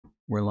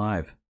We're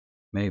live.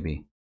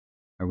 Maybe.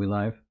 Are we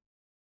live?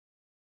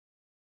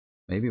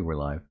 Maybe we're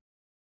live.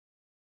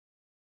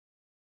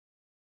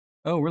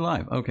 Oh, we're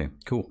live. Okay,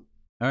 cool.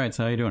 Alright,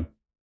 so how you doing?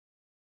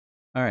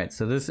 Alright,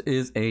 so this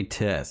is a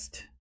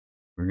test.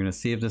 We're gonna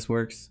see if this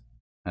works.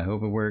 I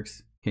hope it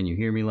works. Can you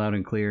hear me loud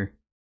and clear?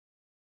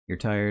 You're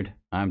tired?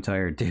 I'm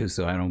tired too,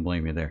 so I don't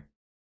blame you there.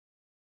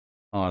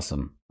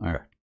 Awesome.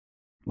 Alright.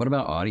 What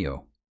about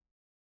audio?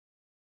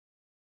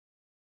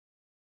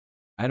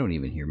 I don't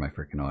even hear my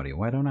freaking audio.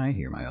 Why don't I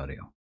hear my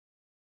audio?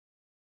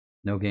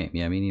 No game.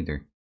 Yeah, me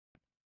neither.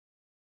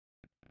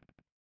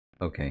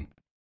 Okay.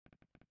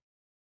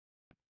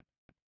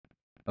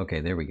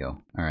 Okay, there we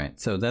go. Alright,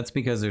 so that's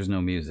because there's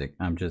no music.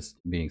 I'm just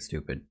being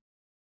stupid.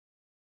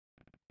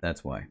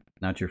 That's why.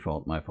 Not your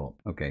fault, my fault.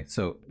 Okay,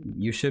 so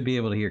you should be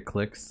able to hear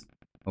clicks,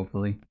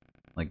 hopefully.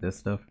 Like this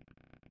stuff.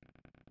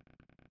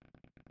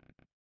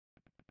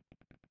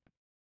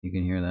 You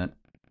can hear that?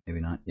 Maybe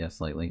not. Yes,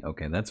 slightly.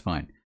 Okay, that's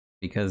fine.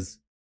 Because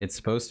it's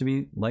supposed to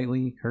be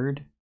lightly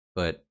heard,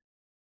 but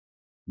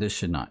this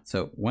should not.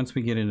 So once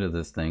we get into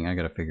this thing, I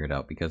gotta figure it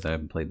out because I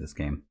haven't played this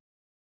game.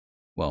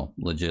 Well,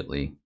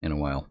 legitly in a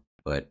while.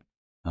 But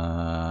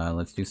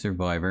let's do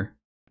Survivor.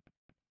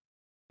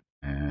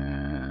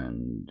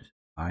 And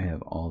I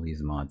have all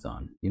these mods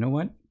on. You know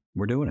what?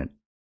 We're doing it.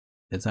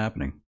 It's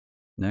happening.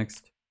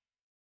 Next.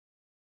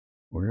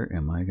 Where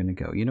am I gonna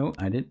go? You know,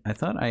 I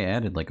thought I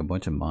added like a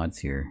bunch of mods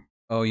here.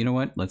 Oh, you know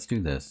what? Let's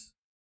do this.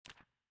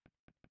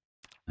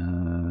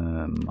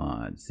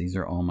 Mods. These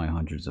are all my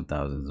hundreds of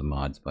thousands of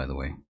mods, by the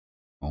way.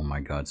 Oh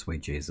my god,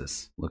 sweet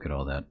Jesus. Look at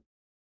all that.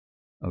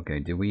 Okay,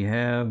 do we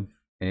have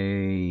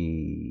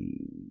a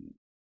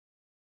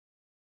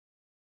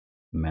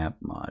map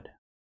mod?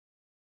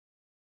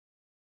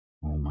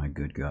 Oh my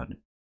good god.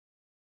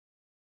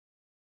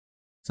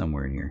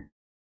 Somewhere in here.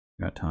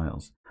 Got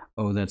tiles.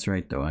 Oh, that's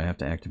right though. I have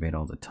to activate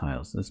all the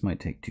tiles. This might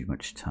take too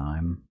much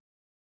time.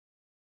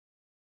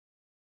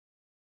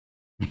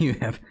 You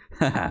have...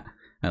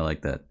 I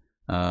like that.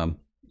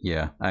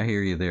 Yeah, I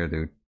hear you there,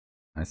 dude.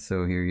 I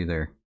so hear you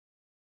there.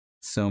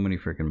 So many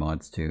freaking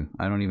mods too.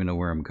 I don't even know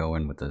where I'm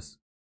going with this.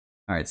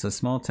 Alright, so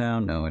small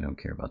town. No, I don't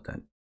care about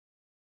that.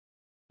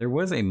 There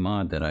was a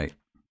mod that I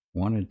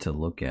wanted to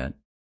look at.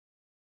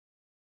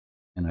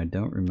 And I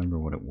don't remember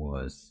what it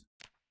was.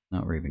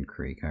 Not Raven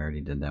Creek. I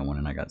already did that one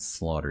and I got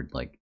slaughtered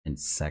like in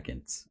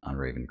seconds on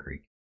Raven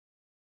Creek.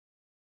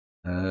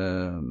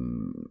 No.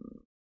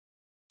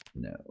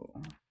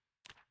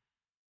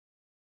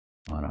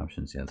 Mod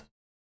options, yes.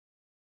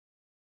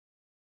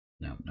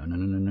 No.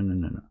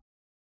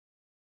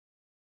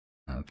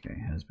 Okay,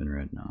 has been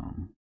read,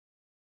 no.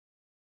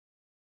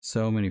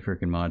 So many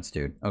freaking mods,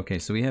 dude. Okay,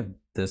 so we have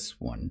this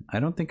one.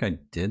 I don't think I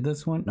did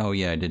this one. Oh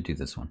yeah, I did do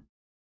this one.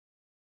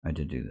 I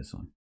did do this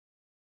one.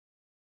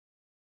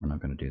 We're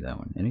not going to do that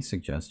one. Any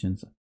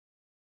suggestions?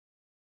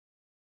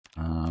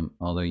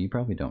 Although you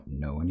probably don't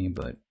know any,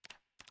 but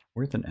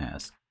worth an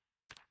ask.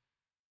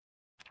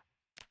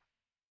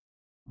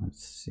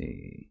 Let's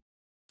see.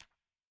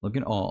 Look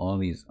at all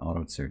these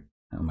auto-search.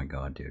 Oh my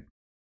god, dude.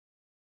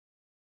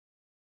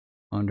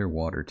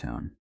 Underwater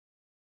town.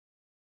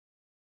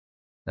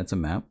 That's a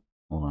map?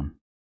 Hold on.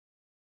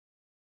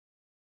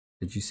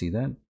 Did you see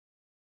that?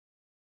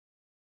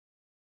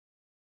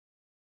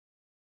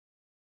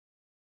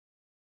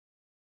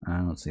 I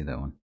don't see that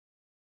one.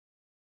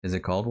 Is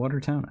it called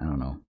Watertown? I don't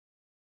know.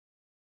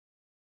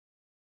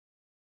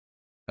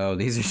 Oh,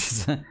 these are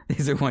just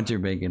these are ones you're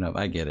making up.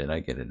 I get it.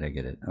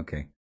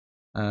 Okay.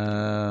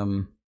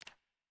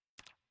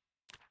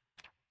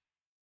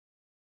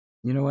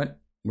 You know what?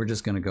 We're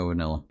just gonna go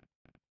vanilla.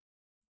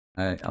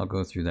 I'll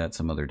go through that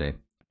some other day.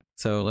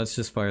 So let's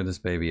just fire this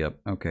baby up.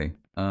 Okay.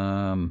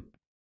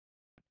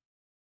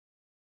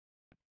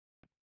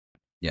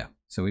 Yeah.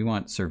 So we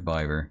want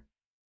Survivor,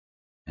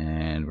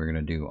 and we're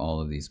gonna do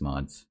all of these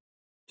mods,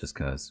 just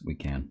cause we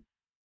can,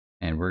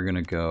 and we're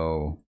gonna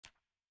go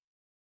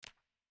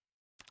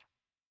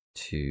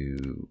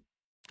to.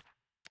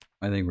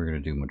 I think we're gonna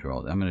do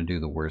Madral. I'm gonna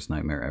do the worst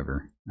nightmare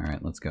ever. All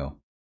right, let's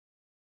go,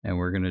 and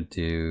we're gonna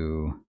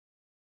do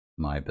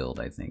my build.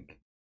 I think.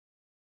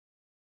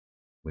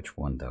 Which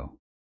one though?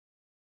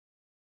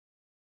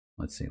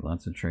 Let's see,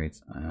 lots of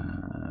traits.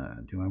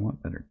 Do I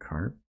want better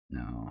carp?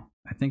 No.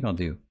 I think I'll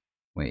do,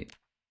 wait.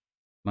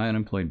 My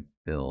unemployed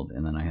build,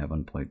 and then I have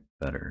unemployed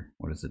better.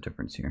 What is the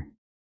difference here?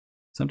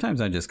 Sometimes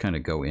I just kind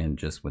of go in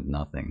just with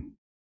nothing.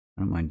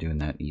 I don't mind doing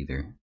that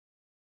either.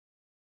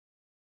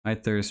 I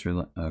thirst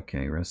for,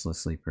 okay, restless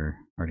sleeper,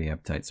 hearty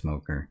appetite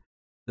smoker.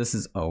 This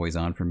is always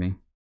on for me.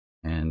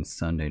 And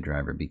Sunday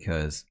driver,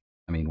 because,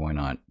 I mean, why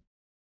not?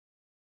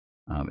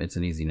 It's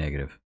an easy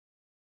negative.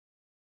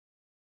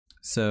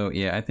 So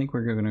yeah, I think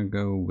we're gonna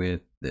go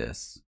with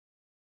this.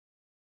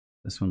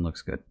 This one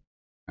looks good.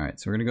 All right,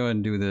 so we're gonna go ahead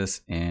and do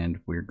this,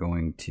 and we're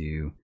going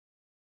to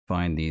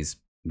find these.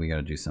 We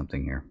gotta do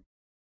something here.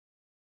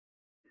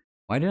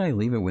 Why did I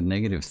leave it with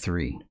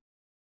 -3?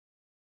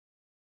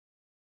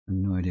 I have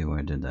no idea why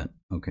I did that.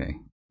 Okay.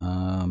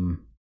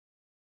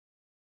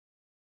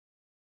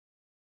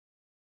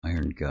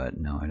 Iron gut.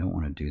 No, I don't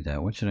want to do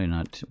that. What should I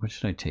not? What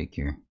should I take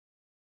here?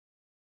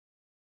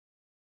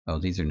 Oh,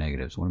 these are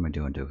negatives. What am I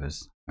doing,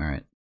 doofus? All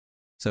right.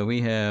 So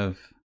we have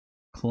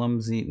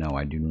clumsy. No,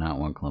 I do not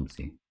want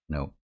clumsy.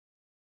 Nope.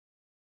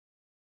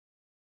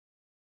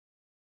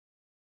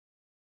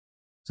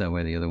 So that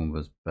way the other one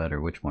was better.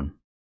 Which one?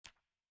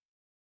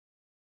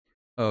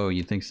 Oh,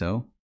 you think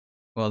so?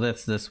 Well,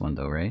 that's this one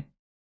though, right?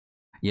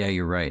 Yeah,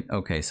 you're right.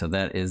 Okay, so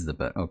that is the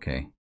bet.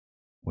 Okay.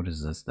 What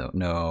is this though?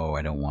 No,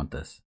 I don't want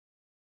this.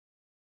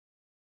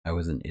 I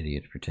was an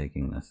idiot for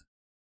taking this.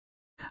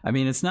 I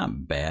mean, it's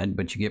not bad,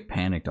 but you get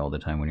panicked all the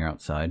time when you're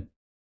outside.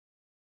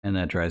 And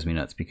that drives me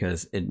nuts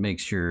because it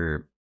makes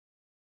your...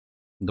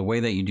 The way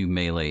that you do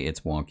melee,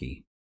 it's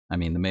wonky. I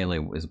mean, the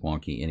melee is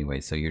wonky anyway,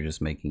 so you're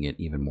just making it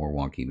even more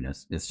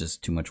wonkiness. It's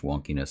just too much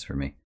wonkiness for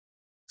me.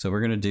 So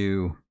we're going to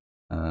do...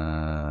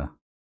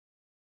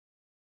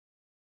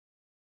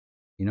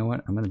 You know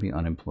what? I'm going to be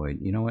unemployed.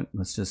 You know what?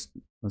 Let's just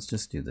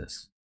do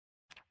this.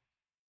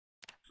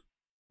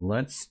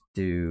 Let's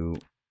do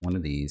one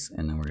of these,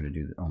 and then we're going to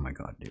do... Oh my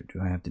god, dude. Do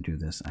I have to do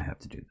this? I have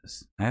to do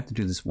this. I have to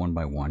do this one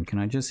by one. Can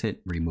I just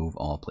hit remove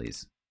all,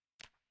 please?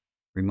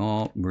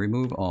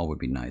 Remove all would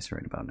be nice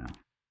right about now.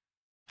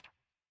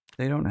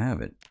 They don't have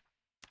it.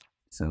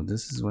 So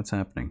this is what's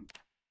happening.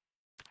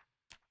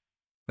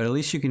 But at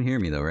least you can hear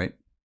me though, right?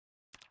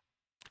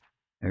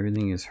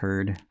 Everything is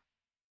heard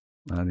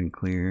loud and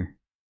clear.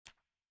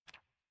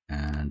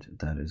 And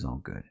that is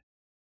all good.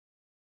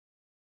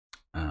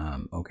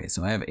 Okay,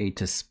 so I have 8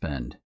 to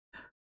spend.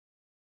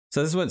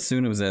 So this is what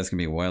Suna was asking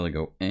me a while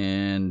ago.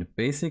 And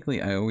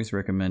basically, I always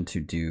recommend to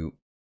do...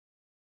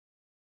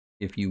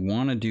 If you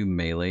want to do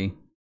melee,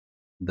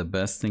 the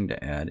best thing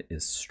to add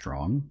is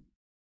strong.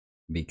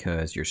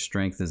 Because your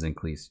strength is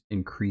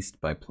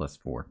increased by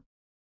 +4.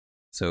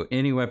 So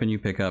any weapon you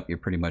pick up, you're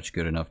pretty much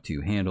good enough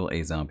to handle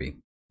a zombie.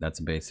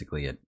 That's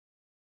basically it.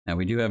 Now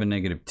we do have a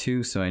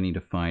 -2, so I need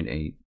to find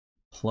a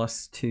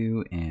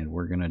 +2, and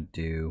we're gonna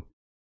do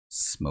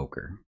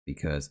smoker.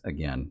 Because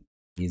again,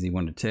 easy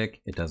one to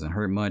tick, it doesn't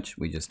hurt much,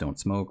 we just don't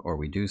smoke, or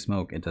we do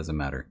smoke, it doesn't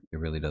matter. It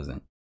really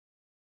doesn't.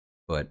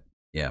 But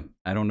yeah,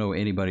 I don't know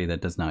anybody that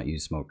does not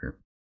use smoker.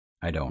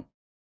 I don't.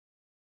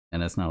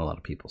 And that's not a lot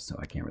of people, so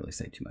I can't really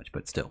say too much,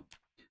 but still.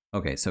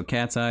 Okay, so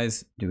cat's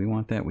eyes, do we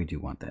want that? We do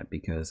want that,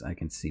 because I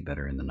can see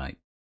better in the night.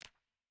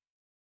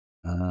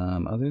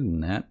 Other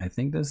than that, I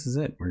think this is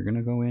it. We're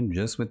gonna go in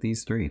just with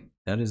these 3.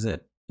 That is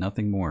it.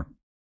 Nothing more.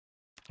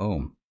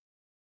 Boom.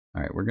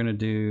 Alright, we're gonna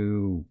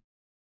do...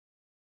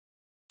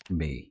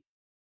 me.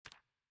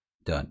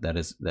 Done. That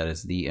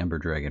is the Ember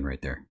Dragon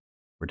right there.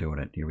 We're doing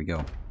it. Here we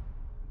go.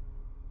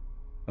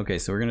 Okay,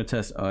 so we're gonna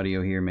test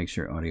audio here, make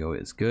sure audio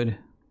is good.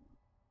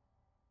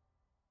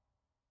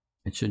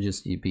 It should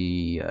just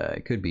be,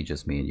 it could be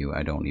just me and you,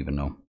 I don't even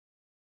know.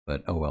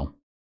 But oh well.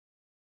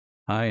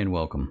 Hi and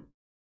welcome.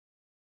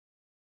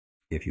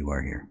 If you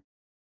are here.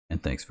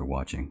 And thanks for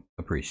watching.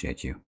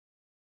 Appreciate you.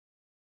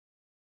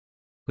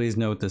 Please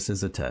note this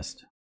is a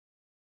test.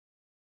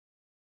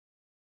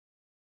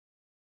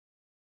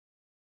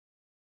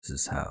 This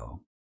is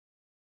how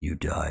you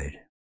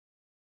died.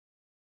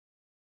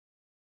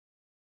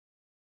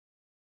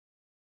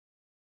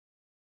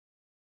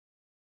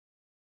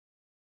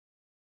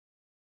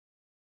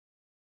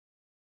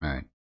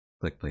 Alright,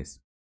 click please.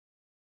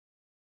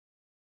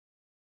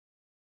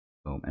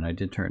 Boom, and I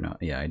did turn off,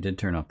 yeah, I did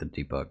turn off the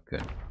debug,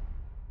 good.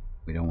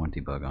 We don't want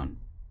debug on.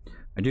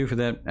 I do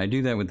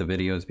that with the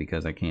videos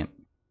because I can't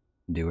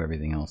do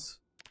everything else.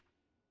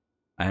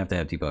 I have to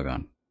have debug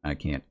on. I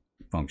can't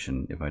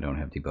function if I don't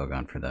have debug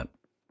on for that.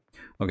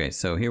 Okay,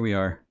 so here we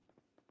are.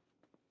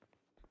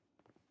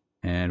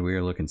 And we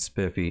are looking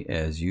spiffy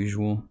as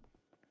usual.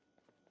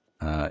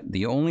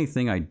 The only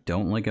thing I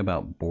don't like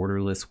about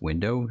borderless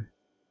window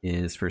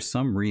is for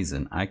some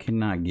reason I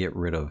cannot get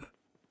rid of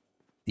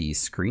the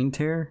screen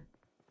tear.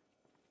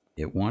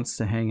 It wants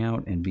to hang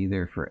out and be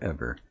there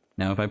forever.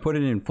 Now if I put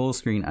it in full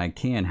screen I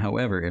can,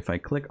 however if I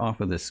click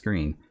off of the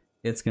screen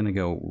it's going to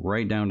go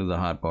right down to the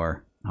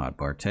hotbar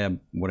tab,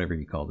 whatever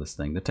you call this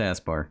thing, the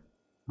taskbar.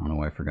 I don't know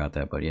why I forgot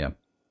that, but yeah.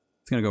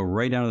 It's going to go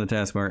right down to the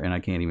taskbar and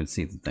I can't even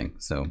see the thing.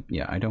 So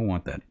yeah, I don't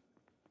want that.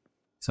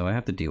 So I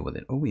have to deal with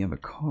it. Oh, we have a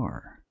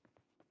car.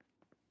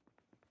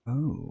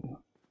 Oh.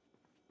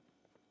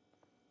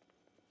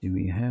 Do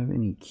we have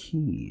any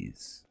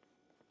keys?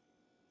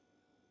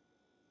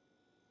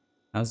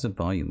 How's the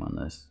volume on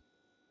this?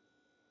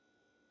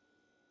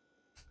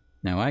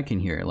 Now I can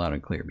hear it loud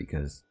and clear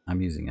because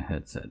I'm using a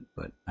headset,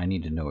 but I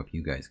need to know if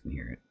you guys can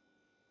hear it.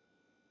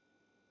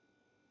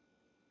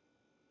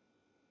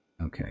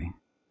 Okay.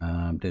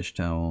 Dish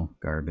towel,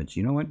 garbage.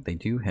 You know what? They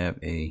do have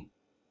a...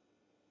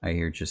 I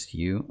hear just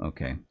you.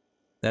 Okay.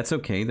 That's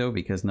okay though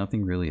because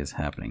nothing really is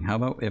happening. How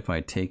about if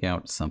I take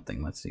out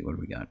something? Let's see, what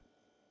do we got?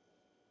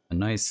 A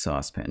nice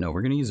saucepan. No,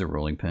 we're going to use a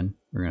rolling pin.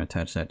 We're going to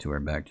attach that to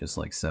our back just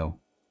like so.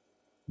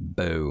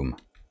 Boom.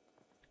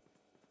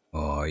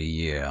 Oh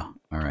yeah.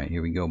 Alright,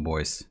 here we go,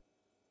 boys.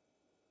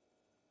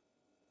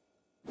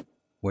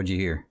 What'd you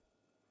hear?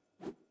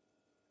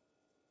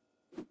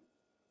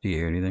 Do you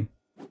hear anything?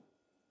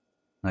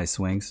 Nice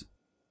swings.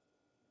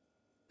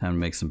 Time to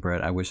make some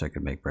bread. I wish I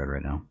could make bread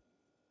right now.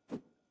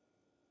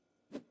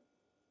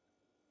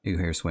 You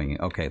hear swinging.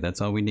 Okay,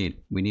 that's all we need.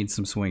 We need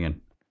some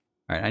swinging.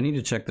 Alright, I need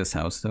to check this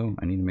house though.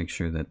 I need to make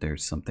sure that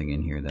there's something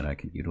in here that I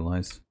could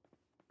utilize.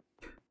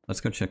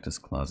 Let's go check this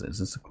closet. Is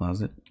this a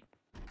closet?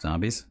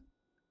 Zombies?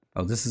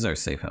 Oh, this is our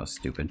safe house,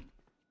 stupid.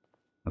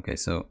 Okay,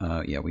 so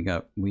yeah,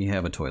 we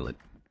have a toilet.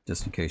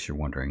 Just in case you're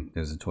wondering.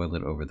 There's a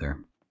toilet over there.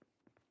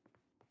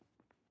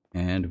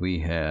 And we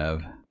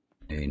have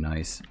a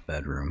nice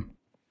bedroom.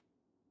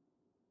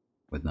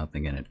 With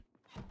nothing in it.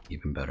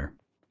 Even better.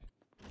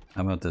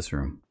 How about this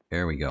room?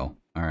 There we go.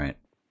 Alright.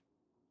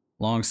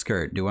 Long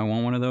skirt. Do I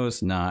want one of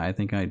those? Nah, I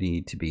think I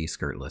need to be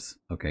skirtless.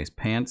 Okay,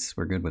 pants.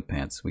 We're good with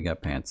pants. We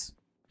got pants.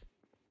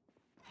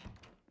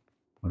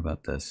 What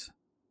about this?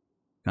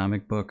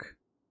 Comic book,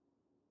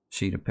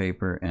 sheet of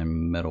paper,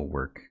 and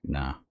metalwork.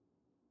 Nah.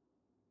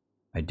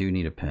 I do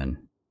need a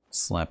pen.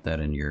 Slap that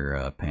in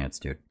your pants,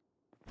 dude.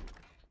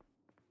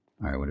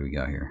 Alright, what do we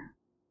got here?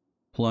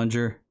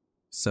 Plunger,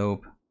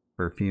 soap,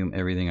 perfume,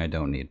 everything I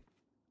don't need.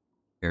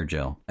 Hair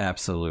gel.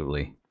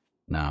 Absolutely.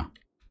 Nah.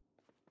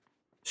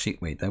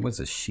 Sheet. Wait, that was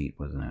a sheet,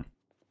 wasn't it?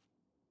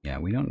 Yeah,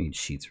 we don't need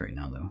sheets right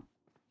now, though.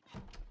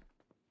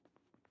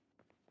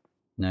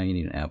 Now you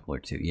need an apple or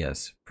two.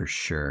 Yes, for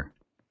sure.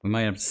 We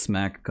might have to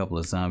smack a couple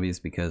of zombies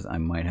because I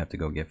might have to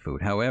go get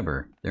food.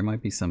 However, there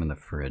might be some in the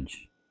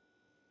fridge.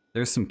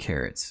 There's some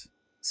carrots.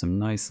 Some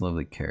nice,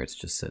 lovely carrots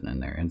just sitting in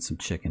there. And some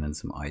chicken and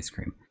some ice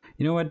cream.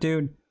 You know what,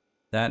 dude?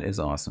 That is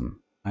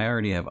awesome. I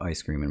already have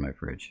ice cream in my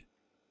fridge.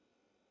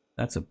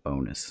 That's a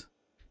bonus.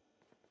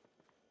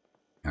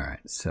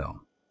 Alright,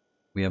 so...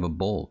 we have a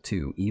bowl,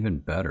 too. Even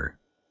better.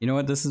 You know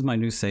what? This is my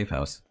new safe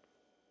house.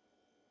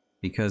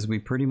 Because we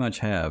pretty much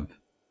have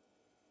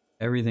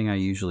everything I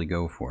usually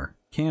go for.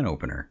 Can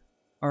opener.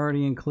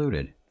 Already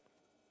included.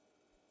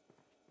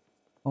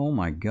 Oh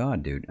my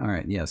god, dude.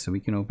 Alright, yeah, so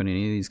we can open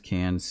any of these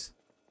cans.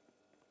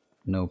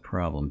 No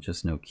problem.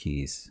 Just no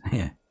keys.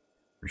 Yeah,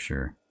 for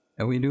sure.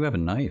 Oh, we do have a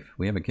knife.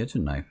 We have a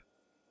kitchen knife.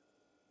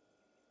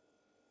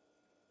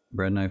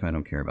 Bread knife, I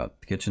don't care about.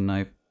 Kitchen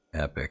knife,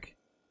 epic.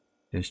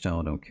 Dish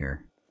towel, don't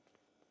care.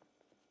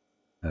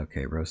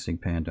 Okay, roasting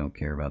pan, don't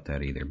care about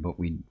that either. But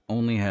we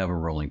only have a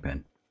rolling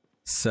pin.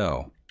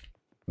 So,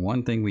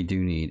 one thing we do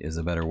need is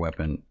a better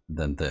weapon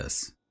than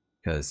this.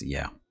 Because,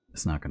 yeah,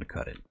 it's not going to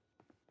cut it.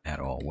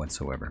 At all,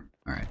 whatsoever.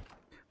 Alright.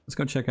 Let's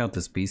go check out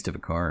this beast of a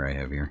car I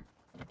have here.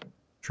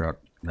 Truck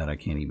that I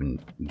can't even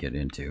get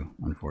into,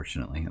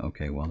 unfortunately.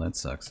 Okay, well, that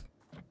sucks.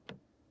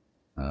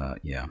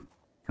 Yeah.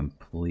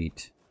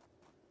 Completely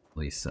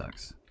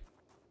sucks.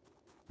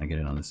 Can I get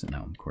it on this? No,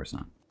 of course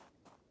not.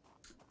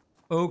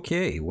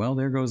 Okay, well,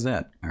 there goes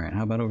that. Alright,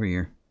 how about over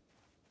here?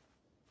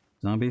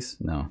 Zombies?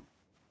 No.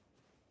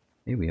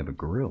 Hey, we have a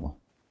grill.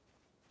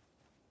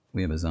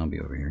 We have a zombie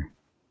over here.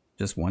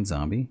 Just one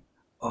zombie?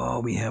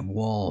 Oh, we have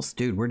walls.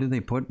 Dude, where did they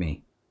put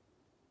me?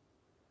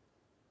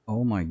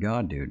 Oh my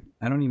god, dude.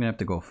 I don't even have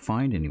to go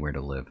find anywhere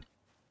to live.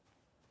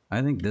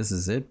 I think this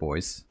is it,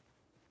 boys.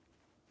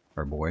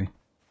 Or boy.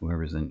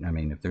 Whoever's in... I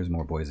mean, if there's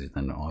more boys,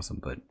 then awesome,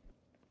 but...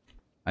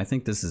 I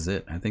think this is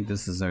it. I think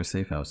this is our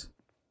safe house.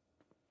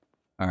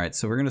 Alright,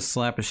 so we're going to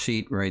slap a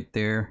sheet right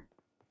there.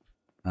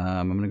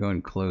 I'm going to go ahead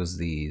and close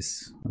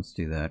these. Let's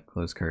do that.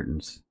 Close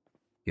curtains.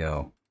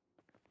 Go.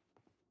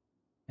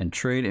 And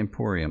Trade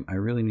Emporium. I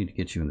really need to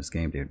get you in this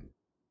game, dude.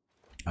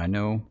 I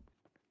know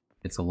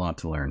it's a lot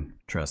to learn.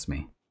 Trust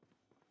me.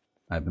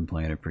 I've been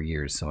playing it for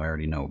years, so I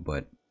already know,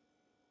 but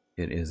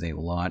it is a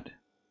lot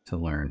to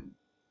learn.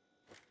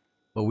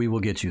 But we will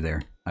get you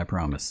there. I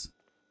promise.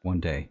 One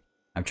day.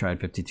 I've tried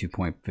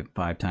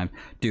 52.5 times.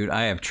 Dude,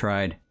 I have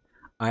tried...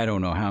 I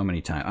don't know how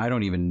many times. I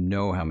don't even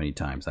know how many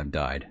times I've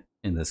died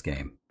in this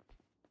game.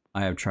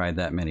 I have tried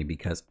that many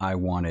because I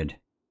wanted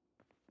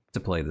to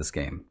play this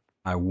game.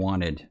 I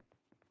wanted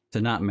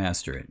to not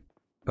master it,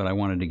 but I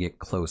wanted to get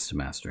close to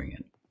mastering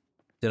it.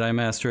 Did I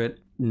master it?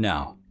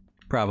 No,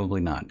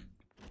 probably not.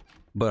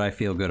 But I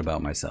feel good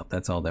about myself.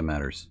 That's all that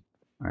matters.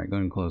 All right, go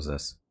ahead and close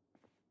this.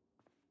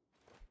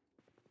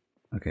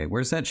 Okay,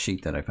 where's that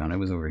sheet that I found? It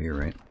was over here,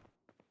 right?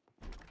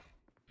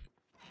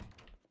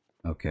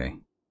 Okay.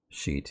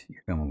 Sheet.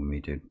 You're coming with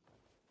me, dude.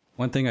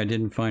 One thing I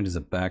didn't find is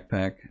a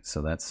backpack,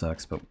 so that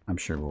sucks, but I'm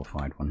sure we'll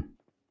find one.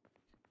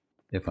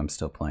 If I'm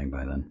still playing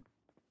by then.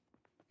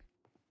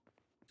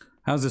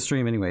 How's the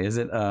stream anyway? Is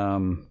it,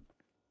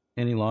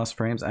 any lost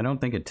frames? I don't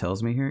think it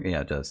tells me here.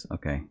 Yeah, it does.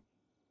 Okay.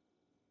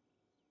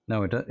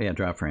 No, it does. Yeah,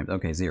 drop frames.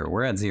 Okay, 0.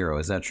 We're at 0.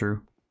 Is that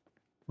true?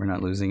 We're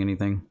not losing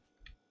anything?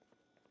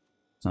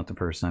 It's not the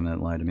first time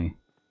that lied to me.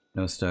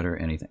 No stutter,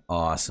 anything.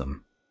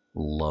 Awesome.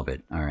 Love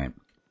it. Alright.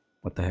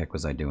 What the heck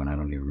was I doing? I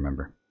don't even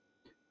remember.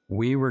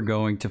 We were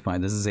going to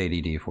find... This is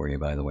ADD for you,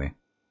 by the way.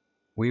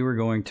 We were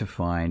going to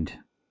find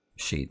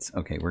sheets.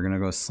 Okay, we're going to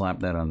go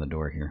slap that on the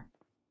door here.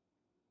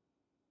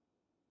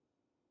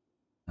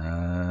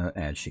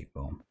 Add sheet.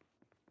 Boom.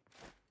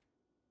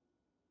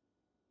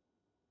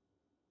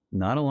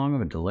 Not a long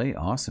of a delay.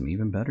 Awesome.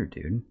 Even better,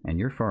 dude. And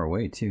you're far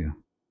away, too.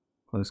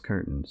 Close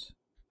curtains.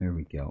 There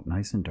we go.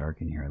 Nice and dark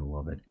in here. I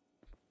love it.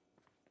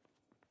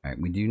 Alright,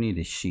 we do need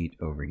a sheet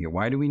over here.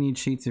 Why do we need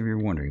sheets if you're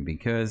wondering?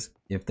 Because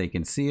if they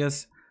can see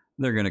us,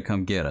 they're going to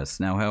come get us.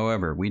 Now,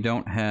 however, we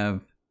don't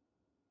have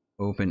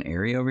open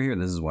area over here.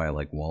 This is why I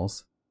like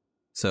walls.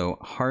 So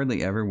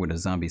hardly ever would a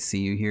zombie see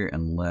you here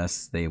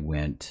unless they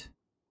went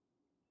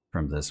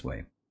from this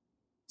way.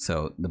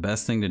 So the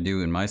best thing to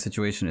do in my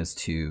situation is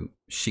to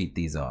sheet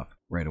these off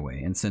right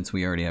away. And since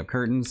we already have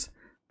curtains,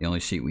 the only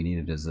sheet we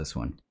needed is this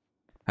one.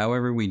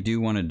 However, we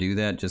do want to do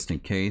that just in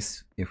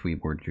case if we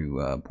were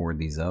to board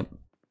these up,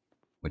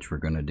 which we're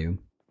going to do,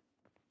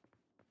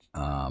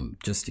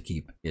 just to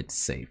keep it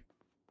safe.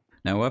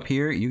 Now up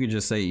here, you could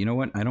just say, you know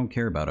what, I don't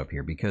care about up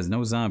here because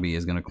no zombie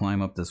is going to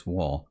climb up this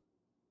wall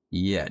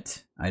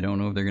yet. I don't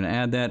know if they're going to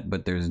add that,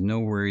 but there's no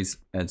worries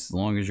as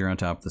long as you're on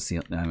top of the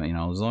ceiling. I mean,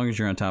 as long as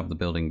you're on top of the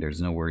building,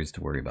 there's no worries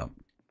to worry about.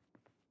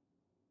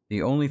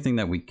 The only thing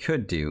that we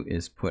could do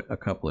is put a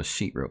couple of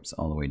sheet ropes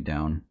all the way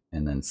down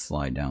and then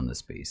slide down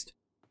this beast,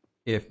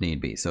 if need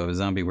be. So if a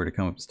zombie were to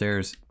come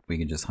upstairs, we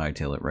can just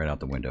hightail it right out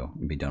the window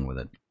and be done with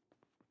it.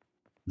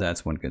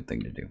 That's one good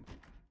thing to do.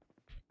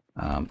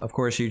 Of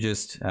course, you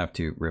just have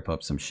to rip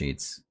up some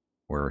sheets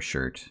or a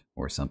shirt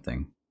or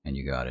something, and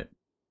you got it.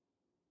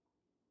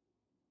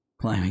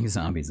 Climbing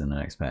zombies in the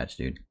next patch,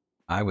 dude.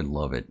 I would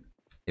love it.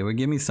 It would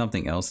give me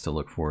something else to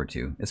look forward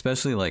to,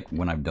 especially like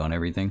when I've done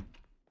everything.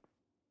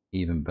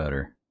 Even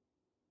better.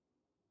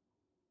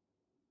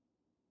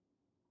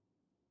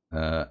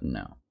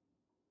 No.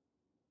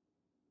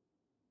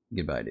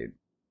 Goodbye, dude.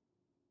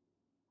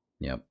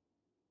 Yep.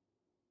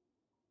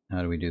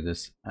 How do we do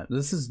this?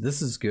 This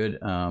is good.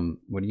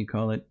 What do you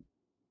call it?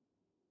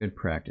 Good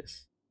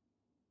practice.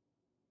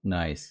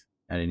 Nice.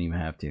 I didn't even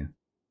have to.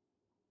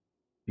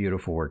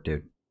 Beautiful work,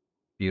 dude.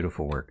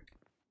 Beautiful work.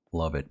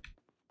 Love it.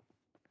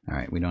 All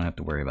right, we don't have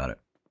to worry about it.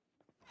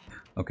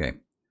 Okay,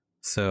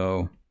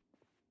 so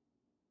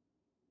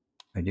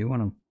I do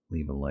want to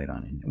leave a light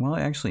on it. Well,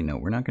 actually, no,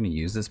 we're not going to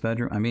use this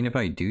bedroom. I mean, if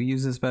I do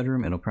use this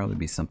bedroom, it'll probably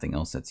be something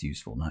else that's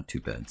useful, not two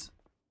beds.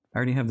 I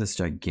already have this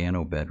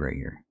giganto bed right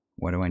here.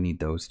 Why do I need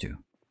those two?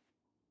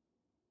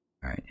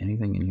 All right,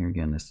 anything in here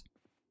again? This?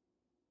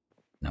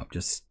 No,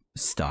 just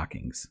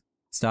stockings.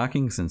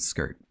 Stockings and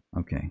skirt.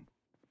 Okay,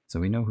 so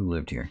we know who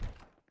lived here.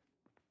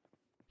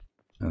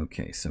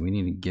 Okay, so we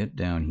need to get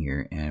down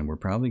here, and we're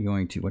probably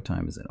going to... What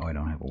time is it? Oh, I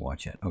don't have a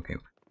watch yet. Okay,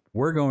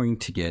 we're going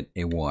to get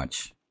a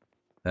watch.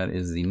 That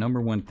is the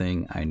 #1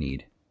 thing I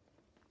need.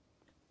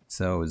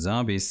 So,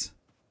 zombies.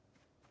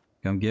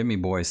 Come get me,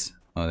 boys.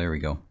 Oh, there we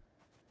go.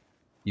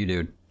 You,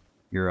 dude.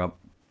 You're up.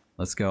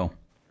 Let's go.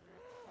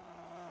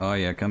 Oh,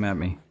 yeah, come at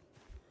me.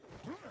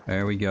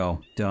 There we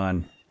go.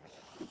 Done.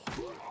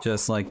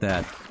 Just like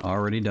that.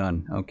 Already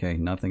done. Okay,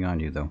 nothing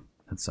on you, though.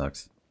 That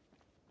sucks.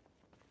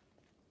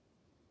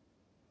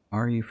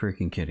 Are you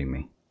freaking kidding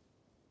me?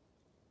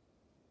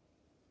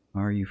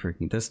 Are you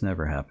freaking... This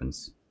never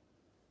happens.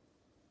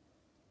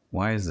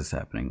 Why is this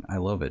happening? I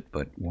love it,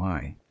 but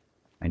why?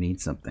 I need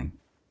something.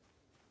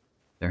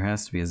 There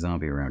has to be a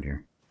zombie around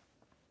here.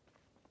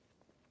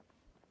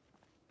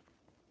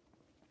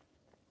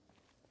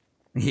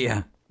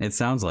 Yeah, it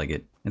sounds like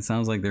it. It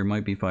sounds like there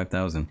might be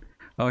 5,000.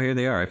 Oh, here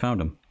they are. I found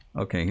them.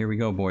 Okay, here we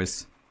go,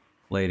 boys.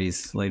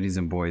 Ladies. Ladies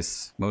and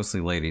boys.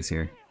 Mostly ladies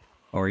here.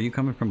 Oh, are you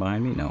coming from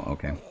behind me? No,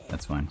 okay.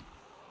 That's fine.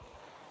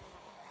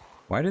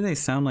 Why do they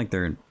sound like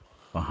they're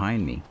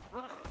behind me?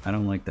 I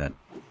don't like that.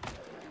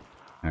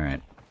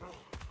 Alright.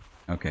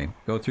 Okay,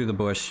 go through the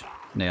bush.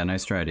 Yeah,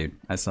 nice try, dude.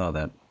 I saw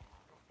that.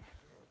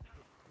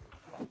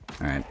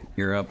 Alright,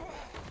 you're up.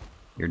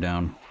 You're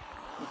down.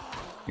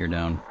 You're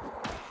down.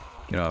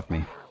 Get off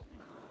me.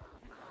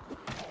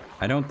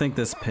 I don't think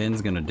this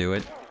pin's gonna do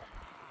it.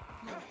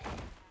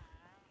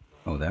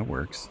 Oh, that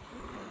works.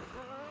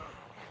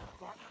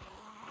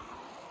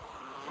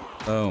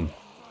 Boom.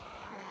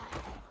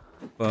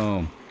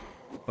 Boom.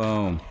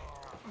 Boom.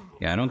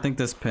 Yeah, I don't think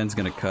this pin's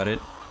gonna cut it,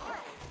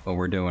 but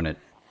we're doing it.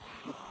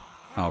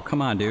 Oh,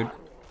 come on, dude.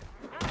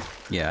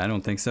 Yeah, I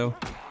don't think so.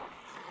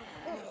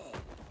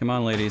 Come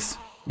on, ladies.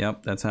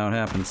 Yep, that's how it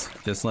happens.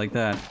 Just like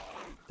that.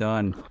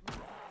 Done.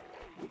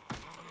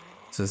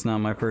 This is not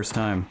my first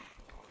time.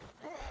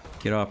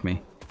 Get off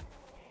me.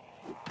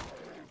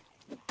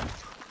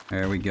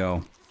 There we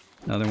go.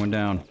 Another one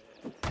down.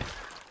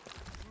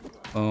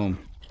 Boom.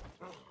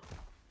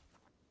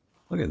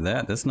 Look at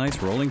that. This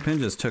nice rolling pin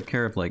just took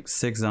care of like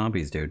 6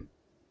 zombies, dude.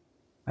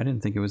 I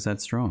didn't think it was that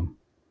strong.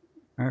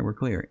 Alright, we're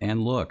clear.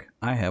 And look,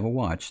 I have a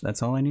watch.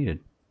 That's all I needed.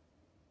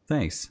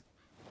 Thanks.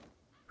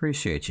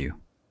 Appreciate you.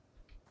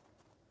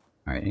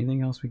 Alright,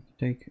 anything else we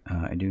can take?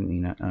 I do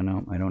need...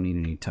 no, I don't need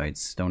any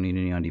tights. Don't need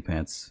any undie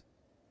pants.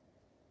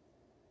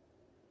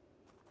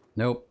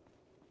 Nope.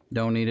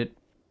 Don't need it.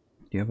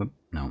 Do you have a...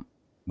 No.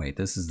 Wait,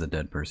 this is the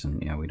dead person.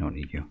 Yeah, we don't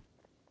need you.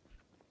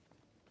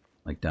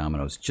 Like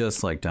dominoes.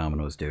 Just like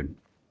dominoes, dude.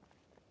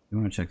 You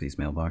want to check these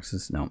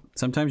mailboxes? No.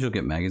 Sometimes you'll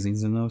get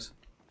magazines in those.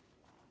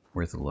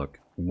 Worth a look.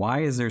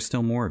 Why is there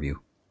still more of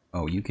you?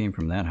 Oh, you came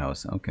from that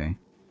house. Okay.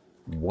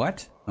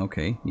 What?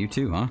 Okay, you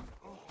too, huh?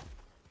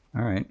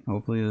 Alright,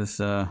 hopefully this,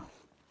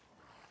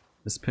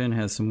 this pin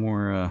has some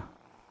more,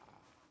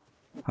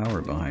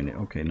 power behind it.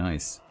 Okay,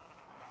 nice.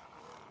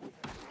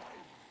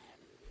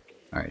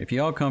 Alright, if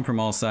you all come from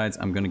all sides,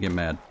 I'm gonna get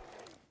mad.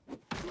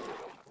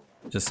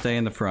 Just stay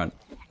in the front.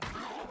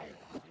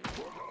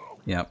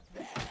 Yep.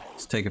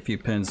 Just take a few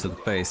pins to the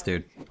face,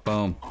 dude.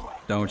 Boom.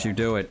 Don't you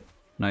do it.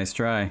 Nice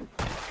try.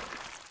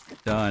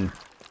 Done.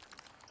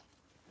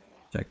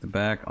 Check the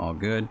back. All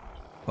good.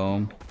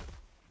 Boom.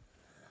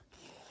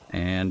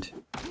 And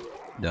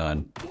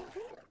done.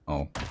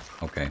 Oh,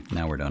 okay.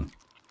 Now we're done.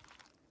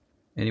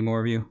 Any more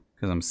of you?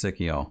 Because I'm sick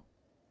of y'all.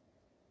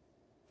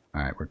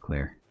 Alright, we're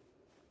clear.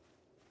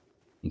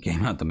 He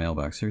came out the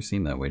mailbox. Sure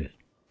seemed that way,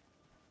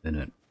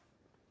 didn't it?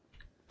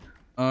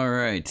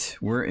 Alright,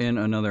 we're in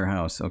another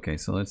house. Okay,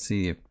 so let's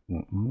see if...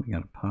 Oh, we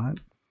got a pot?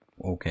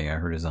 Okay, I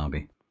heard a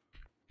zombie.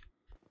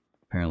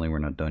 Apparently we're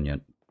not done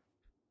yet.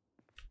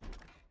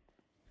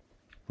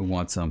 Who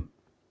wants some?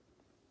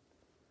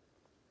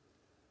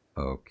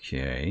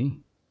 Okay.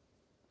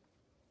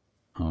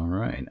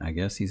 Alright, I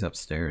guess he's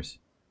upstairs.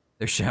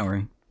 They're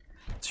showering.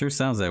 It sure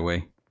sounds that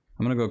way.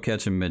 I'm gonna go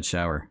catch him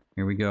mid-shower.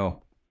 Here we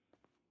go.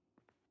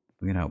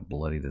 Look at how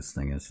bloody this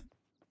thing is.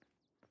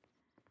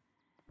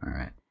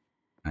 Alright.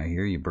 I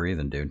hear you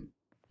breathing, dude.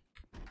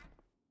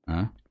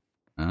 Huh?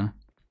 Huh?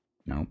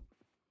 Nope.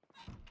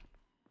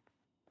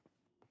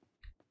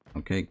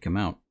 Okay, come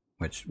out.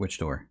 Which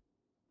door?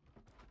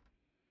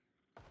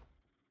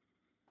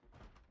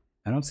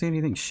 I don't see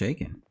anything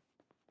shaking.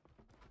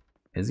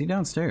 Is he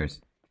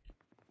downstairs?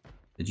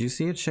 Did you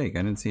see it shake?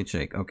 I didn't see it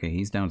shake. Okay,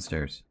 he's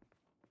downstairs.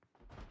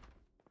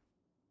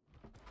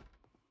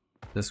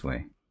 This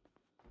way.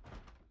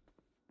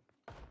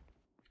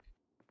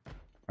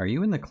 Are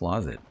you in the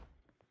closet?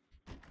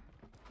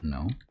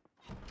 No.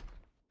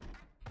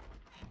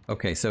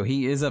 Okay, so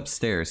he is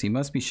upstairs. He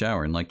must be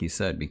showering, like you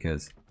said,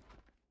 because...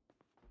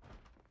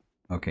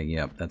 Okay,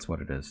 yep, that's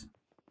what it is.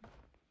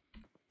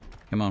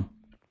 Come on.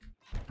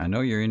 I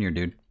know you're in here,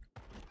 dude.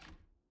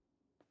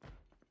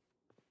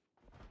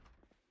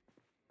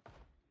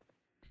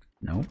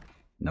 No.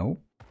 No.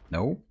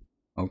 No.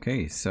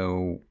 Okay,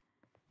 so...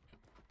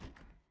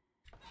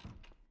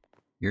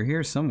 You're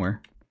here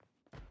somewhere.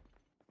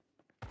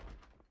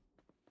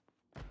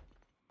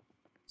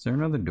 Is there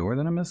another door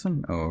that I'm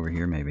missing? Oh, over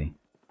here maybe.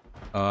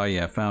 Oh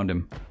yeah, found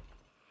him.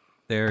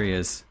 There he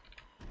is.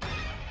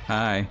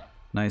 Hi.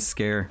 Nice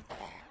scare.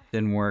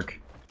 Didn't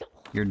work.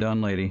 You're done,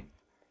 lady.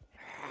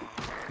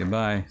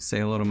 Goodbye. Say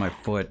hello to my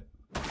foot.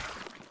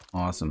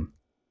 Awesome.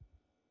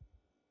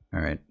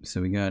 Alright,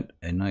 so we got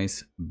a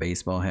nice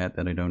baseball hat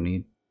that I don't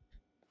need.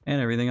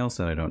 And everything else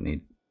that I don't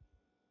need.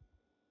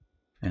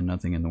 And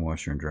nothing in the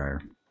washer and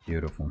dryer.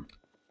 Beautiful.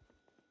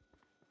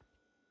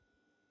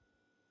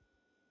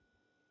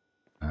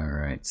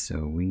 Alright,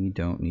 so we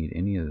don't need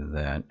any of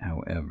that.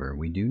 However,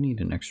 we do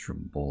need an extra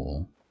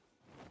bowl.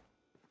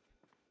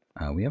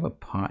 We have a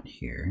pot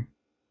here.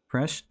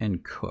 Fresh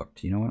and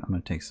cooked. You know what? I'm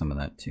going to take some of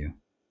that too.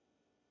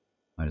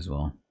 Might as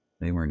well.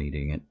 They weren't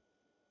eating it.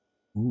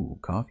 Ooh,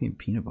 coffee and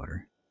peanut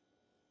butter.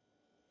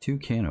 2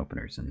 can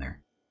openers in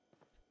there.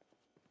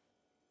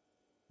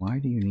 Why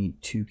do you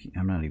need 2 can?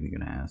 I'm not even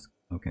going to ask.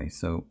 Okay,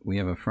 so we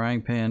have a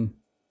frying pan.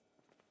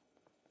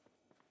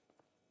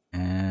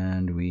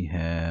 And we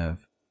have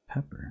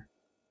pepper.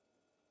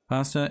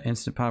 Pasta,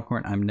 instant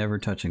popcorn. I'm never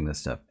touching this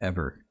stuff.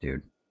 Ever,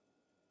 dude.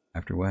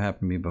 After what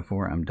happened to me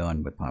before, I'm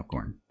done with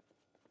popcorn.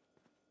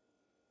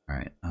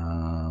 Alright,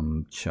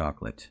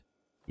 chocolate.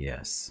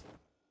 Yes.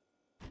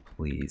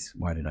 Please.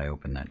 Why did I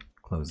open that?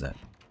 Close that.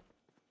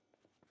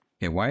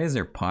 Okay, why is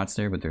there pots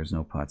there, but there's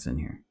no pots in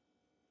here?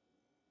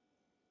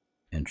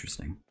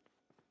 Interesting.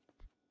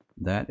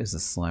 That is a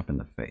slap in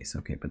the face.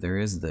 Okay, but there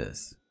is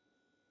this.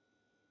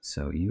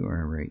 So you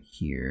are right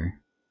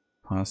here.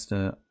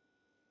 Pasta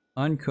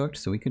uncooked,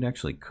 so we could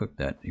actually cook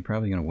that. You're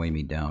probably going to weigh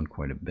me down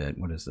quite a bit.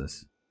 What is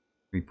this?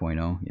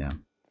 3.0? Yeah.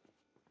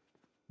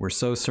 We're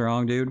so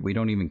strong, dude. We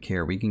don't even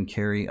care. We can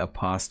carry a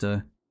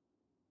pasta,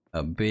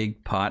 a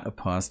big pot of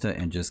pasta,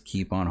 and just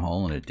keep on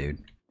hauling it,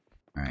 dude.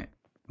 Alright,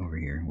 over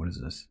here. What is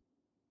this?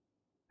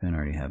 Pen, I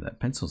already have that.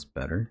 Pencil's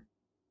better.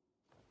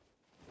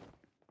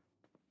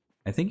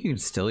 I think you can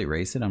still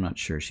erase it. I'm not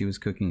sure. She was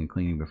cooking and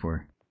cleaning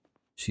before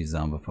she's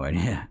zombified.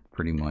 Yeah,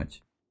 pretty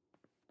much.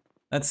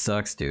 That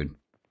sucks, dude.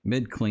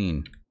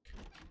 Mid-clean.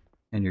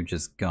 And you're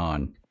just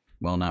gone.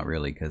 Well, not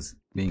really, because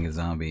being a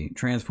zombie,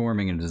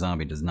 transforming into a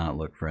zombie does not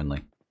look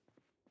friendly.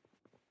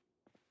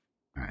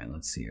 Alright,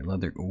 let's see here.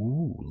 Leather,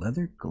 ooh,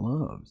 leather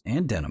gloves.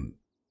 And denim.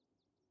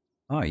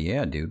 Oh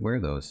yeah, dude, wear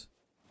those.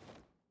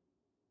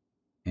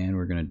 And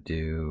we're gonna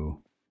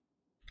do...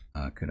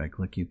 could I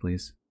click you,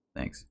 please?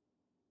 Thanks.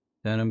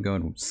 Denim, go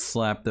and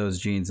slap those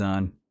jeans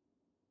on.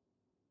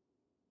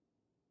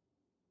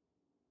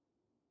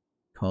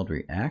 Called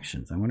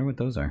reactions. I wonder what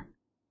those are.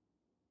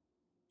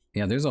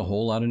 Yeah, there's a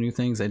whole lot of new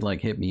things. They'd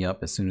like hit me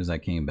up as soon as I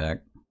came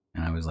back.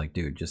 And I was like,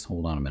 dude, just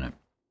hold on a minute.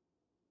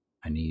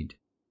 I need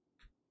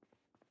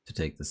to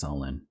take this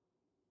all in.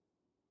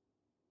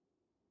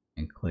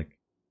 And click.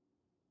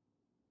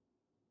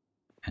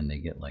 And they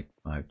get like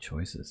 5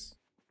 choices.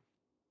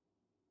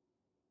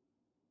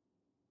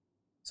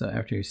 So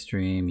after you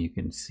stream, you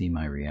can see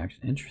my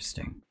reaction.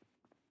 Interesting.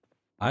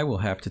 I will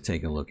have to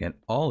take a look at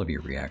all of your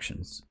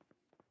reactions.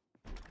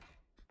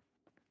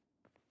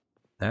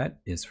 That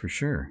is for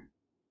sure.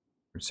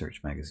 Research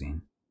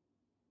magazine.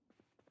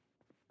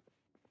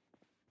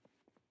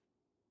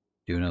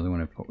 Do another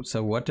one.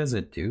 So what does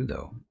it do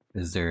though?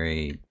 Is there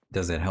a...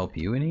 Does it help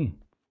you any?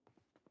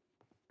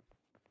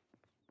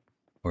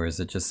 Or is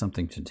it just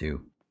something to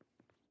do?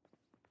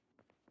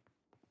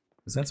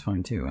 Because that's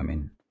fine too. I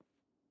mean,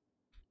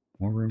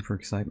 more room for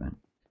excitement.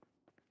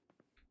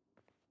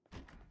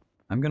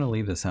 I'm gonna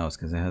leave this house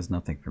because it has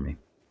nothing for me.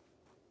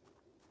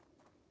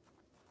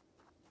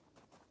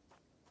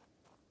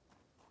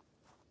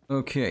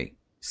 Okay,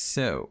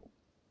 so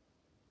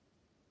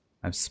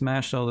I've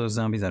smashed all those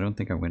zombies. I don't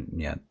think I went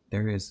yet.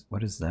 There is,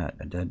 what is that?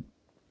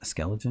 A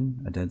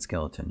skeleton? A dead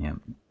skeleton, yeah.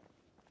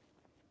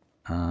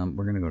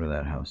 We're gonna go to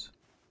that house.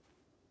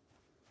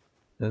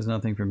 Does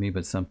nothing for me,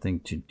 but something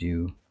to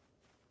do.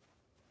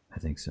 I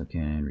think so.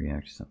 Can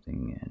react to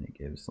something, and it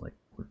gives like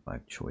 4 or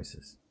 5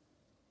 choices.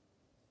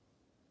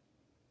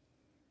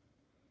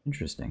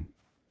 Interesting.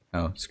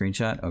 Oh,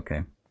 screenshot?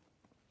 Okay.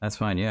 That's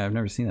fine. Yeah, I've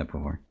never seen that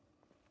before.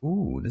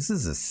 Ooh, this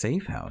is a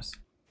safe house.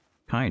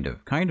 Kind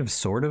of,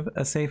 sort of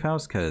a safe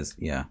house, because,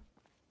 yeah.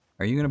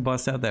 Are you gonna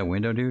bust out that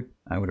window, dude?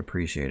 I would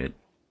appreciate it.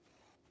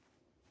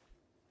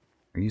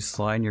 Are you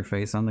sliding your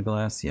face on the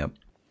glass? Yep.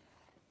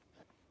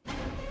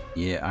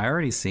 Yeah, I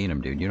already seen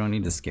him, dude. You don't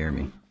need to scare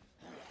me.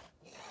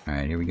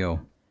 Alright, here we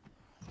go.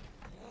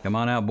 Come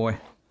on out, boy.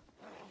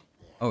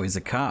 Oh, he's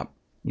a cop.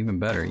 Even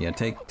better. Yeah,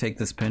 take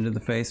this pin to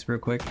the face real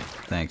quick.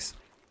 Thanks.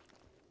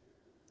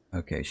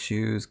 Okay,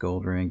 shoes,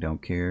 gold ring,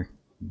 don't care.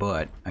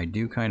 But I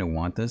do kind of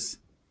want this.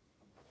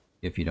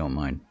 If you don't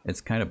mind. It's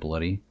kind of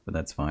bloody, but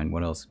that's fine.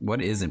 What else?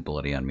 What isn't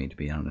bloody on me, to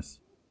be honest?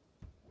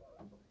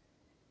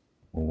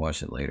 We'll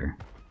wash it later.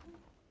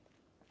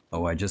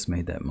 Oh, I just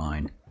made that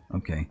mine.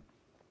 Okay.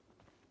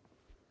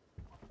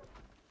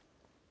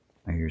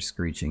 I hear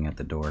screeching at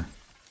the door.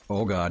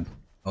 Oh god.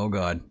 Oh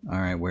god.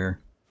 Alright,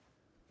 where?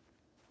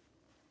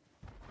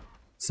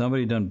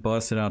 Somebody done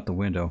busted out the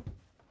window.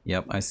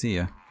 Yep, I see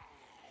ya.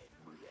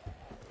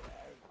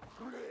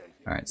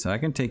 Alright, so I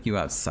can take you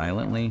out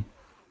silently.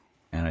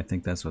 And I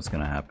think that's what's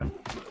gonna happen.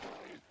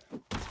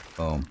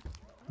 Boom.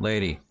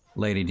 Lady,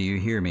 do you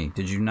hear me?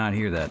 Did you not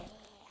hear that?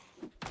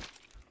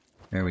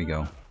 There we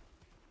go.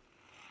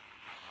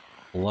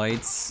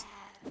 Lights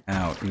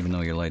out, even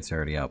though your lights are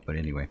already out, but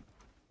anyway.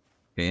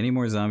 Okay, any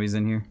more zombies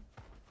in here?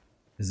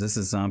 Is this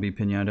a zombie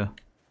pinata?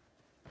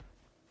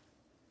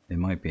 It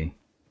might be.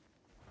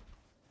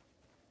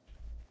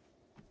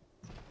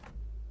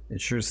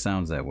 It sure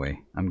sounds that way.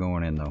 I'm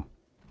going in though.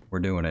 We're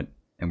doing it.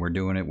 And we're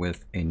doing it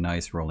with a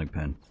nice rolling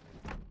pin.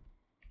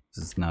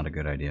 This is not a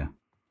good idea.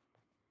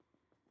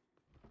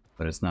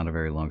 But it's not a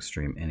very long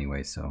stream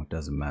anyway, so it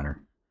doesn't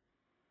matter.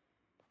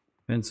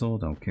 Pencil,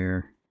 don't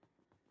care.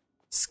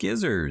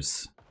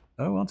 Skizzers!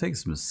 Oh, I'll take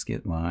some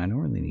well, I don't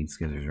really need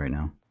skizzers right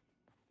now.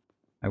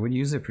 I would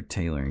use it for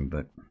tailoring,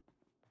 but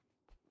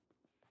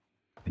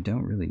I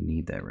don't really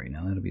need that right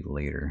now. That'll be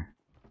later.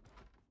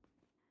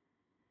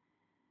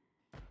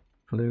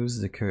 Close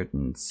the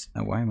curtains.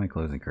 Oh, why am I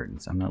closing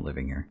curtains? I'm not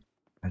living here.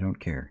 I don't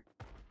care.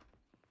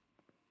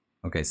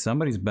 Okay,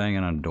 somebody's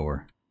banging on a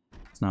door.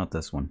 It's not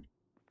this one.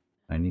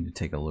 I need to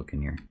take a look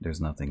in here. There's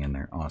nothing in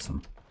there.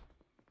 Awesome.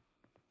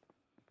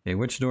 Okay,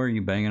 which door are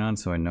you banging on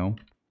so I know?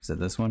 Is it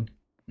this one?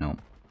 No.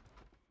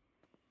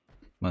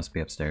 Must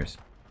be upstairs.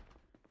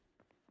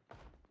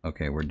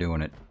 Okay, we're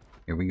doing it.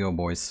 Here we go,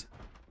 boys.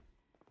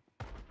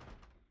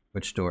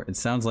 Which door? It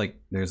sounds like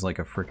there's like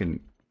a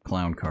freaking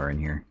clown car in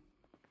here.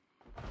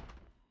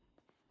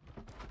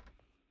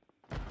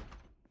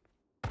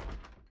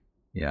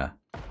 Yeah.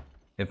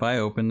 If I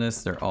open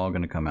this, they're all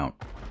gonna come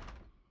out.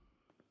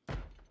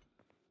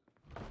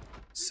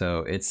 So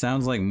it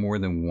sounds like more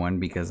than one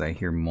because I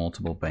hear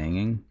multiple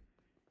banging.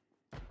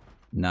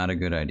 Not a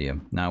good idea.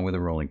 Not with a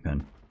rolling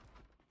pin.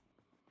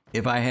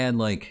 If I had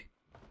like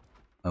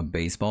a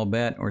baseball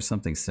bat or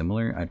something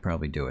similar, I'd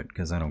probably do it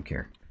because I don't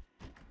care.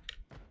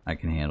 I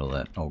can handle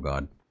that. Oh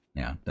god.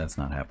 Yeah, that's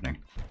not happening.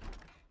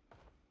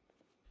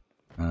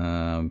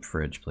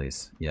 Fridge,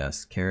 please.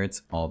 Yes.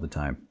 Carrots all the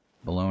time.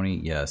 Bologna,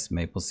 yes.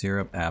 Maple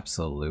syrup,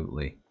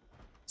 absolutely.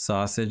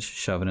 Sausage,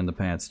 shove it in the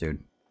pants,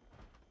 dude.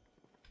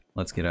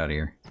 Let's get out of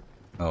here.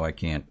 Oh, I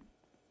can't.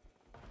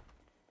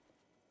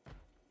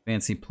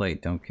 Fancy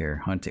plate, don't care.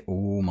 Hunting,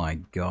 oh my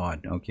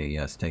god. Okay,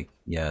 yes, take,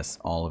 yes,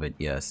 all of it,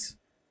 yes.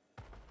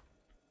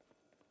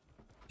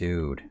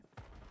 Dude.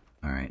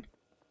 Alright.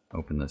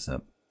 Open this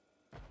up.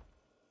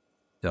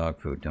 Dog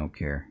food, don't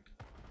care.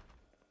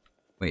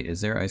 Wait,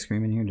 is there ice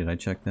cream in here? Did I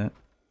check that?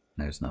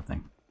 There's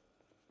nothing.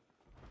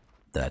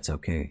 That's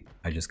okay.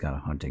 I just got a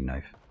hunting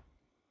knife.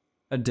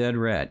 A dead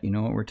rat. You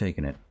know what? We're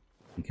taking it.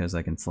 Because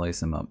I can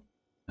slice him up.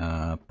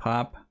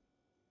 Pop.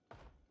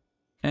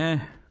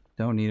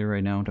 Don't need it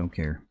right now. Don't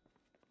care.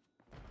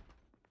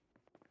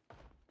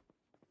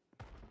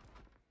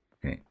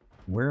 Okay.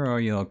 Where are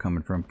y'all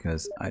coming from?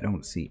 Because I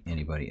don't see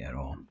anybody at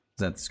all. Is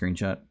that the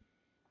screenshot?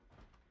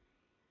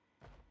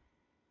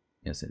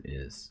 Yes, it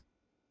is.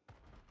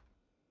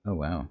 Oh,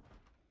 wow.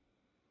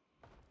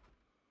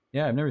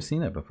 Yeah, I've never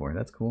seen that before.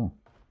 That's cool.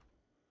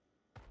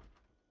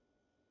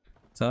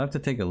 So I'll have to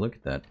take a look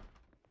at that.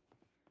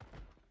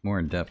 More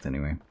in depth,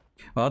 anyway.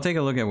 Well, I'll take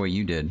a look at what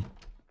you did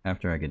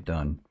after I get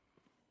done.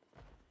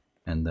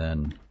 And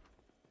then...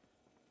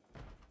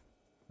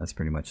 that's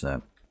pretty much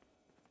that.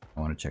 I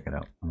want to check it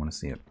out. I want to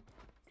see it.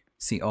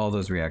 See all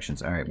those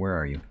reactions. Alright, where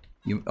are you?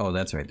 Oh,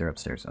 that's right. They're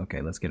upstairs.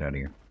 Okay, let's get out of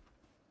here.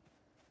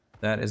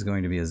 That is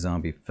going to be a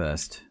zombie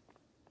fest.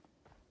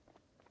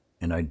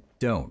 And I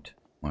don't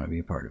want to be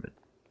a part of it.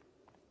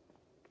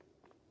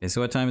 Okay,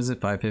 so what time is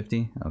it?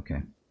 5:50?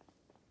 Okay.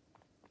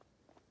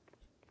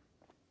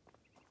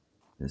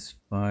 It's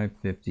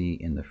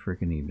 5:50 in the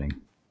frickin'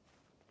 evening.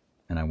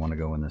 And I want to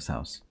go in this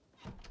house.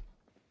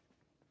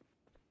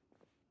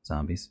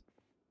 Zombies.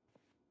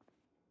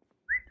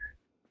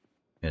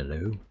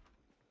 Hello.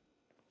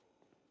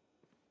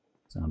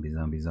 Zombie,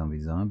 zombie, zombie,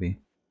 zombie.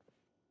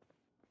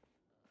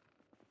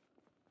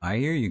 I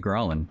hear you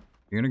growling.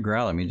 If you're gonna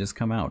growl at me, just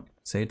come out.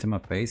 Say it to my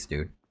face,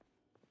 dude.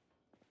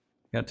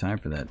 Got time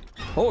for that.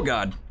 Oh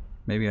god!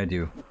 Maybe I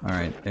do.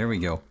 Alright, there we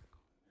go.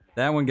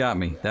 That one got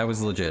me. That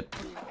was legit.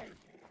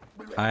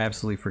 I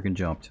absolutely freaking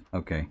jumped.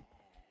 Okay.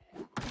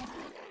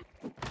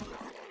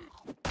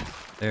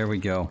 There we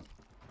go.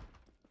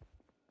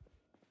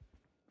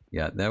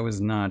 Yeah, that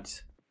was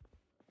not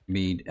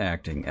me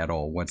acting at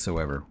all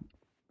whatsoever.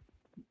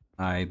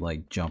 I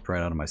like jumped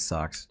right out of my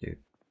socks, dude.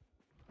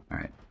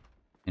 Alright.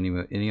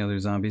 Any other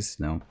zombies?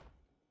 No.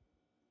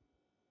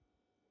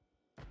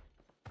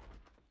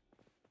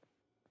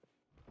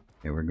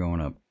 Okay, we're going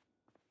up.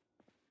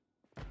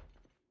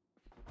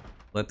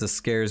 Let the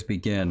scares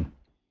begin.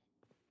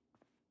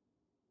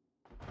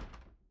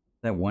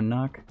 That one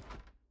knock?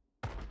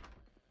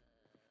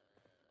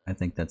 I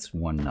think that's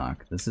one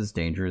knock. This is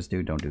dangerous,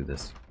 dude. Don't do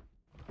this.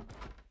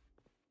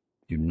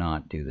 Do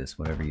not do this,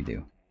 whatever you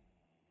do.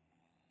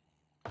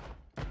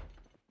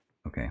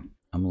 Okay,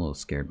 I'm a little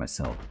scared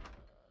myself.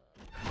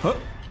 Huh!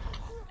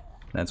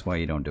 That's why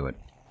you don't do it.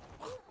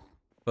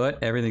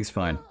 But everything's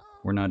fine.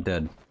 We're not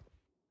dead.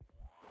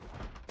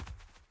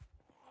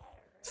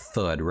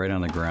 Thud right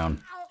on the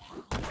ground.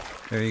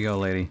 There you go,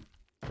 lady.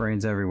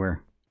 Brains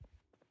everywhere.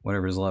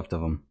 Whatever's left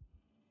of them.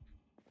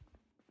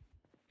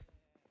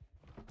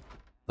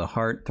 The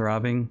heart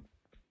throbbing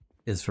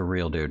is for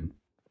real, dude.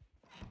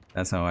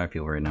 That's how I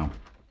feel right now.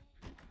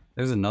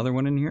 There's another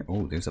one in here.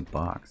 Oh, there's a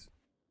box.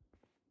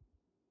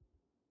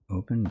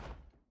 Open.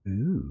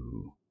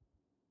 Ooh.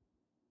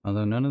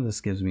 Although none of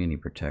this gives me any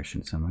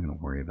protection, so I'm not going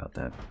to worry about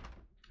that.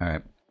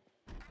 Alright.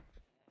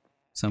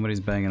 Somebody's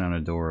banging on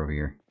a door over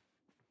here.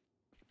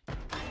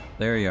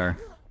 There you are.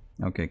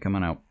 Okay, come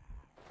on out.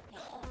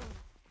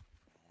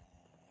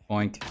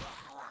 Boink.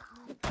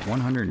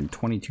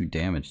 122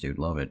 damage, dude.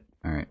 Love it.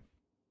 Alright.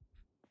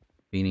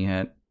 Beanie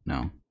hat?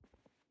 No.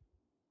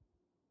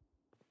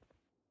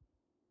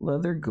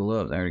 Leather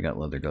gloves. I already got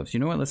leather gloves. You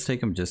know what? Let's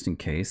take them just in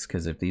case,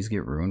 because if these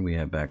get ruined, we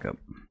have backup.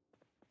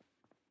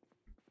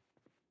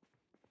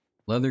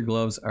 Leather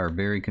gloves are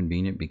very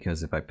convenient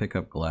because if I pick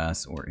up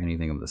glass or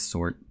anything of the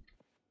sort,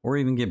 or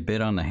even get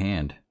bit on the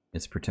hand,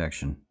 it's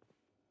protection.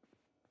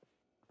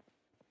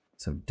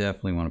 So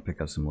definitely want to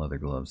pick up some leather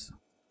gloves.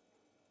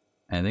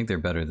 And I think they're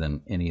better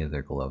than any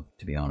other glove,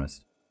 to be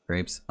honest.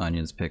 Grapes,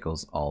 onions,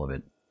 pickles, all of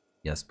it.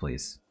 Yes,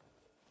 please.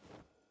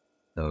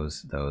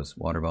 Those.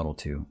 Water bottle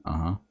too.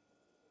 Uh-huh.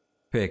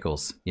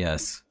 Pickles.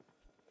 Yes.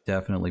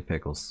 Definitely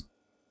pickles.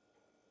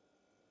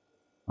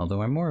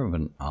 Although I'm more of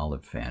an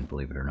olive fan,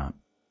 believe it or not.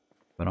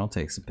 But I'll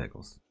take some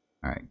pickles.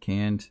 Alright,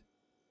 canned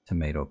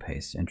tomato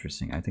paste.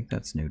 Interesting. I think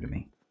that's new to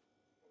me.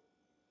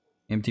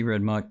 Empty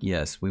red muck.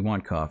 Yes, we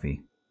want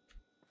coffee.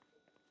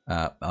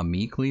 A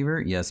meat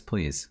cleaver? Yes,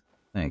 please.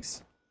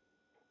 Thanks.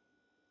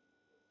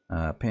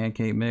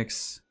 Pancake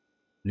mix.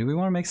 Do we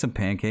want to make some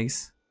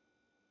pancakes?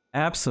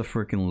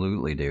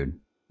 Abso-freaking-lutely, dude.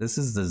 This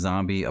is the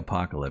zombie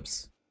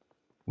apocalypse.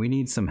 We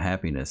need some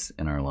happiness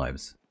in our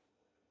lives.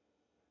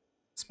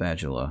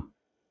 Spatula.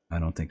 I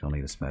don't think I'll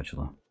need a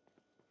spatula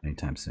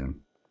anytime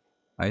soon.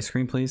 Ice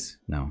cream, please?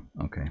 No.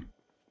 Okay.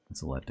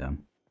 That's a letdown.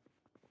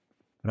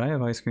 But I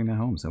have ice cream at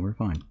home, so we're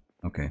fine.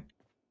 Okay.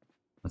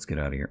 Let's get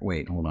out of here.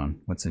 Wait, hold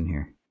on. What's in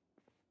here?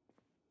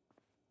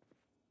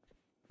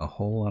 A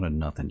whole lot of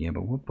nothing. Yeah,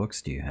 but what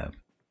books do you have?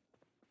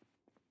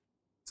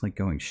 It's like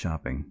going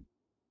shopping.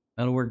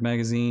 Metalwork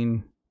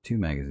magazine. 2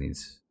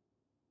 magazines.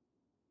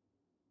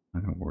 I'm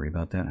not going to worry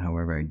about that.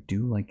 However, I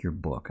do like your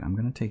book. I'm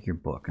going to take your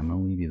book. I'm going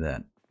to leave you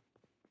that.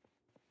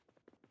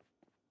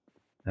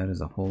 That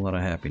is a whole lot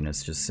of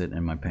happiness just sitting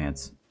in my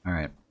pants.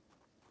 Alright.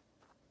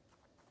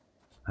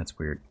 That's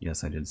weird.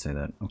 Yes, I did say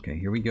that. Okay,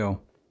 here we go.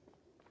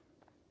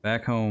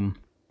 Back home.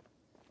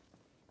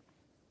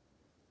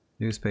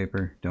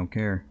 Newspaper. Don't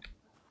care.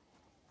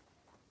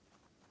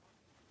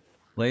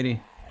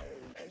 Lady.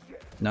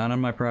 Not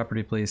on my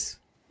property, please.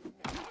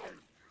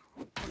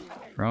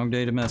 Wrong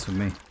day to mess with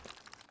me.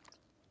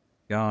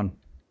 Gone.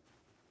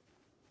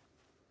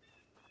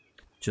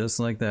 Just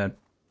like that.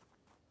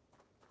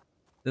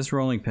 This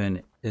rolling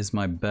pin is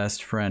my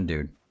best friend,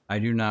 dude. I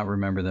do not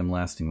remember them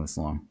lasting this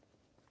long.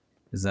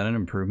 Is that an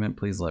improvement?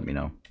 Please let me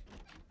know.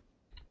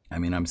 I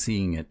mean, I'm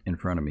seeing it in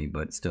front of me,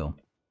 but still.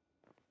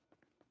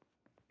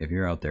 If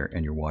you're out there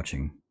and you're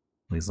watching,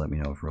 please let me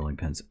know if rolling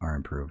pins are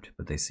improved,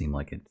 but they seem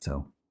like it,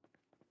 so.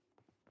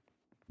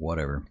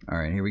 Whatever.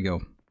 Alright, here we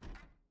go.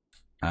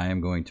 I am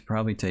going to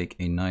probably take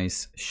a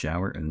nice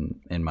shower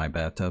in my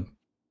bathtub.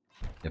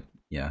 Yep,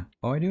 yeah.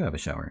 Oh, I do have a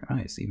shower.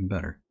 Nice, even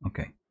better.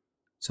 Okay.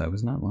 So I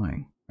was not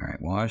lying.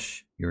 Alright,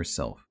 wash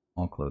yourself.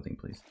 All clothing,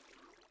 please.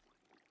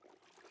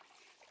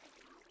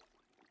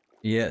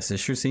 Yes, it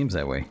sure seems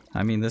that way.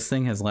 I mean, this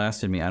thing has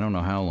lasted me I don't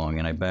know how long,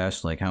 and I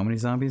bashed like how many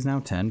zombies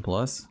now? 10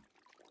 plus?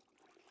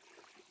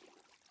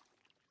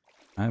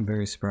 I'm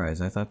very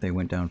surprised. I thought they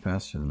went down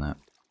faster than that.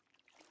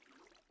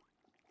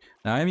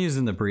 Now, I'm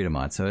using the Breeder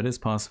mod, so it is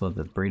possible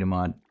that the Breeder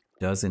mod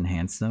does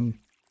enhance them,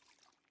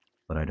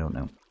 but I don't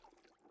know.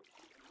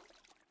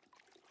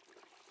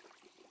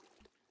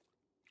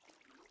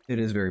 It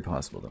is very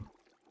possible, though.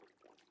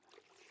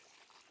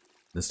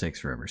 This takes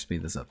forever.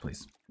 Speed this up,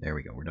 please. There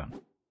we go. We're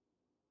done.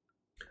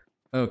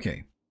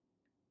 Okay.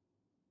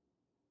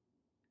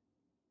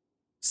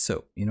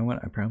 So, you know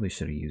what? I probably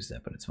should have used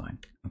that, but it's fine.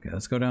 Okay,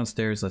 let's go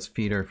downstairs. Let's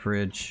feed our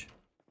fridge.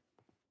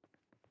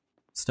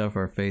 Stuff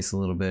our face a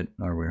little bit.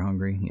 Are we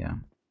hungry? Yeah.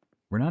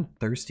 We're not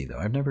thirsty, though.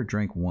 I've never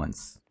drank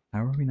once.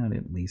 How are we not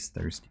at least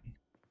thirsty?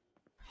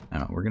 I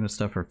don't know. We're going to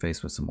stuff our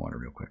face with some water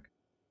real quick.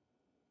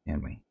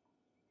 Can we?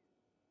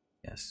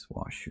 Yes.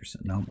 Wash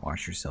yourself. No,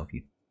 wash yourself.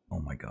 You. Oh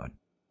my god.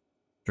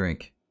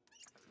 Drink.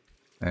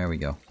 There we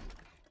go.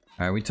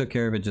 Alright, we took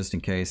care of it just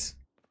in case.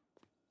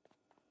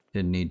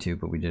 Didn't need to,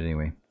 but we did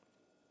anyway.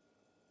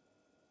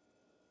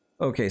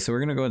 Okay, so we're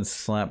going to go ahead and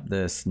slap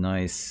this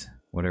nice,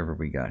 whatever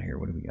we got here.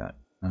 What do we got?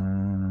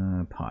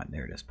 Pot.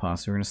 There it is.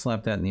 Pasta. We're going to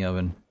slap that in the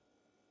oven.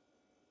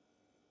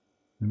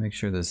 Make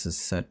sure this is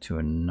set to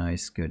a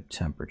nice, good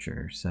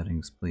temperature.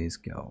 Settings, please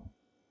go.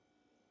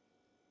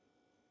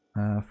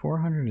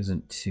 400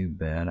 isn't too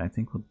bad. I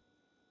think we'll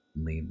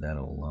leave that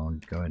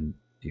alone. Go ahead and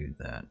do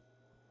that. I'm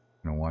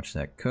going to watch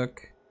that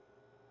cook.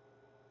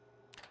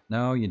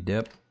 No, you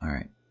dip.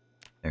 Alright.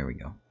 There we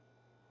go.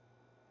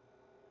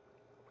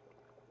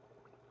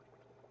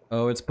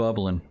 Oh, it's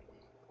bubbling.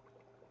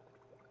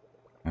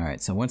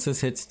 Alright, so once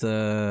this hits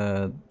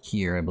the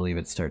here, I believe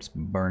it starts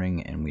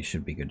burning and we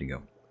should be good to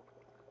go.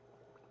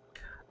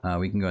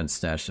 We can go ahead and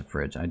stash the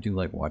fridge. I do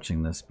like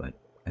watching this, but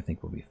I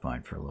think we'll be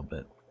fine for a little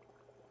bit.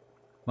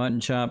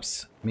 Mutton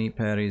chops, meat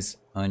patties,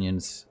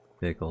 onions,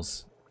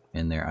 pickles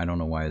in there. I don't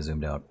know why I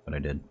zoomed out, but I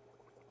did.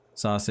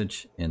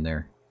 Sausage in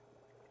there.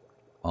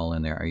 All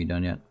in there. Are you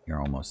done yet? You're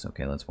almost.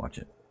 Okay, let's watch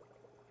it.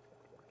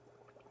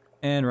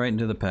 And right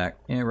into the pack.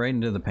 And right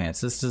into the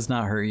pants. This does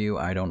not hurt you.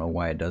 I don't know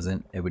why it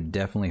doesn't. It would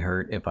definitely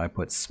hurt if I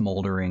put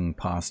smoldering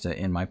pasta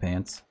in my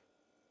pants.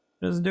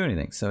 It doesn't do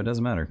anything, so it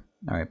doesn't matter.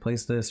 Alright,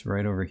 place this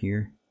right over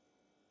here.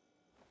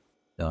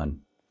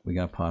 Done. We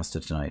got pasta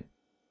tonight.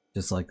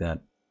 Just like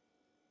that.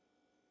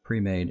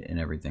 Pre-made and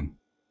everything.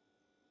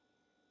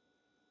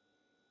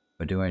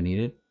 But do I need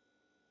it?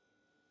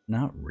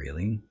 Not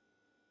really.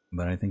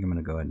 But I think I'm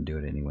going to go ahead and do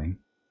it anyway.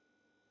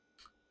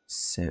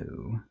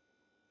 So,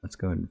 let's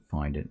go ahead and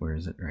find it. Where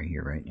is it? Right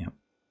here, right? Yep.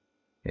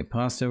 Okay,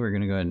 pasta, we're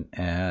going to go ahead and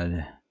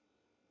add...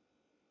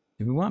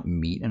 Do we want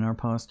meat in our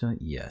pasta?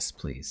 Yes,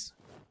 please.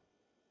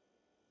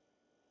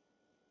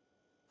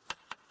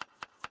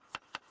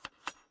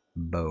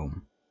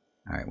 Boom.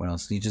 Alright, what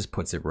else? He just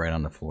puts it right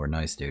on the floor.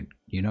 Nice, dude.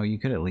 You know, you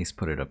could at least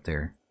put it up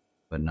there.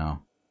 But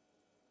no.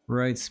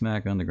 Right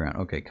smack on the ground.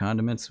 Okay,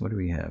 condiments. What do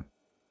we have?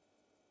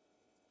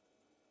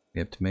 We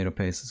have tomato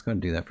paste. Let's go ahead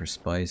and do that for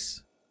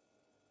spice.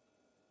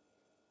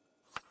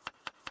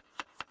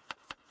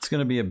 It's going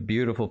to be a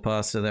beautiful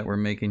pasta that we're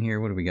making here.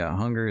 What do we got?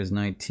 Hunger is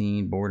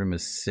 19. Boredom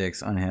is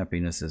 6.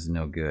 Unhappiness is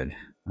no good.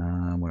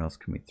 What else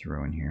can we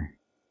throw in here?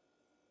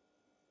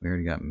 We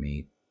already got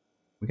meat.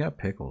 We got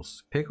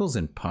pickles. Pickles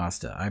and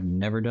pasta. I've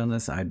never done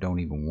this. I don't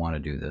even want to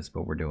do this,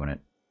 but we're doing it.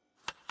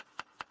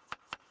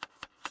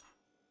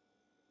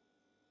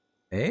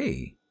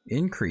 Hey,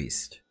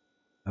 increased.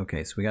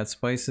 Okay, so we got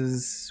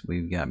spices.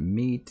 We've got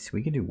meat.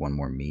 We can do one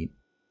more meat.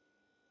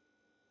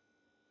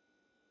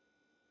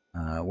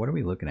 What are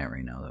we looking at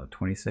right now, though?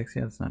 26?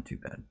 Yeah, that's not too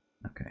bad.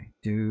 Okay,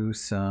 do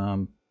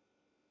some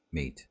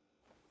meat.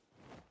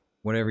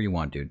 Whatever you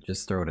want, dude.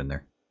 Just throw it in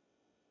there.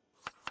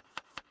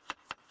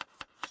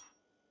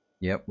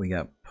 Yep, we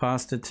got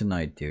pasta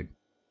tonight, dude.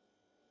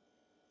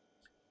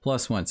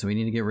 +1, so we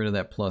need to get rid of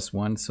that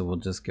 +1, so we'll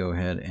just go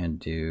ahead and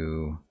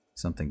do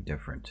something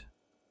different.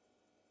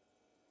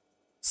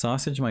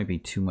 Sausage might be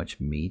too much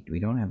meat. We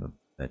don't have a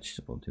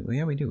vegetable, do we?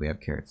 Yeah, we do. We have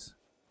carrots.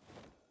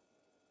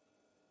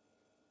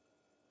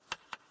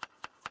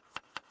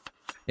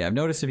 Yeah, I've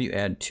noticed if you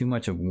add too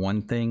much of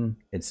one thing,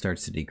 it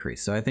starts to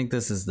decrease. So I think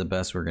this is the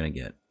best we're going to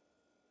get.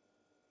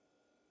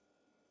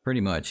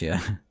 Pretty much,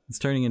 yeah. It's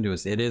turning into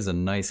it is a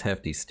nice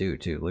hefty stew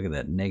too. Look at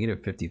that,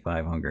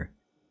 -55 hunger.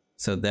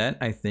 So that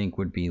I think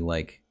would be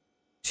like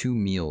 2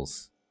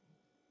 meals.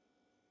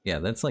 Yeah,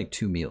 that's like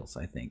 2 meals,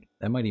 I think.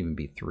 That might even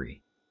be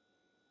 3.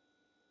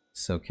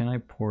 So can I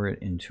pour it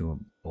into a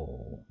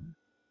bowl?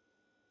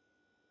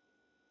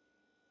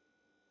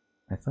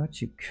 I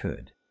thought you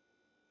could.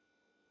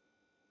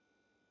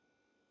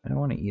 I don't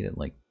want to eat it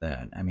like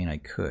that. I mean, I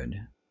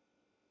could.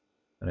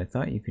 But I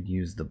thought you could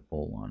use the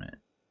bowl on it.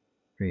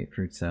 Create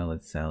fruit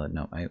salad, salad.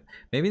 No,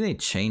 maybe they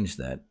changed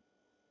that.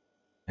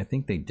 I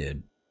think they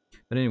did.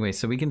 But anyway,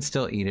 so we can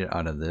still eat it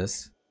out of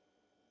this.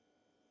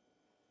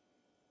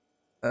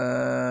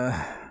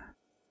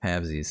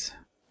 Halvesies.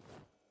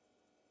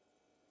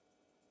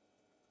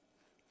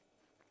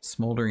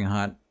 Smoldering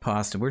hot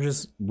pasta. We're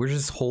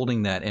just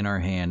holding that in our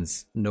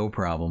hands, no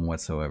problem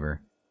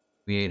whatsoever.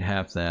 We ate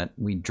half that.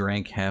 We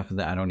drank half of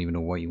that. I don't even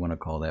know what you want to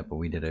call that, but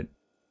we did it.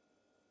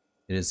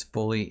 It is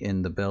fully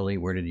in the belly.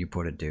 Where did you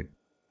put it, dude?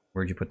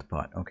 Where'd you put the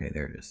pot? Okay,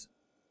 there it is.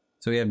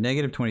 So we have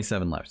negative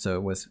 27 left.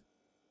 So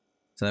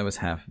that was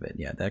half of it.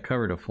 Yeah, that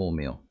covered a full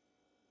meal.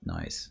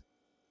 Nice.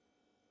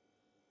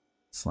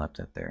 Slap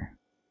that there.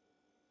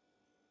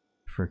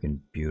 Freaking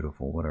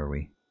beautiful. What are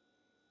we?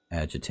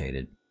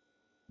 Agitated.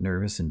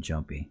 Nervous and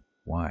jumpy.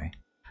 Why?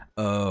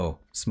 Oh,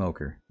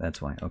 smoker.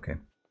 That's why. Okay.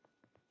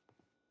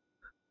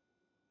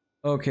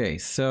 Okay,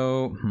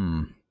 so,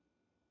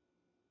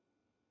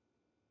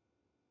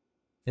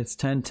 it's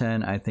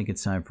 10:10. I think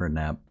it's time for a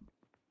nap.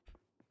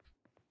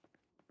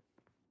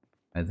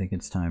 I think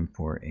it's time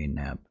for a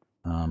nap.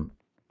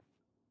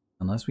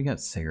 Unless we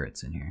got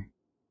cigarettes in here.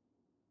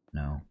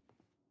 No.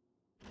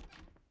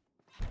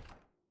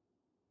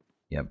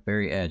 Yep,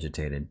 very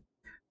agitated.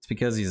 It's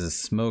because he's a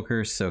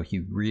smoker, so he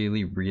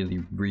really,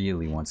 really,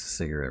 really wants a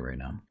cigarette right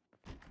now.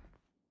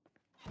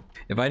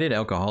 If I did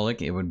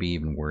alcoholic, it would be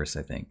even worse,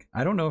 I think.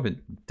 I don't know if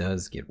it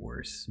does get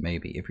worse.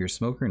 Maybe. If you're a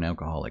smoker and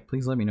alcoholic,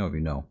 please let me know if you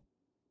know.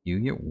 You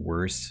get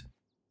worse.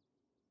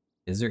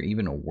 Is there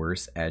even a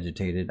worse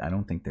agitated? I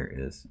don't think there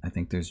is. I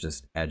think there's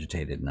just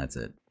agitated and that's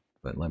it.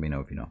 But let me know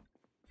if you know.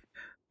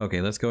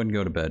 Okay, let's go ahead and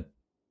go to bed.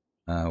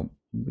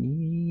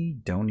 We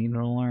don't need an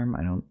alarm.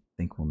 I don't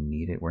think we'll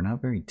need it. We're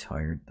not very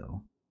tired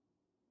though.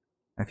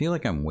 I feel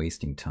like I'm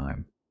wasting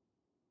time.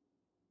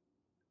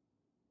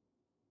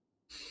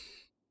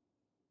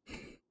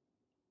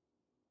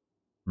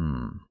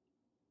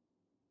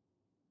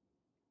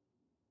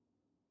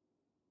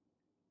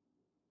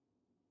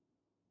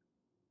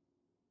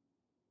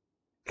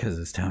 Because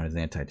this town is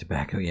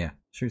anti-tobacco, yeah.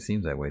 Sure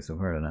seems that way so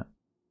far, doesn't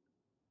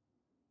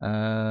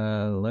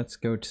it? Let's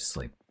go to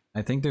sleep.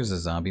 I think there's a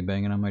zombie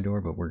banging on my door,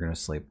 but we're gonna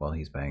sleep while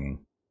he's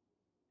banging.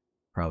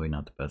 Probably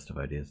not the best of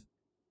ideas.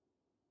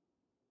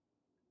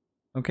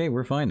 Okay,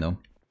 we're fine though.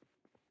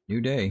 New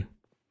day.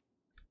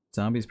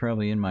 Zombie's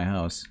probably in my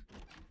house.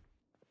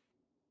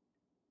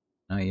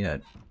 Not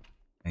yet.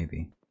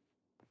 Maybe.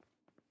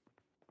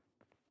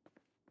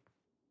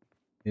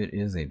 It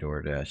is a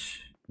DoorDash.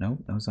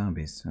 Nope, no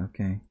zombies.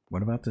 Okay.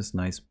 What about this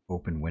nice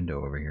open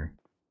window over here?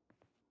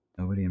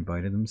 Nobody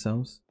invited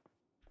themselves?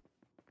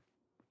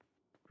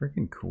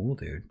 Freaking cool,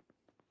 dude.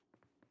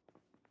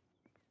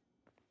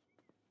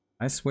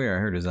 I swear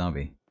I heard a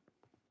zombie.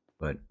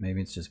 But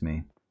maybe it's just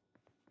me.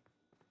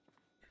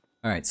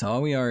 Alright, so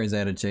all we are is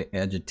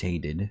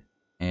agitated.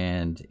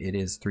 And it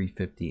is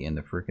 3:50 in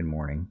the freaking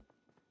morning.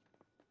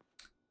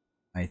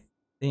 I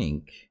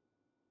think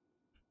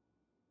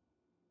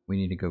we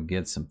need to go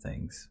get some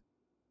things.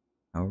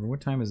 However,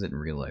 what time is it in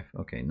real life?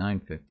 Okay,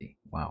 9:50.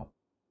 Wow.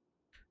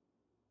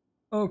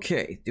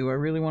 Okay, do I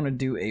really want to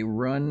do a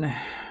run?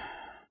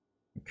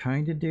 I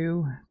kinda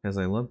do, because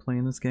I love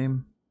playing this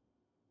game.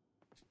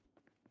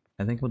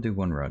 I think we'll do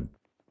one run.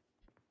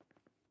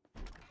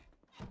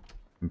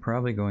 I'm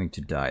probably going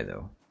to die,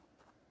 though.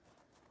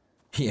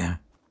 Yeah.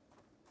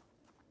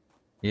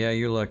 Yeah,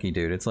 you're lucky,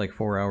 dude. It's like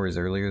 4 hours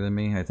earlier than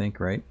me, I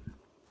think, right?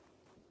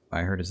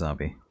 I heard a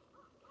zombie.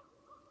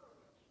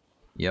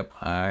 Yep,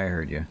 I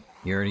heard you.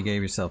 You already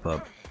gave yourself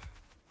up.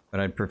 But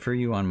I'd prefer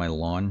you on my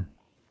lawn,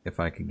 if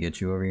I could get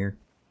you over here.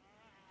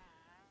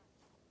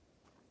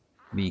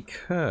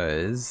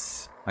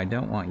 Because I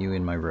don't want you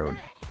in my road.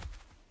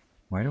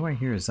 Why do I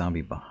hear a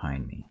zombie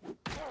behind me?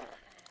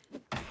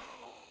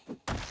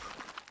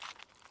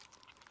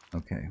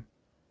 Okay.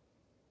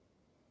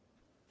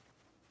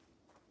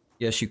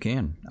 Yes, you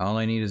can. All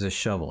I need is a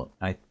shovel.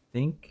 I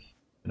think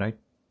that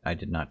I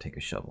did not take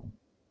a shovel.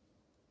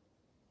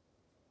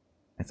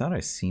 I thought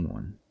I seen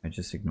one. I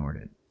just ignored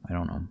it. I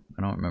don't know.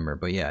 I don't remember.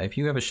 But yeah, if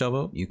you have a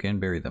shovel, you can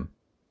bury them.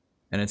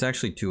 And it's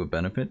actually to a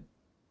benefit.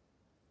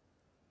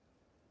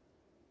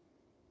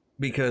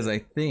 Because I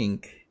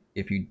think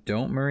if you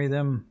don't bury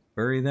them,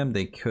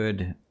 they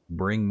could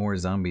bring more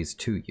zombies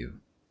to you.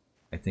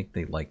 I think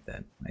they like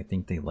that. I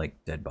think they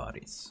like dead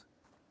bodies.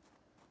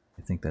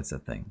 I think that's a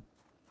thing.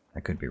 I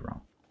could be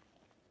wrong.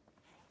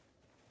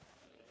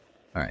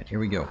 Alright, here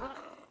we go.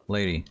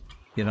 Lady,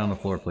 get on the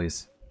floor,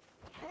 please.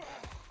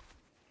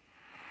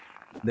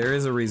 There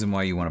is a reason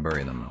why you want to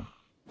bury them,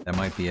 though. That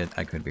might be it.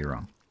 I could be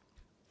wrong.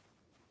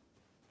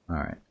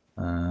 Alright.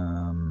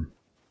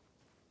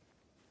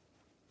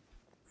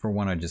 For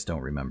one, I just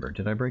don't remember.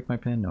 Did I break my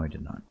pen? No, I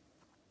did not.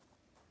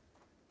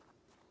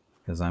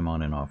 Because I'm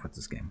on and off with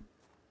this game.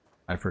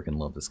 I freaking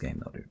love this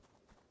game, though, dude.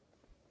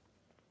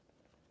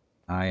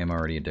 I am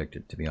already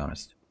addicted, to be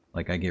honest.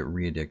 Like, I get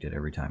re-addicted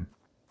every time.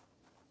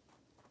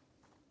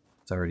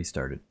 It's already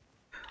started.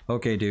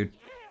 Okay, dude.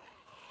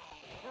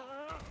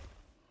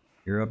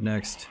 You're up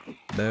next.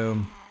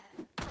 Boom.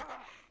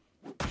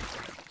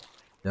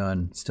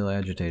 Done. Still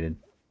agitated.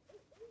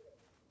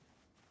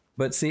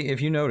 But see,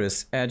 if you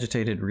notice,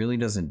 agitated really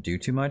doesn't do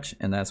too much,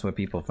 and that's what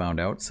people found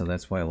out, so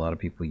that's why a lot of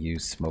people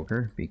use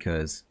smoker,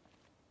 because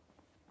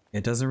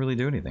it doesn't really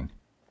do anything.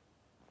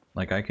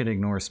 Like, I could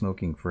ignore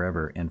smoking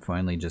forever and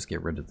finally just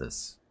get rid of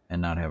this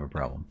and not have a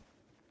problem.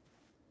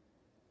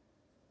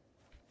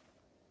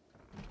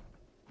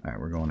 Alright,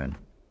 we're going in.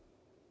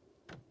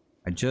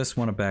 I just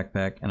want a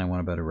backpack and I want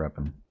a better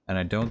weapon. And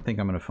I don't think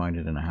I'm going to find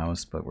it in a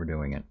house, but we're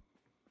doing it.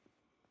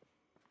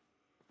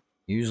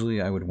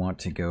 Usually I would want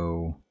to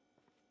go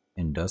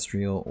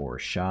industrial or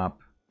shop.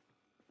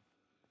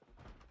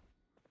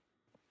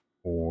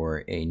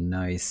 Or a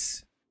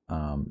nice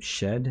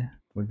shed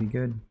would be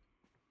good.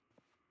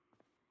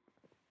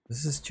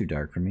 This is too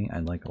dark for me.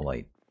 I'd like a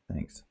light.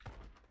 Thanks.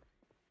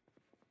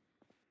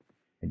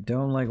 I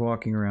don't like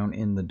walking around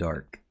in the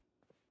dark.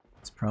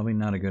 It's probably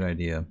not a good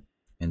idea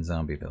in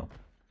Zombieville.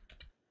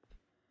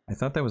 I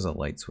thought that was a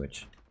light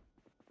switch.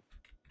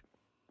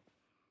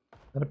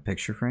 Is that a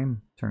picture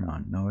frame? Turn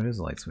on. No, it is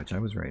a light switch. I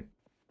was right.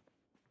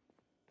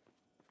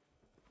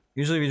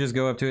 Usually if you just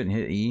go up to it and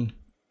hit E,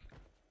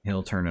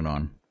 he'll turn it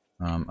on.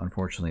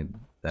 Unfortunately,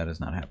 that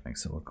is not happening,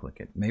 so we'll click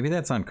it. Maybe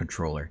that's on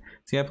controller.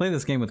 See, I play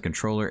this game with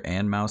controller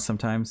and mouse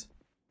sometimes.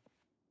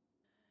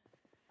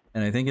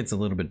 And I think it's a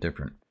little bit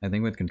different. I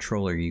think with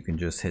controller, you can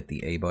just hit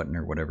the A button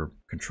or whatever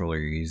controller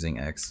you're using,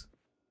 X.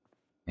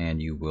 And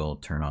you will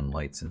turn on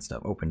lights and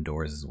stuff. Open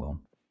doors as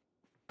well.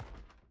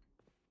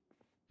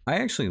 I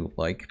actually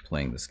like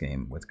playing this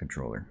game with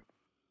controller.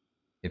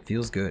 It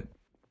feels good.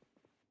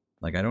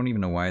 Like, I don't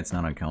even know why it's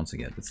not on console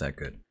yet. It's that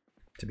good,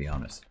 to be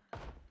honest.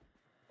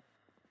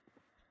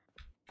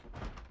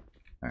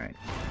 Alright.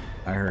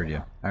 I heard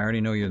you. I already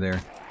know you're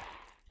there.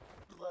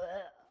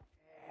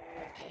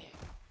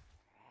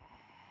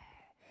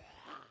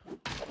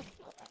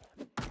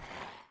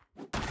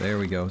 There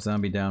we go.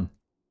 Zombie down.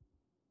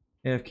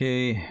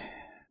 AFK.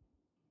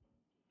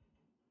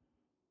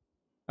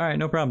 Alright,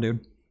 no problem,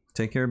 dude.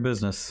 Take care of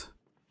business.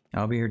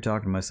 I'll be here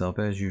talking to myself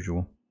as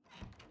usual.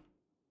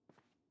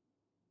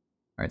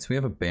 Alright, so we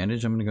have a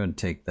bandage. I'm gonna go ahead and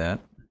take that.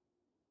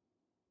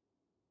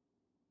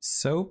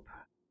 Soap.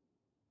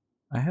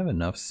 I have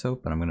enough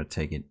soap, but I'm gonna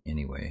take it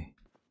anyway.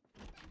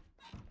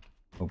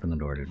 Open the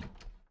door, dude.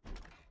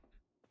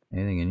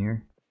 Anything in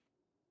here?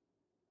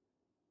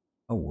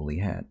 A woolly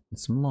hat and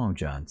some long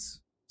johns.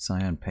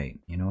 Cyan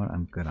paint. You know what?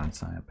 I'm good on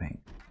cyan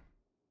paint.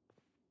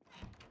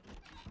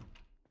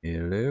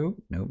 Hello?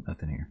 Nope,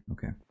 nothing here.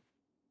 Okay.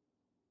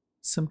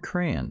 Some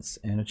crayons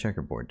and a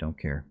checkerboard. Don't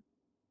care.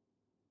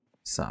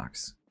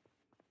 Socks.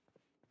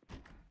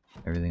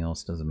 Everything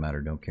else doesn't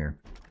matter. Don't care.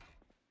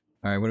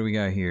 Alright, what do we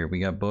got here? We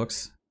got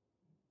books.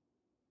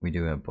 We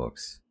do have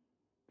books.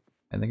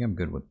 I think I'm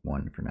good with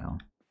one for now.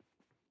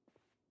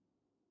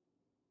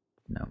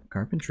 No,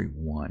 carpentry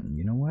 1.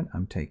 You know what?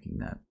 I'm taking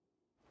that.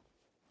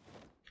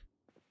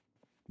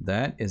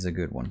 That is a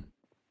good one.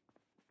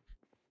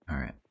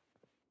 Alright.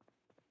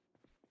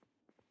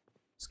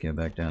 Let's get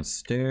back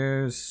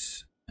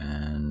downstairs.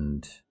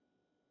 And...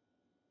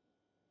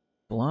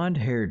 blonde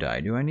hair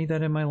dye. Do I need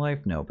that in my life?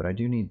 No, but I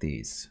do need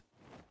these.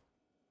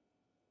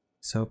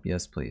 Soap,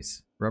 yes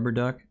please. Rubber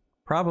duck?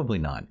 Probably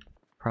not.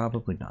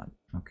 Probably not.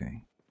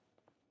 Okay.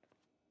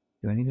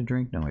 Do I need a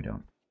drink? No, I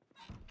don't.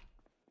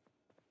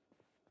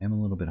 I'm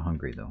a little bit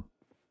hungry though.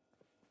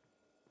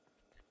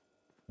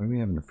 What do we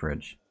have in the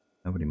fridge?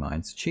 Nobody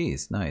minds.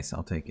 Cheese. Nice.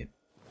 I'll take it.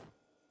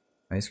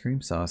 Ice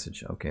cream?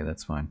 Sausage. Okay,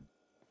 that's fine.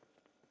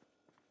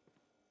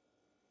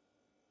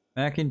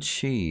 Mac and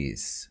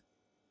cheese.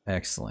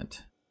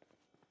 Excellent.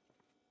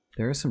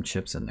 There are some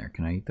chips in there.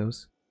 Can I eat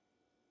those?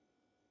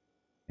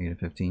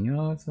 -15. You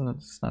know, it's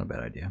not a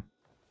bad idea.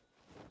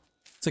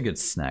 It's a good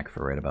snack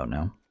for right about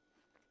now.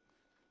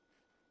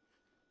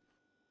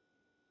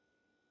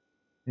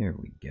 There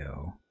we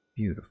go.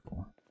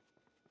 Beautiful.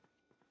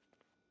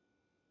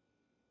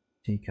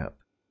 Teacup.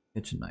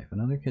 Kitchen knife.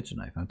 Another kitchen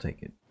knife. I'll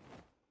take it.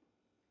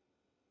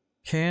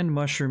 Canned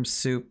mushroom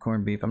soup,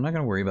 corned beef. I'm not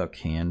going to worry about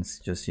cans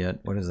just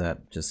yet. What is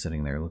that just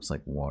sitting there? It looks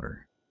like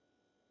water.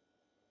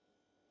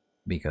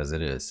 Because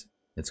it is.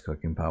 It's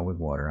cooking pot with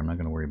water. I'm not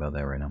going to worry about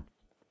that right now.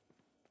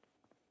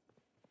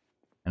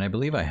 And I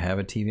believe I have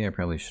a TV. I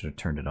probably should have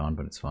turned it on,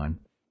 but it's fine.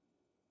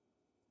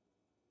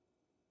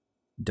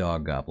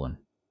 Dog goblin.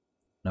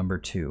 Number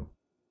 2.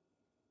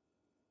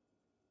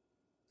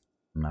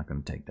 I'm not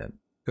going to take that.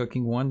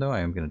 Cooking 1, though,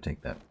 I am going to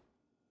take that.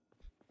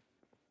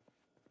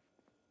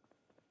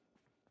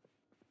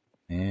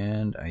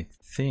 And I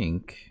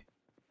think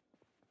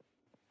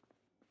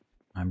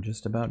I'm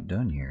just about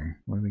done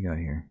here. What do we got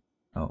here?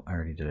 Oh, I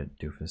already did it,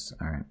 doofus.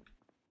 Alright.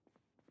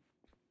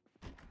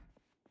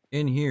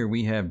 In here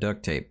we have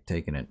duct tape.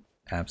 Taking it.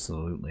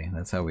 Absolutely.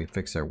 That's how we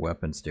fix our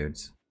weapons,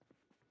 dudes.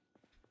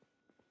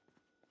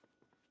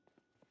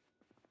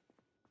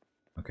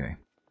 Okay.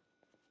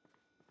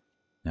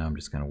 Now I'm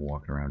just kind of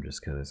walking around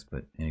just because,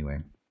 but anyway.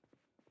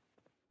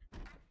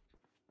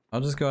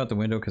 I'll just go out the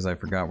window because I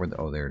forgot where the...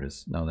 Oh, there it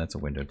is. No, that's a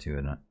window too,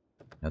 isn't it?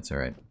 That's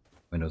alright.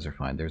 Windows are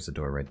fine. There's the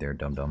door right there,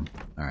 dum-dum.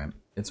 Alright,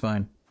 it's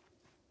fine.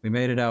 We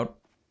made it out.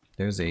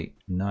 There's a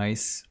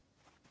nice...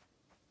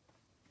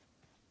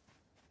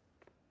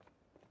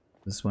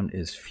 This one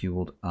is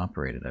fueled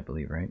operated, I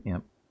believe, right?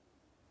 Yep.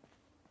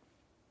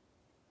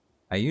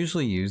 I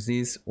usually use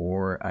these,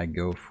 or I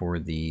go for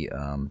the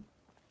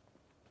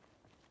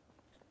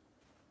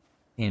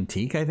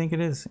antique, I think it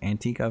is.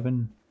 Antique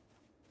oven.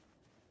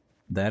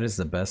 That is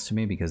the best to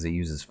me because it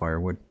uses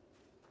firewood.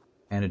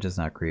 And it does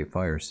not create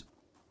fires.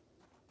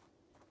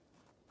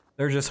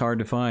 They're just hard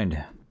to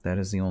find. That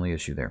is the only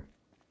issue there.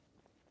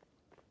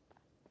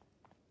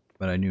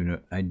 But I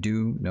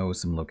do know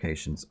some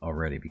locations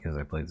already because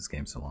I played this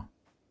game so long.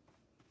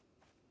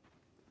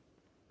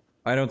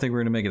 I don't think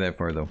we're gonna make it that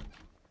far though.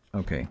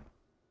 Okay.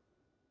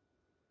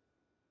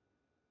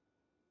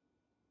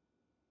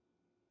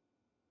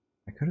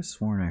 I could have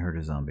sworn I heard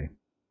a zombie.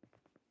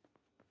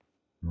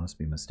 Must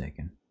be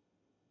mistaken.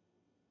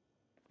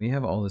 We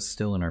have all this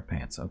still in our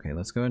pants. Okay,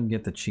 let's go ahead and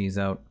get the cheese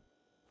out.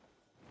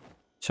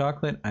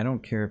 Chocolate, I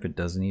don't care if it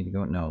doesn't need to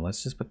go. No,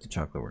 let's just put the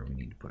chocolate where we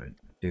need to put it.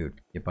 Dude,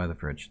 get by the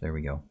fridge. There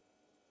we go.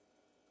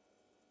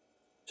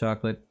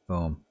 Chocolate,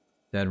 boom.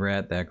 Dead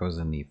rat, that goes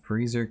in the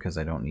freezer because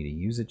I don't need to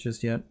use it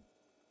just yet.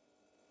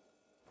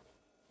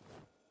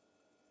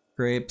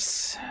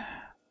 Grapes.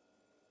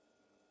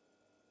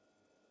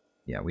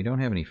 Yeah, we don't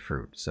have any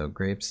fruit, so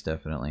grapes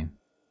definitely.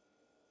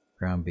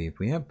 Ground beef.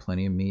 We have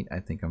plenty of meat. I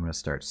think I'm going to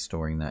start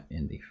storing that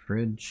in the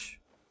fridge.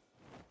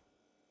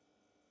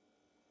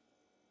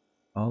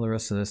 All the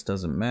rest of this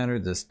doesn't matter.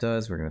 This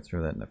does. We're going to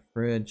throw that in the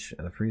fridge.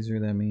 The freezer,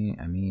 I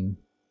mean.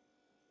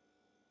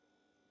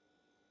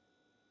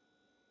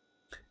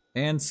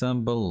 And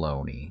some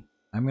bologna.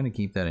 I'm going to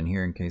keep that in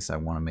here in case I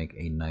want to make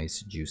a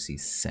nice juicy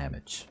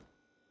sandwich.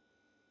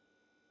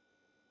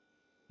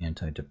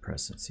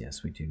 Antidepressants.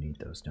 Yes, we do need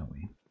those, don't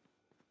we?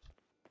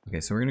 Okay,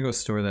 so we're going to go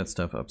store that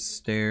stuff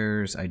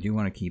upstairs. I do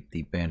want to keep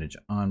the bandage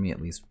on me,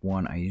 at least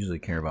one. I usually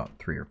care about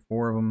 3 or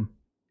 4 of them.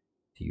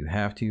 Do you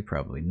have to?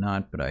 Probably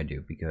not, but I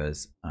do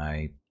because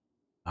I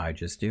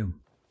just do.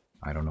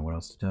 I don't know what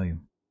else to tell you.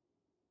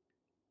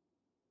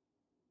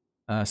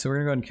 So we're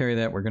going to go ahead and carry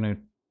that. We're going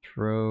to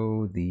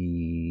throw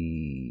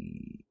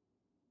the...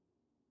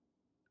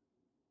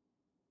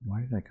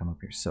 Why did I come up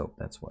here? Soap,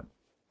 that's what.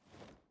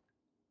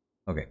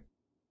 Okay.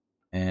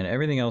 And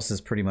everything else is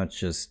pretty much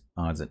just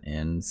odds and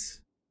ends.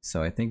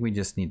 So I think we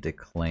just need to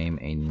claim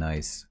a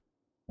nice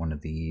one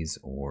of these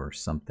or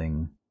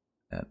something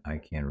that I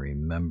can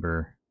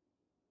remember.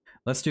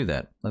 Let's do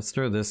that. Let's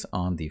throw this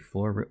on the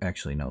floor.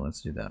 Actually, no,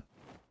 let's do that.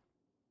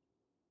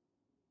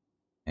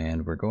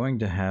 And we're going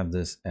to have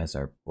this as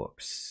our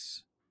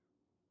books.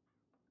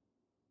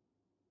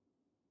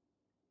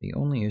 The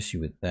only issue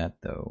with that,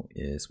 though,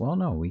 is... Well,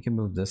 no, we can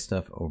move this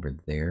stuff over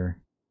there.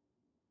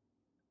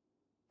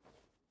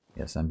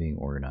 Yes, I'm being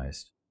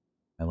organized.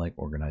 I like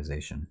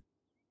organization.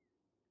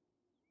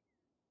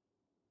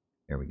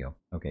 There we go.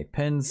 Okay,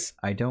 pens,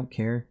 I don't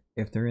care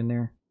if they're in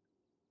there.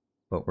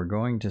 But we're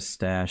going to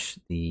stash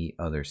the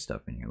other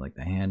stuff in here, like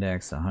the hand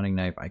axe, the hunting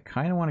knife. I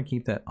kind of want to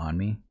keep that on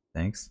me.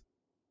 Thanks.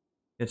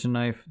 Kitchen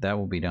knife, that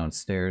will be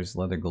downstairs.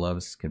 Leather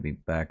gloves could be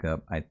back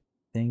up. I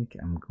think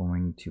I'm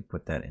going to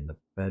put that in the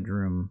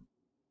bedroom.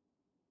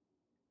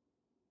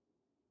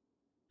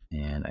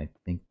 And I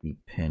think the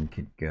pen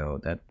could go.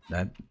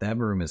 That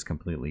room is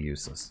completely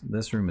useless.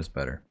 This room is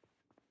better.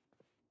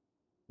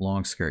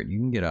 Long skirt, you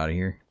can get out of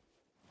here.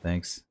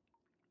 Thanks.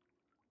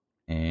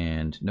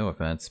 And no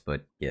offense,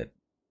 but get.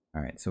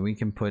 Alright, so we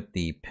can put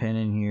the pen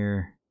in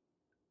here.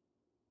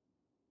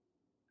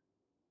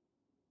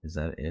 Is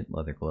that it?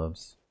 Leather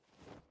gloves.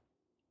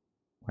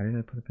 Why did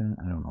I put a pen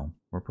in? I don't know.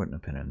 We're putting a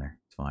pen in there.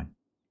 It's fine.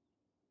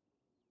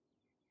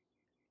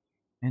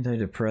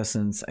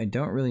 Antidepressants. I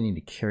don't really need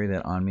to carry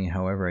that on me.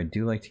 However, I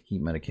do like to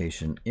keep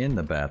medication in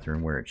the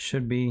bathroom where it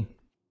should be.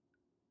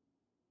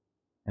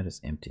 That is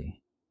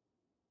empty.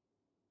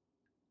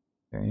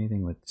 Is there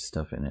anything with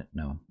stuff in it?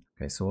 No.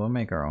 Okay, so we'll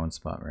make our own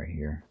spot right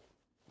here.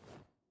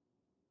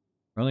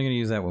 We're only going to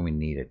use that when we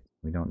need it.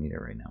 We don't need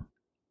it right now.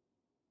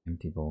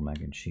 Empty bowl, mac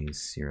and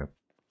cheese, syrup.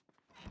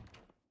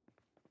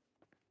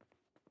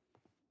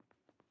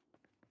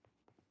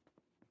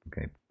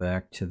 Okay,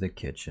 back to the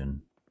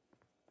kitchen.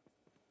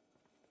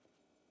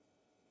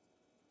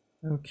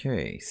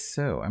 Okay,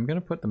 so I'm going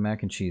to put the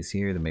mac and cheese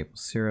here, the maple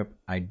syrup.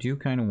 I do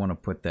kind of want to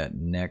put that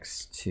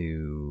next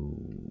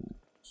to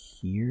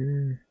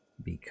here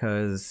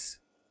because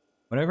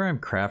whenever I'm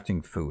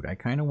crafting food, I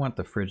kind of want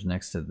the fridge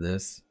next to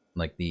this,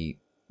 like the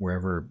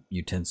wherever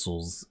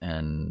utensils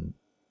and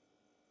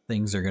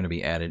things are going to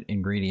be added,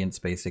 ingredients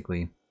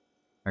basically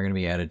are going to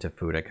be added to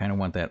food. I kind of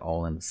want that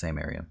all in the same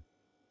area.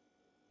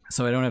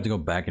 So I don't have to go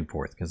back and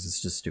forth because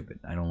it's just stupid.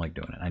 I don't like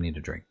doing it. I need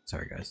a drink.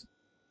 Sorry, guys.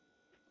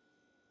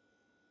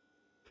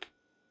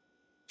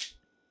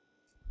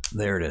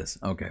 There it is.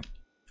 Okay.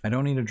 I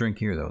don't need a drink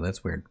here, though.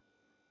 That's weird.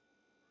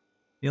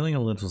 Feeling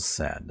a little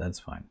sad. That's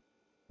fine.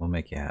 We'll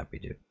make you happy,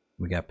 dude.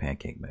 We got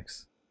pancake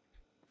mix.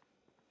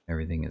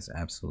 Everything is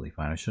absolutely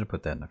fine. I should have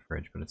put that in the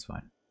fridge, but it's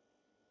fine.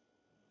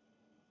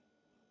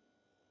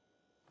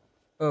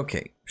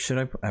 Okay,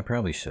 should I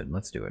probably should.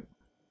 Let's do it.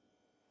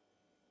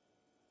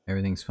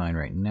 Everything's fine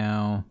right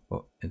now.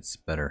 Oh, it's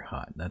better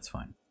hot. That's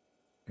fine.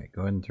 Okay,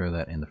 go ahead and throw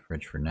that in the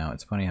fridge for now.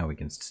 It's funny how we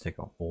can stick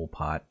a whole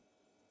pot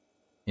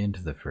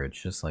into the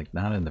fridge, just like,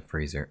 not in the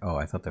freezer. Oh,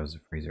 I thought that was a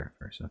freezer at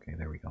first. Okay,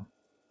 there we go.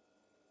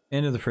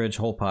 Into the fridge,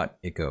 whole pot,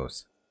 it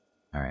goes.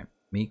 Alright,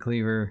 meat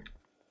cleaver.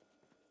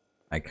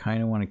 I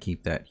kind of want to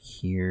keep that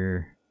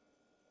here.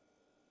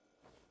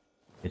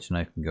 Kitchen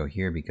knife can go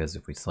here because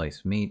if we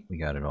slice meat, we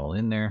got it all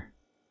in there.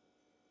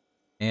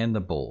 And the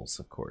bowls,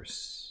 of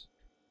course.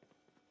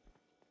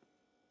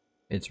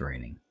 It's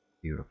raining.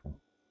 Beautiful.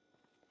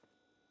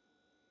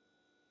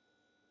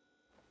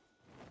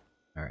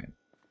 Alright.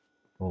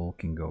 Bowl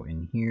can go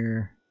in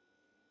here.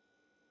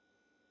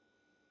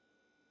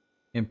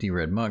 Empty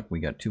red mug. We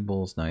got 2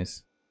 bowls.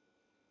 Nice.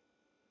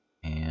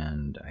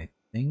 And I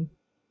think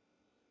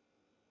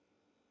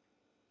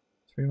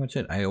that's pretty much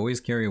it. I always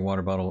carry a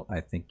water bottle.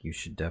 I think you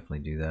should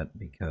definitely do that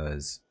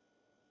because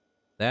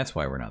that's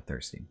why we're not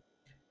thirsty.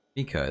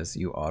 Because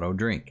you auto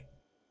drink.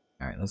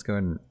 Alright, let's go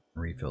ahead and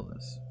refill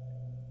this.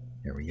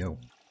 There we go.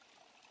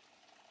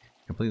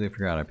 Completely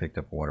forgot I picked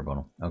up a water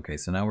bottle. Okay,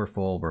 so now we're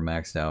full. We're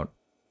maxed out.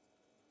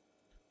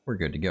 We're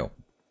good to go.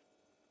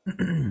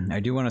 I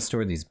do want to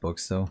store these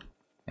books though,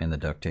 and the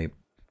duct tape.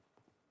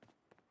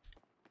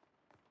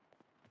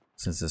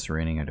 Since it's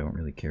raining, I don't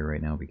really care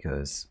right now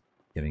because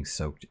getting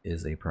soaked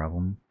is a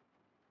problem.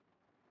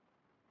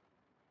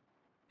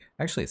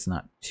 Actually, it's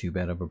not too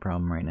bad of a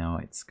problem right now.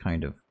 It's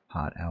kind of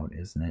hot out,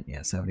 isn't it?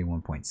 Yeah,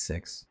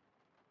 71.6.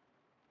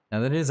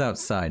 Now that is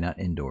outside, not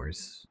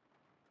indoors.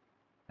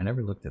 I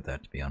never looked at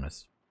that, to be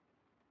honest.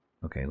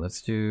 Okay,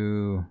 let's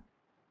do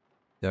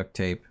duct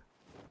tape.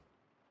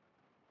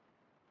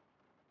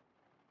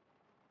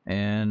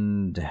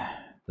 And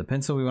the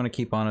pencil we want to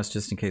keep on us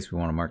just in case we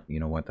want to mark. You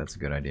know what? That's a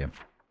good idea.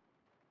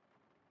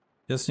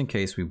 Just in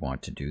case we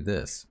want to do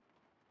this.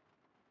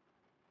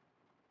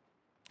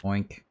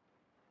 Boink.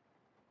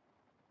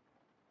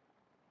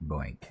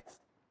 Boink.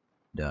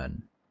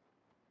 Done.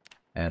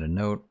 Add a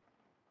note.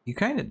 You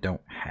kind of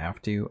don't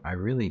have to. I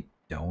really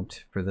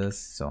don't for this,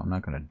 so I'm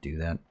not going to do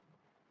that.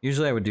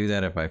 Usually I would do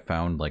that if I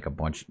found like a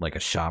bunch, like a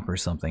shop or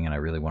something, and I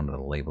really wanted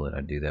to label it,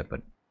 I'd do that.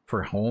 But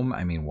for home,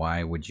 I mean,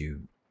 why would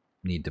you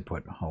need to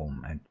put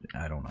home?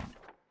 I don't know.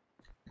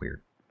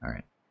 Weird.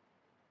 Alright.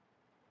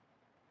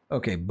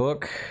 Okay,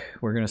 book.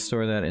 We're going to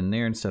store that in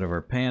there instead of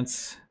our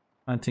pants.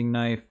 Hunting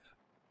knife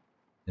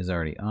is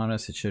already on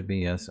us. It should be,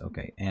 yes.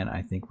 Okay, and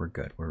I think we're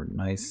good. We're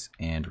nice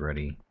and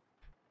ready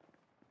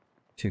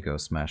to go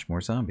smash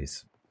more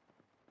zombies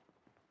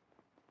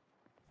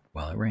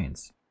while it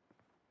rains.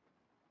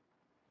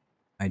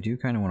 I do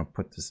kind of want to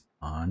put this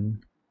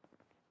on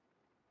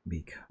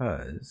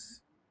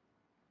because,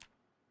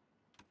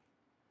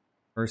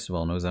 first of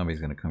all, no zombie's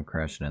going to come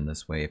crashing in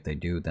this way. If they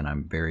do, then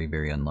I'm very,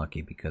 very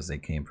unlucky because they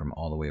came from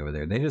all the way over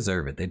there. They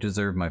deserve it. They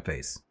deserve my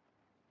face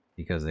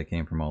because they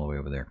came from all the way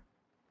over there.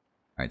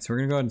 Alright, so we're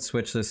going to go ahead and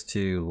switch this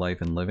to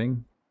life and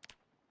living.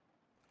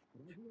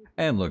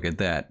 And look at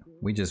that.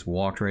 We just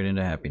walked right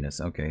into happiness.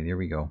 Okay, here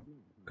we go.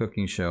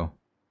 Cooking show.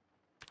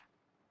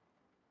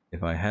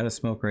 If I had a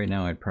smoke right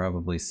now, I'd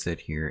probably sit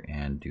here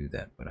and do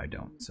that, but I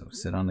don't. So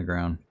sit on the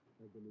ground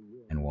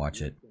and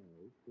watch it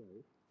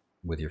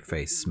with your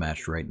face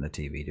smashed right in the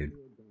TV, dude.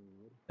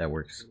 That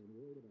works.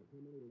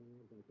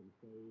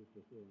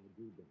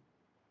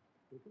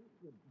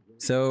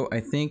 So I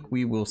think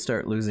we will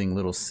start losing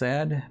Little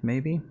Sad,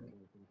 maybe.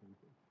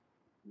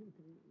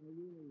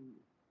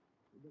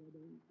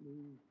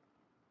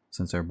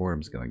 Since our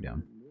boredom's going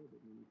down.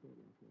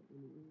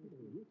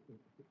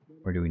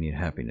 Or do we need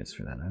happiness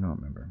for that? I don't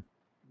remember.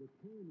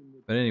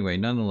 But anyway,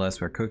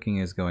 nonetheless, our cooking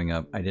is going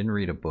up. I didn't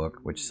read a book,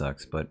 which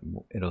sucks, but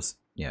it'll,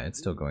 yeah, it's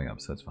still going up,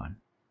 so it's fine.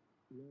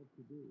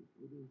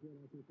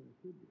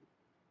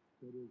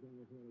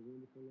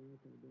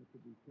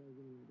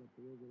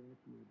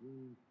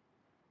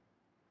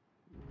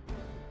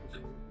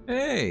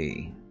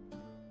 Hey!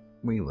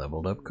 We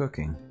leveled up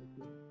cooking.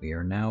 We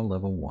are now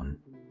level 1.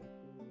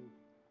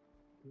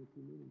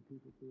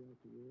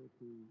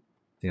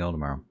 See y'all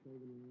tomorrow.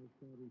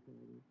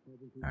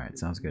 Alright,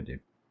 sounds good, dude.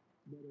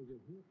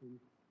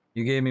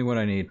 You gave me what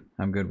I need.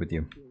 I'm good with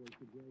you.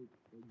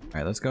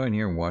 Alright, let's go in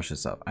here and wash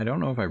this up. I don't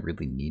know if I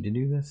really need to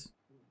do this.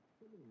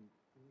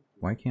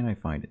 Why can't I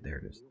find it? There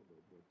it is.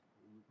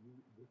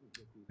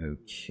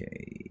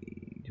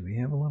 Okay. Do we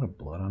have a lot of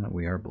blood on it?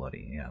 We are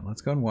bloody. Yeah,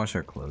 let's go and wash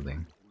our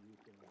clothing.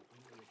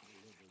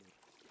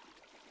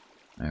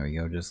 There we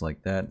go, just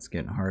like that. It's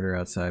getting harder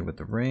outside with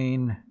the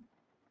rain.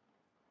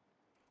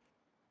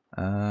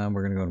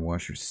 We're gonna go and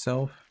wash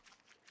yourself.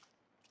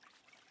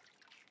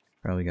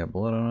 Probably got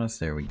blood on us.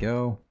 There we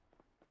go.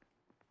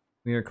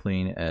 We are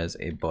clean as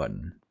a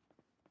button.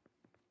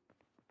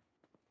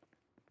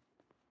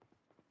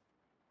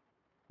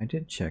 I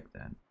did check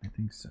that. I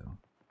think so.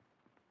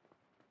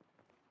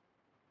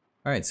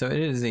 Alright, so it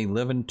is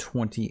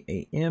 11:20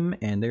 a.m.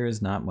 and there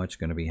is not much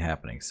going to be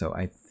happening. So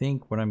I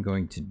think what I'm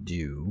going to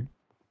do...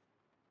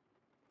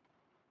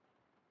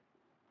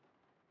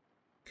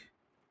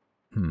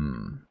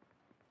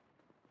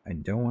 I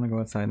don't want to go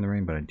outside in the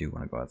rain, but I do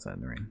want to go outside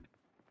in the rain.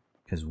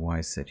 Because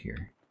why sit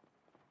here?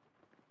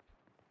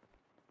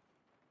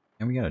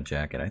 And we got a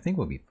jacket. I think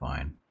we'll be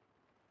fine.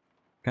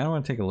 Kind of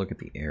want to take a look at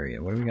the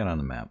area. What do we got on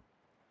the map?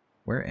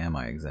 Where am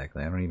I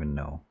exactly? I don't even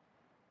know.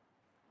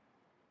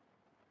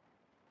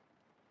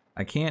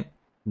 I can't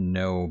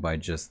know by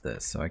just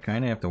this, so I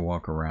kind of have to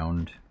walk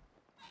around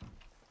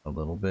a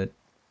little bit.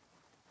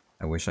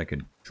 I wish I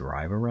could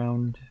drive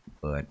around,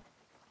 but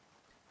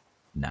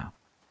no.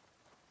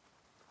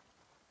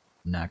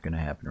 Not gonna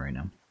happen right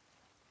now.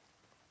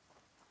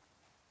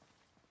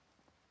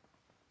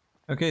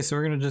 Okay, so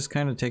we're gonna just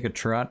kind of take a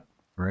trot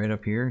right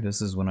up here.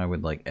 This is when I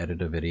would like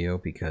edit a video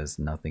because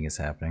nothing is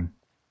happening.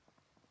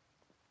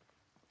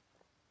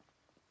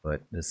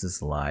 But this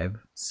is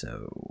live,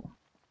 so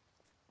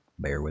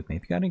bear with me.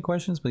 If you got any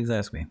questions, please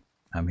ask me.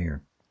 I'm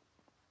here.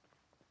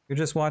 If you're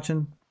just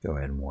watching, go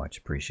ahead and watch.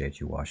 Appreciate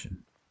you watching.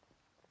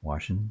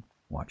 Watching.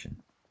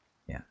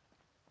 Yeah.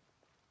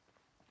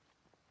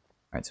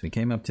 Alright, so we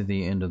came up to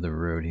the end of the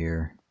road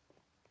here.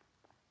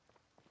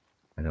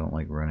 I don't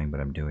like running, but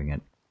I'm doing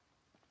it.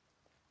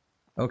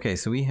 Okay,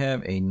 so we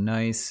have a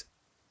nice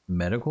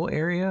medical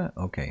area.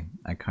 Okay,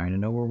 I kind of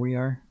know where we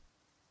are.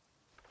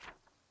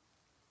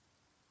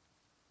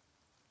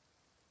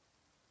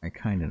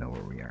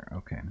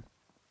 Okay.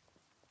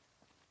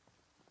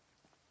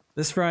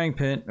 This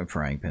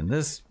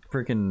this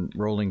freaking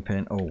rolling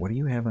pin. Oh, what do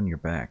you have on your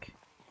back?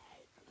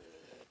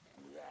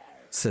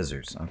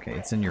 Scissors. Okay,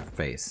 it's in your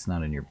face,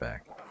 not in your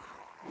back.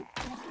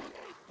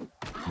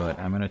 But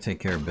I'm gonna take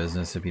care of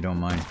business if you don't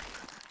mind.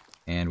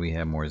 And we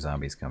have more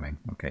zombies coming.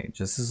 Okay,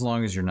 just as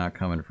long as you're not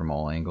coming from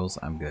all angles,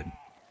 I'm good.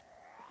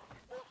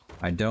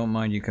 I don't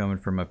mind you coming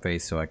from my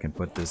face, so I can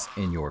put this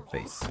in your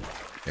face.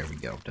 There we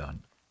go,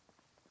 done.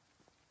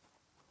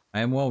 I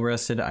am well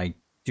rested. I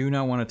do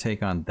not want to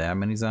take on that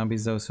many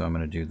zombies though, so I'm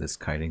going to do this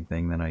kiting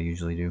thing that I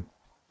usually do.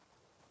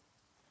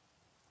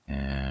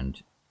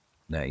 And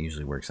that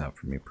usually works out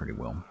for me pretty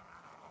well.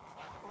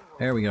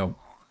 There we go.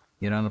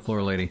 Get on the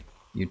floor, lady.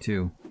 You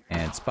too.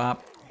 And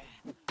spop.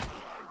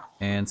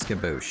 And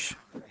skaboosh.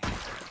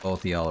 Both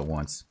of y'all at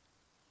once.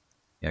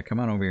 Yeah, come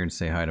on over here and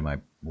say hi to my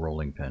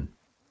rolling pin.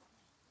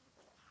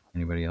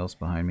 Anybody else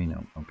behind me?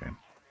 No. Okay.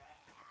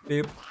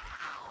 Boop.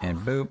 And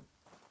boop.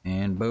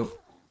 And boop.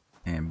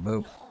 And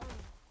boop.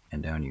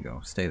 And down you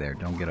go. Stay there.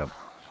 Don't get up.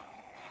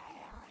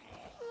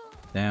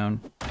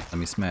 Down. Let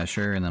me smash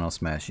her and then I'll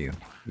smash you.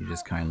 You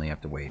just kindly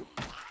have to wait.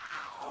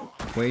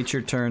 Wait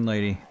your turn,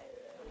 lady.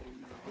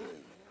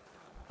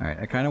 Alright,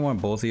 I kind of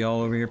want both of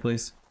y'all over here,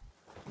 please.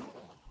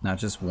 Not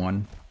just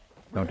one.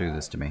 Don't do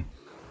this to me.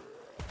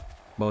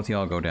 Both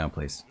y'all go down,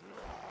 please.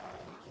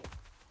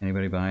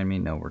 Anybody behind me?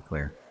 No, we're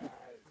clear.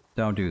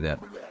 Don't do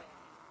that.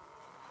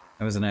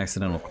 That was an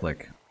accidental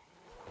click.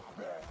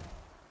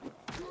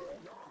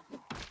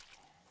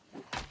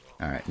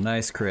 Alright,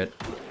 nice crit.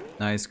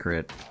 Nice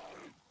crit.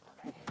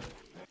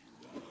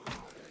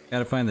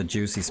 Gotta find the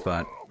juicy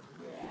spot.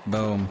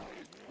 Boom.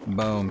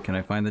 Boom. Can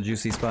I find the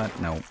juicy spot?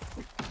 No.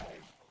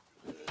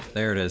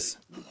 There it is.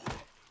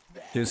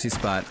 Juicy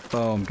spot.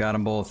 Boom. Got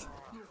them both.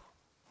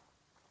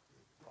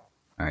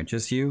 Alright,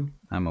 just you?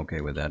 I'm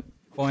okay with that.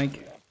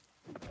 Boink.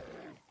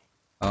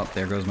 Oh,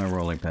 there goes my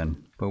rolling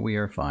pin. But we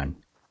are fine.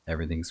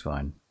 Everything's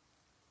fine.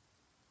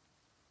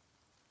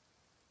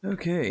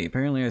 Okay,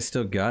 apparently I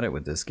still got it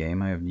with this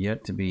game. I have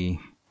yet to be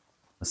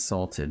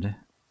assaulted,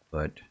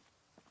 but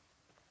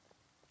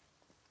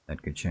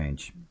that could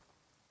change.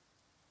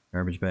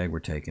 Garbage bag, we're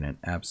taking it.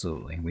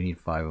 Absolutely. We need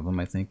 5 of them,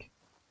 I think.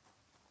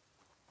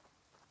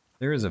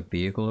 There is a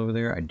vehicle over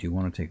there I do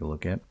want to take a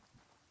look at.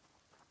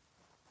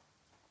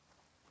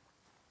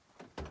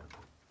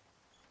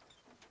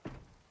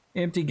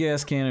 Empty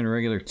gas can and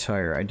regular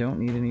tire. I don't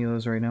need any of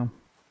those right now.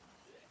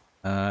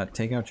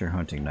 Take out your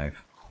hunting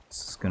knife.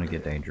 This is gonna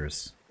get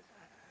dangerous.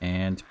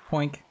 And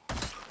poink.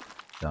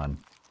 Done.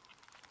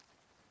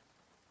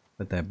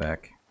 Put that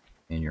back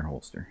in your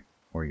holster.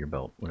 Or your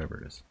belt,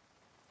 whatever it is.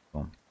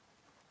 Boom.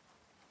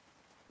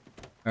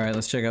 Alright,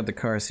 let's check out the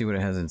car, see what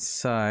it has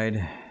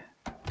inside.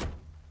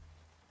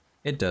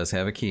 It does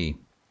have a key.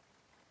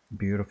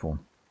 Beautiful.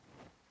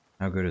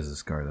 How good is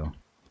this car, though?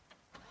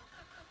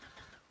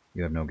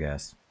 You have no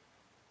gas.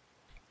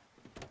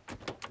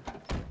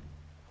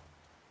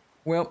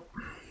 Well,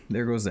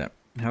 there goes that.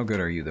 How good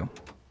are you, though?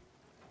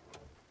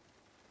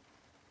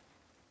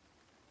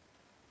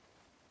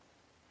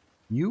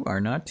 You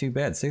are not too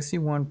bad.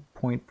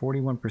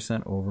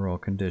 61.41% overall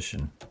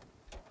condition.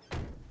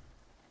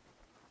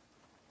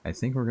 I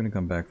think we're going to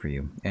come back for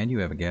you. And you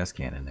have a gas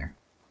can in there.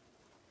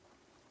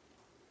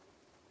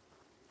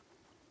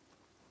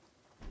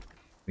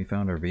 We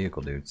found our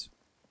vehicle, dudes.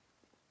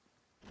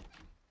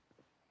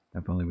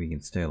 If only we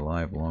can stay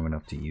alive long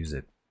enough to use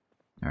it.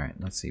 Alright,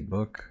 let's see.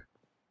 Book.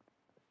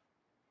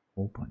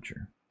 Hole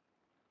puncher.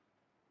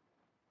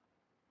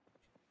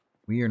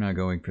 We are not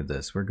going for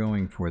this. We're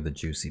going for the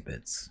juicy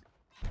bits.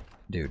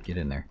 Dude, get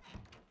in there.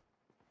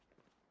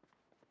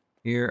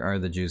 Here are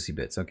the juicy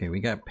bits. Okay,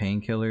 we got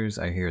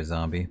painkillers. I hear a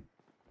zombie.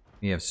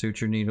 We have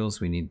suture needles.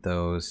 We need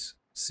those.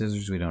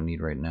 Scissors we don't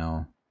need right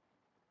now.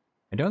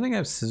 I don't think I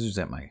have scissors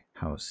at my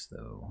house,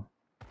 though.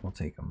 We'll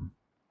take them.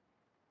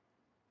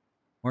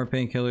 More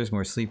painkillers,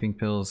 more sleeping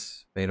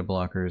pills, beta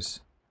blockers.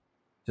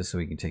 Just so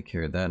we can take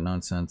care of that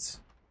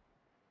nonsense.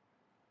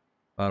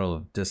 Bottle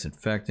of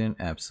disinfectant,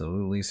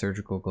 absolutely.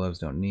 Surgical gloves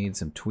don't need.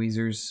 Some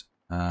tweezers,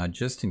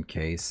 just in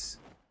case.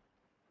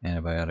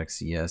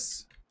 Antibiotics,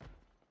 yes.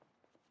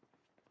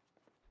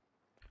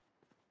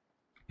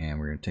 And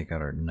we're gonna take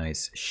out our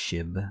nice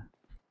shib.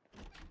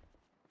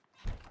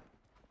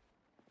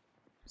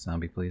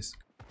 Zombie, please.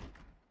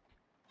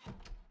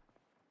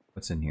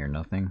 What's in here?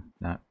 Nothing.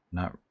 Not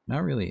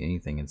really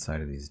anything inside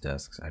of these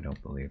desks. I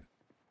don't believe.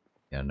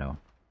 Yeah, no.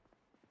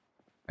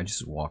 I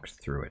just walked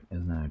through it.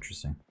 Isn't that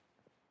interesting?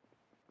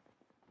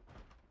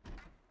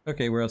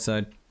 Okay, we're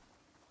outside.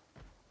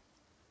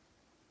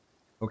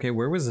 Okay,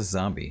 where was the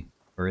zombie?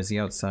 Or is he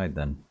outside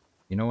then?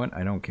 You know what?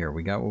 I don't care.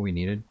 We got what we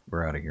needed.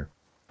 We're out of here.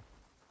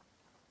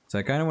 So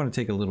I kind of want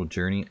to take a little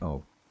journey.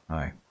 Oh,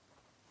 hi.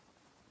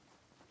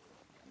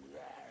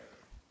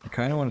 I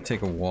kind of want to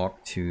take a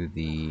walk to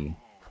the...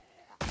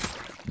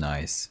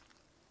 Nice.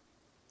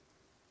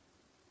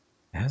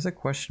 It has a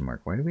question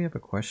mark. Why do we have a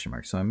question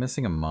mark? So I'm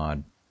missing a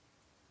mod.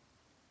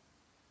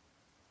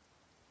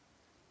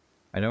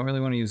 I don't really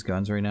want to use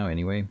guns right now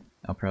anyway.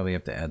 I'll probably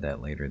have to add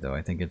that later though.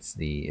 I think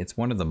it's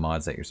one of the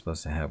mods that you're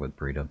supposed to have with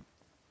Brita.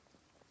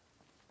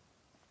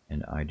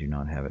 And I do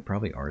not have it.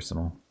 Probably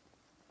Arsenal.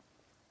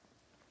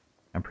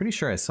 I'm pretty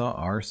sure I saw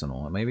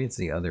Arsenal. Maybe it's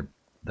the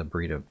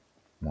Brita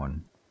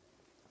one.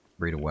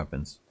 Brita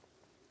weapons.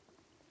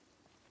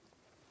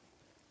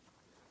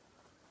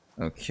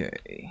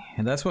 Okay.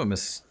 And that's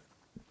what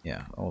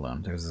yeah, hold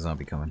on. There's a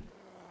zombie coming.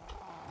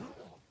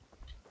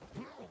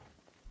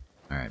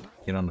 Alright,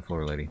 get on the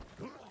floor, lady.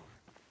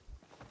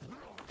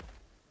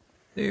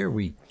 There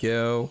we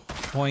go.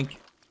 Poink.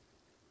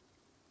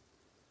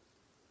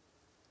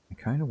 I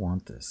kind of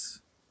want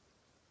this.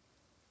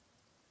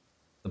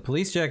 The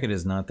police jacket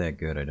is not that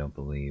good, I don't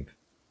believe.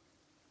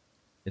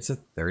 It's a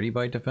 30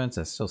 by defense,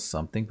 that's still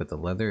something, but the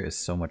leather is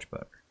so much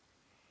better.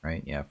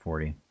 Right? Yeah,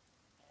 40.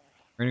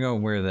 We're gonna go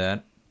wear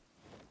that.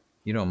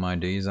 You don't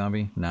mind, do you,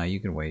 zombie? Nah, you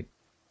can wait.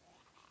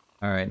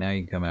 Alright, now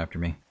you can come after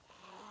me.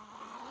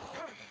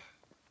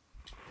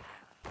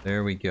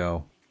 There we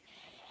go.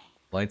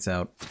 Lights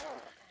out.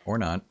 Or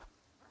not.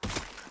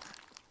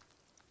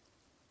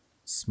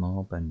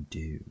 Small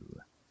bandu.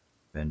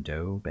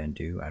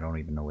 Bandu. I don't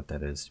even know what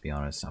that is, to be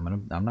honest.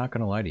 I'm not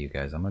gonna lie to you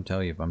guys. I'm gonna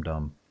tell you if I'm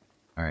dumb.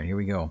 Alright, here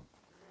we go.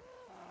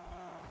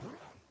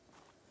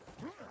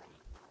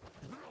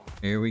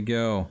 Here we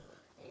go.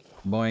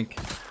 Boink.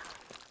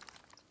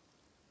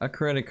 A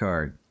credit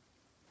card.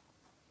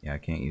 Yeah, I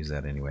can't use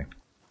that anyway.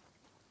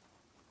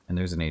 And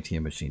there's an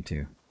ATM machine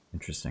too.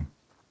 Interesting.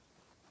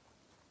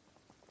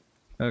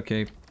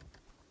 Okay.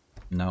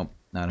 Nope,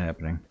 not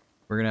happening.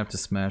 We're gonna have to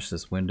smash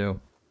this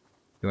window.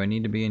 Do I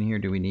need to be in here?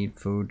 Do we need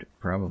food?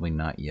 Probably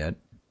not yet.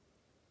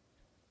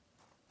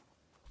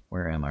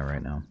 Where am I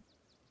right now?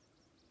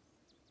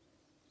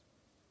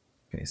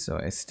 Okay, so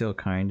I still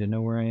kind of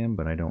know where I am,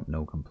 but I don't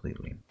know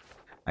completely.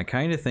 I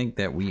kind of think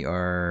that we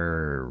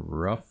are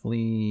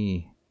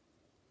roughly...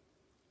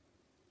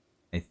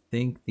 I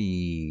think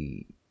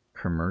the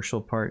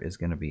commercial part is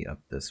going to be up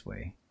this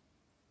way.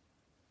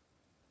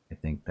 I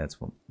think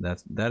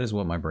that is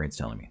what my brain's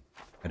telling me.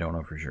 I don't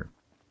know for sure.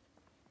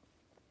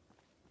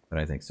 But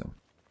I think so.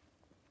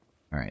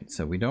 Alright,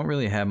 so we don't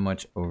really have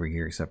much over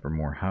here except for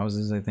more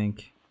houses, I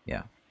think.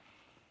 Yeah.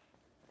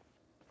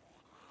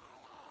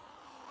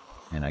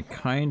 And I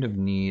kind of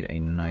need a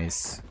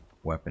nice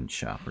weapon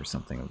shop or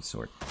something of the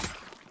sort.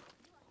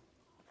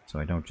 So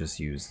I don't just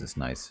use this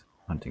nice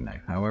hunting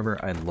knife. However,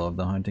 I love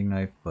the hunting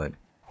knife, but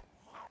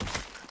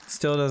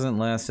still doesn't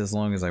last as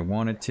long as I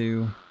want it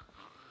to.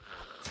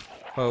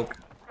 Poke.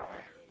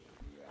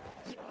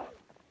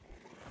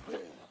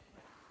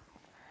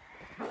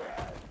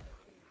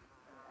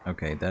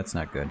 Okay, that's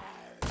not good.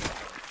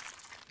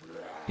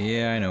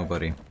 Yeah, I know,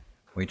 buddy.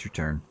 Wait your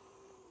turn.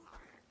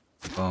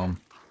 Boom.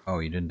 Oh,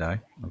 you didn't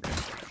die? Okay.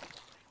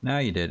 Now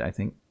you did, I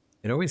think.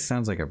 It always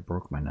sounds like I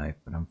broke my knife,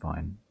 but I'm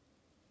fine.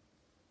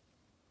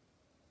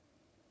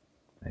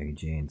 Bag of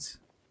jeans.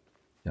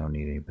 Don't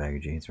need any bag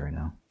of jeans right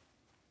now.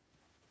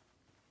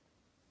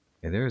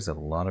 Okay, there's a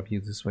lot of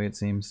you this way, it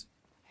seems.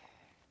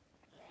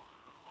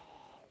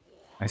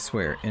 I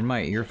swear, in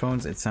my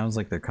earphones, it sounds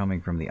like they're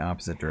coming from the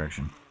opposite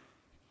direction.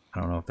 I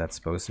don't know if that's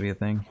supposed to be a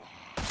thing.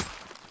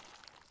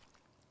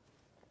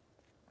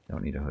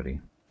 Don't need a hoodie.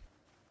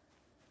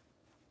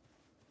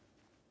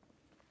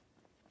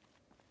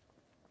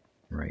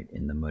 Right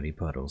in the muddy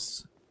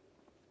puddles.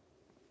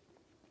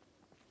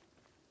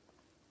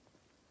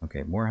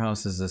 Okay, more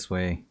houses this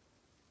way.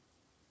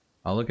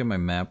 I'll look at my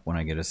map when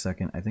I get a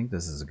second. I think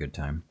this is a good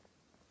time.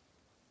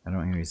 I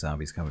don't hear any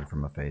zombies coming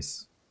from my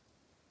face.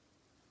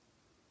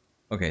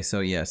 Okay, so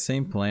yeah,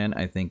 same plan.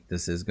 I think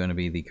this is going to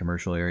be the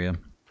commercial area.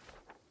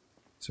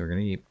 So we're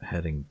going to keep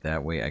heading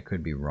that way. I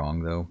could be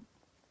wrong, though.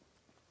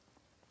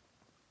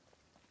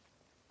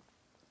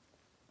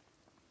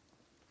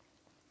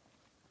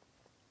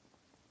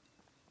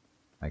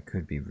 I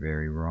could be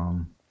very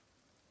wrong.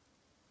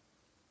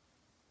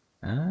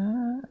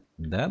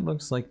 That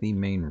looks like the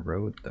main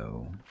road,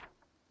 though.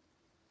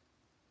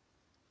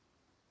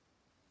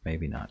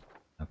 Maybe not.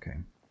 Okay.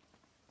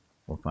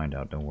 We'll find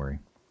out, don't worry.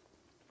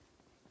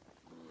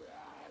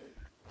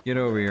 Get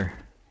over here.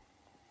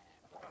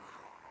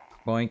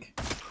 Boink.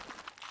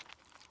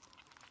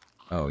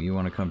 Oh, you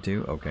want to come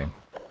too? Okay.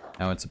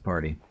 Now it's a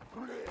party.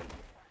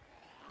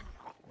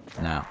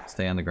 Now,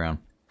 stay on the ground.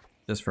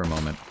 Just for a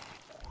moment.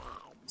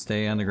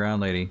 Stay on the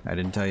ground, lady. I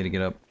didn't tell you to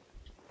get up.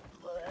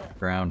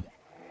 Ground.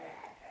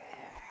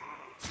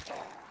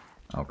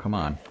 Oh, come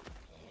on.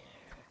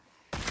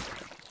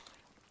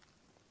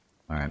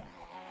 Alright.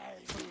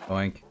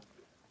 Boink.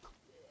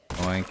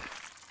 Boink.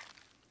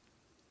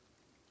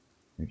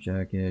 Your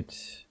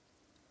jacket.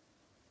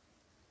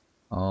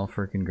 All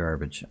freaking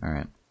garbage.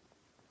 Alright.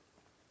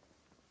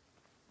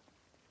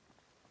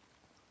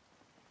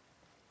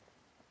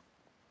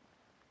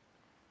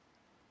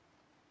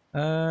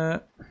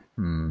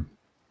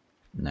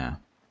 Nah.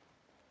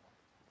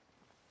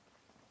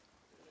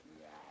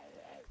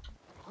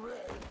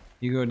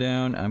 You go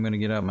down, I'm gonna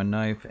get out my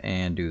knife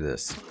and do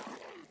this.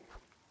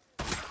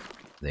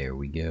 There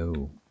we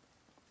go.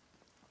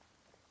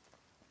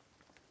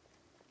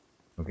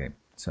 Okay,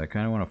 so I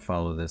kind of want to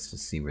follow this to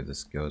see where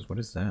this goes. What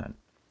is that?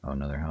 Oh,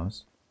 another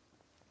house.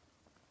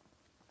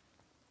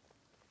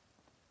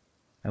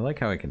 I like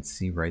how I can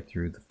see right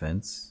through the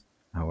fence.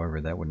 However,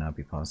 that would not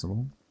be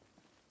possible.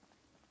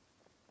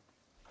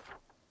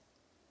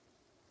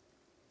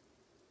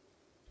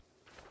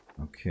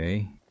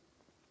 Okay.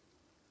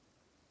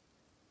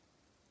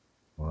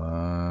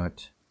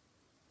 What?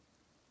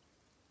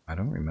 I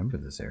don't remember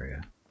this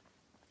area.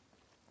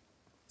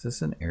 Is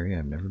this an area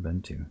I've never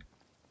been to?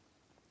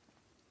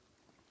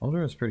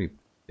 Boulder is pretty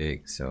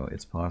big, so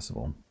it's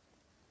possible.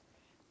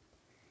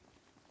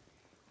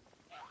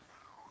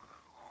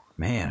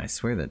 Man, I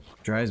swear that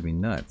drives me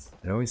nuts.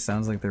 It always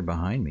sounds like they're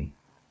behind me.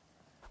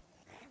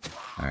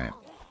 Alright,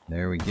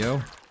 there we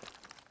go.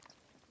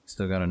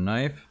 Still got a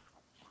knife.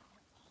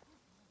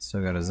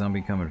 Still got a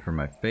zombie coming for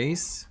my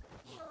face.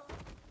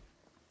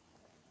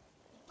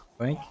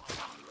 Bank.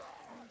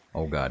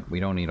 Oh god, we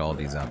don't need all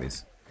these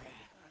zombies.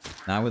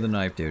 Not with a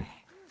knife, dude.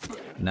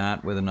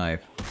 Not with a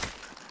knife.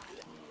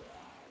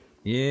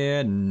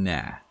 Yeah,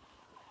 nah.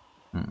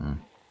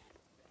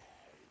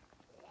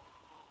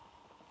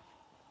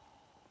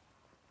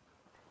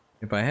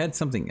 If I had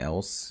something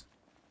else,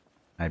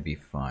 I'd be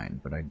fine,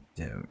 but I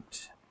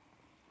don't.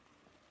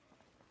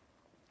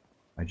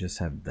 I just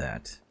have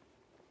that.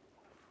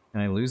 Can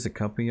I lose a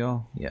couple,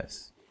 y'all?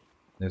 Yes.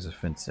 There's a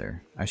fence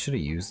there. I should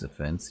have used the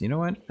fence. You know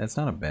what? That's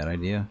not a bad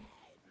idea.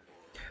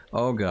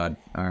 Oh god.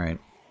 Alright.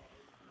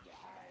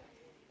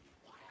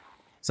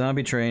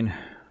 Zombie train.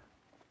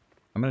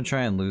 I'm gonna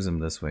try and lose him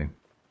this way.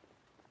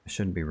 I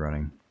shouldn't be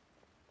running.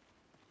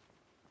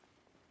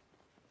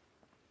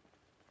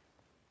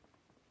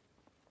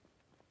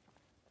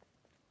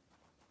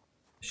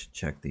 I should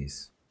check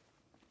these.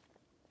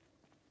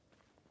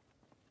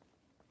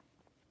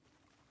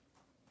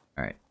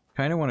 Alright.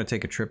 Kinda want to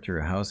take a trip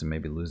through a house and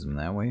maybe lose them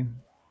that way.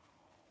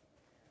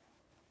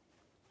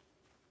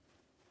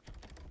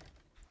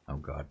 Oh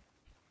god.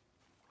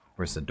 Of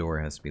course the door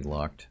has to be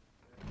locked.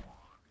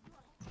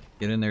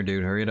 Get in there,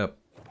 dude. Hurry it up.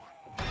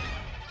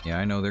 Yeah,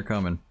 I know they're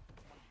coming.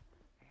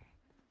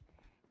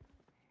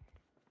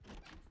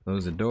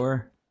 Close the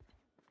door.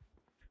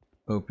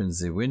 Opens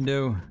the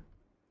window.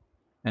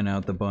 And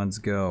out the buns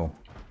go.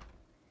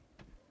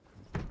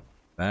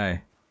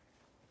 Bye.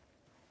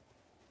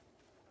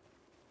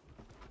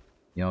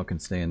 Y'all can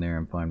stay in there.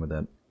 I'm fine with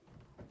that.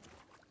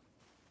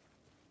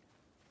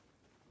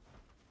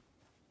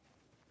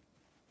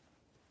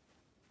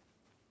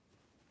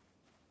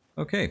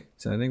 Okay,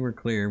 so I think we're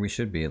clear. We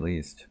should be, at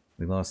least.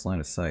 We lost line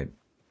of sight.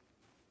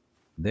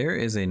 There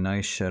is a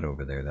nice shed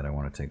over there that I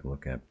want to take a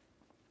look at.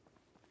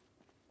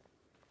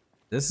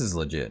 This is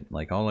legit.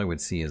 Like, all I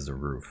would see is the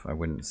roof. I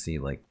wouldn't see,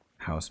 like,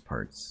 house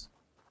parts.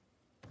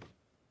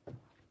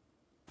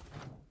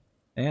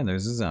 And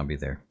there's a zombie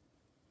there.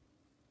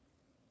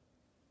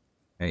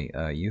 Hey,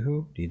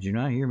 Yoo-hoo, did you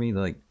not hear me,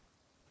 like,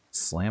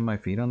 slam my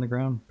feet on the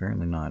ground?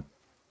 Apparently not.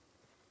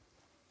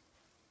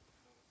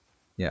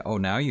 Yeah, oh,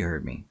 now you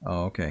heard me.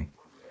 Oh, okay.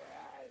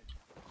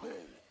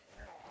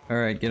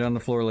 Alright, get on the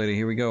floor, lady.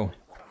 Here we go.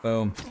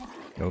 Boom.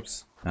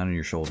 Oops, not on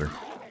your shoulder.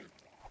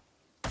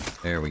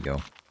 There we go.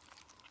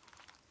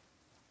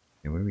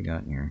 Okay, what do we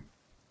got in here?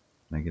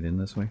 Can I get in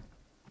this way?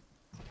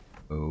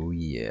 Oh,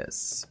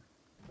 yes.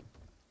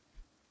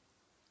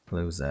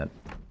 Close that,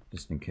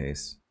 just in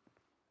case.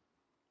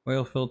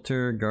 Oil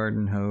filter,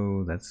 garden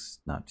hoe, that's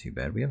not too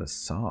bad. We have a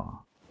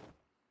saw.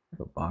 We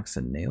have a box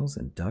of nails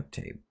and duct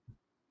tape.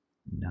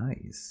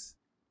 Nice.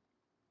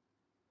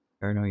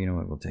 Or no, you know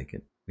what, we'll take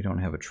it. We don't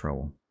have a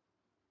trowel.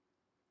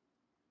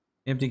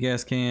 Empty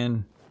gas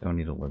can. Don't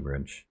need a lug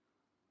wrench.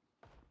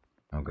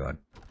 Oh god.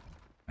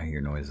 I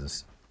hear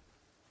noises.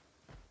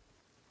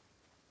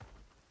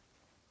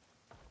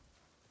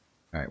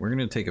 Alright, we're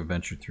gonna take a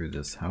venture through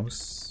this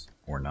house.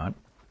 Or not.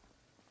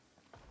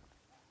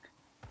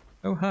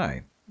 Oh,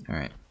 hi.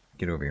 Alright,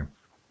 get over here.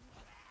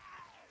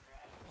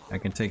 I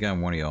can take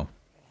on one of y'all.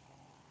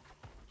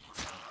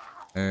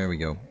 There we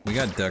go. We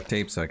got duct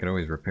tape, so I could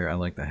always repair. I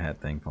like the hat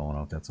thing falling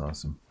off. That's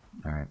awesome.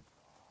 Alright.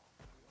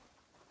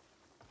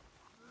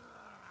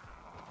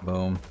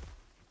 Boom.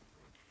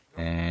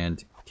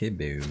 And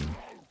kaboom.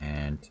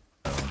 And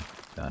boom.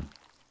 Done.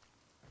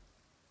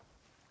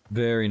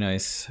 Very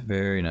nice.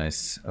 Very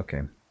nice.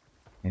 Okay.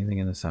 Anything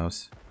in this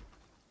house?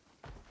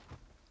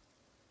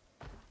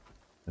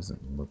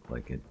 Doesn't look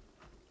like it.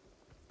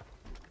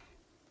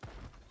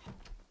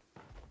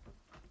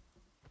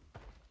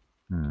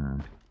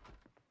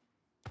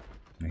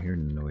 I hear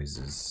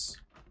noises.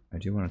 I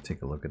do want to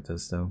take a look at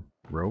this though.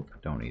 Rope?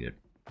 Don't need it.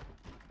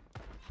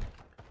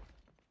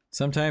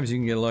 Sometimes you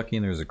can get lucky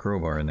and there's a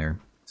crowbar in there.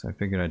 So I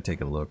figured I'd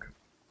take a look.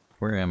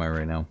 Where am I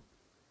right now?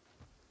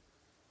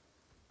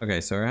 Okay,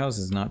 so our house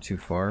is not too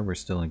far. We're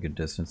still in good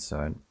distance, so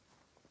I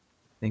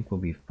think we'll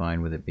be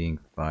fine with it being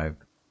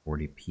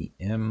 5:40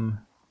 p.m.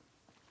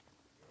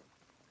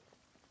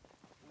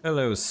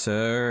 Hello,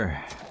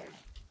 sir.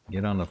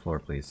 Get on the floor,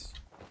 please.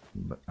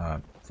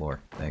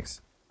 Floor,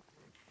 thanks.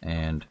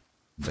 And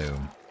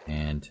boom,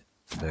 and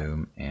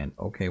boom, and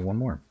okay, one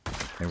more.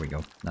 There we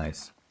go.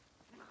 Nice.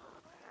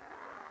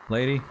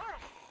 Lady,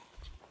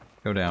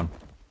 go down.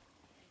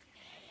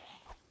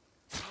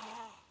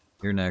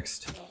 You're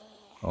next.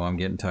 Oh, I'm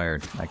getting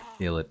tired. I can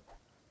feel it.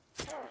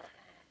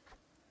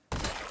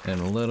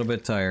 Getting a little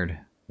bit tired.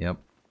 Yep.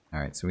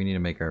 Alright, so we need to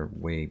make our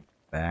way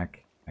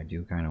back. I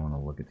do kind of want to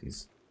look at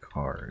these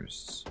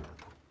cars.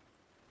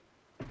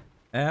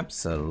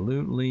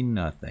 Absolutely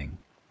nothing.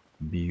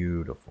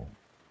 Beautiful.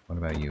 What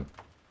about you?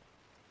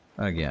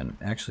 Again,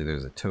 actually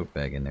there's a tote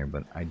bag in there,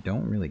 but I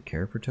don't really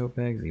care for tote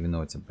bags, even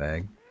though it's a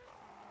bag.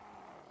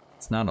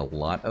 It's not a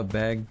lot of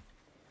bag,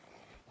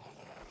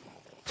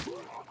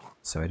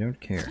 so I don't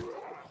care.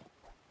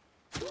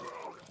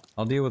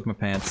 I'll deal with my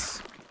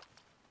pants.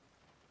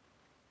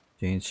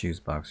 Jeans, shoes,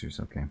 boxers,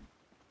 okay.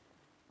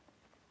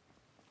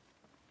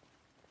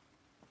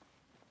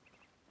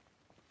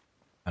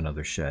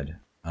 Another shed.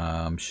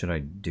 Should I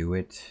do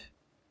it?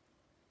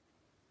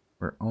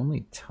 We're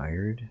only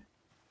tired.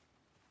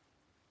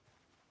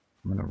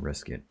 I'm gonna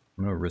risk it.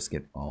 I'm gonna risk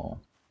it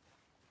all.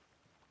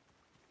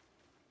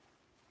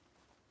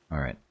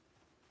 Alright.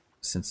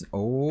 Since,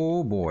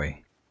 oh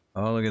boy.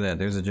 Oh, look at that.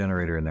 There's a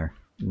generator in there.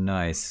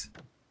 Nice.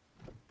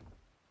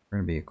 We're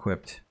gonna be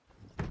equipped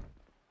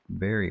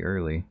very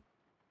early.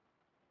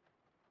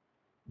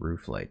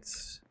 Roof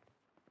lights.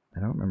 I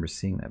don't remember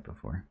seeing that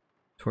before.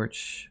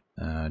 Torch,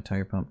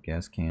 tire pump,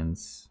 gas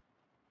cans.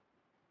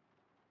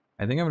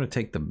 I think I'm gonna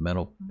take the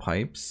metal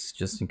pipes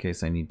just in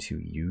case I need to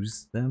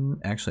use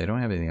them. Actually, I don't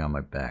have anything on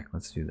my back.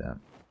 Let's do that.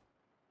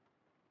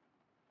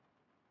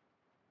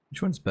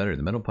 Which one's better,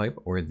 the metal pipe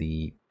or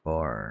the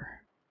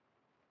bar?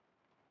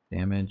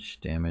 Damage,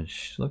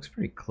 damage. Looks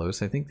pretty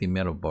close. I think the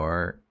metal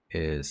bar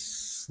is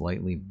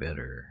slightly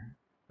better.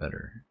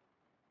 I'm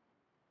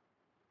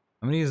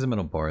gonna use the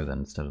metal bar then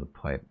instead of the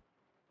pipe.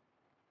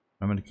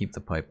 I'm gonna keep the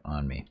pipe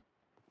on me,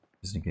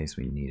 just in case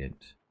we need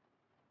it.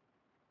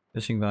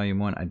 Fishing volume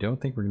 1. I don't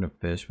think we're gonna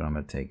fish, but I'm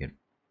gonna take it.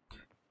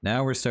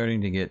 Now we're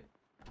starting to get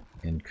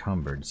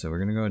encumbered, so we're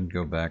gonna go ahead and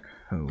go back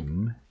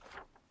home.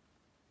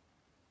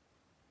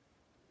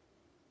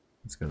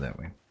 Let's go that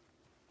way.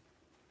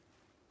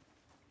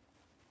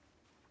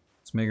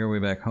 Let's make our way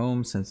back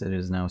home since it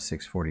is now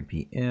 6:40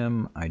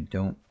 p.m.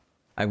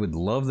 I would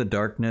love the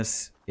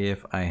darkness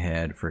if I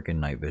had frickin'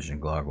 night vision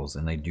goggles,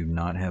 and they do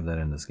not have that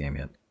in this game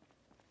yet.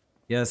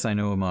 Yes, I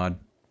know a mod,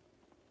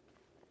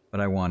 but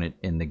I want it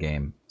in the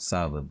game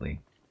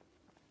solidly,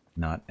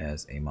 not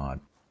as a mod.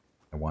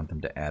 I want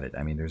them to add it.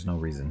 I mean, there's no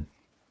reason.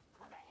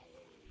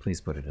 Please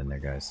put it in there,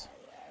 guys.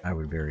 I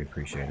would very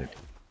appreciate it.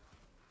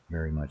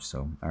 Very much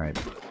so. Alright.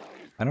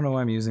 I don't know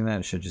why I'm using that.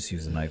 I should just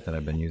use the knife that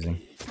I've been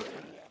using.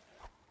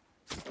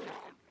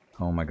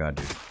 Oh my god,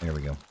 dude. There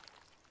we go.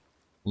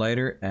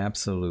 Lighter?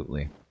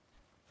 Absolutely.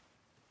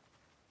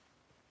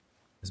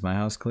 Is my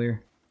house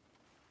clear?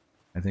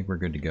 I think we're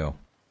good to go.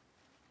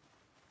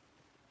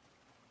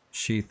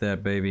 Sheath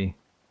that baby.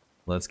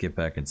 Let's get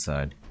back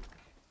inside.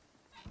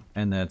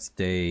 And that's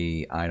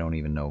day, I don't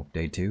even know,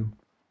 day 2?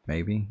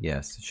 Maybe?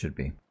 Yes, it should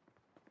be.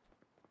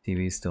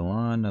 TV's still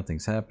on,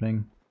 nothing's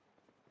happening.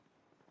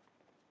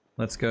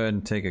 Let's go ahead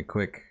and take a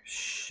quick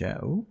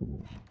shower.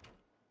 Ooh.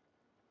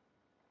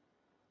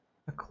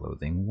 A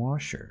clothing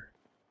washer.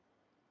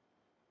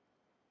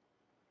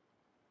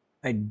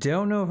 I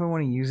don't know if I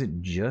want to use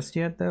it just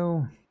yet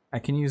though. I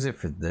can use it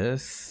for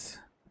this.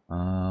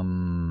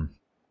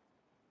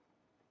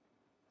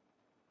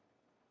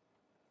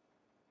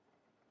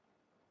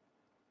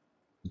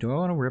 Do I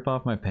want to rip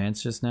off my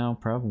pants just now?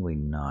 Probably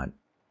not.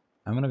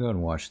 I'm gonna go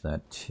and wash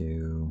that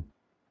too.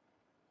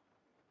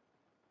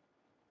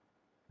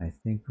 I I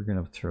think we're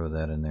gonna throw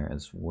that in there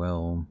as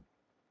well.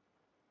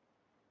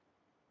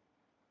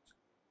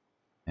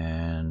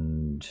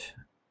 And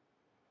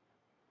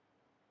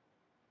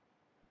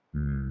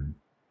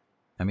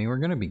I mean, we're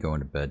gonna be going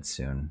to bed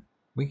soon.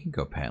 We can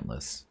go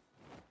pantless.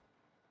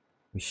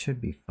 We should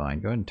be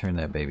fine. Go ahead and turn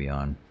that baby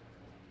on.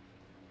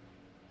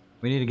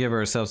 We need to give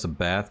ourselves a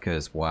bath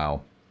because,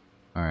 wow.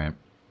 Alright.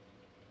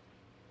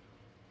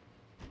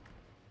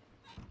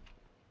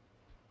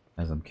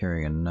 As I'm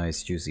carrying a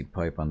nice juicy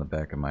pipe on the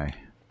back of my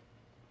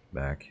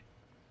back.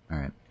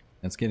 Alright.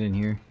 Let's get in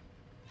here.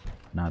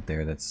 Not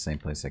there. That's the same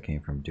place I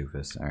came from,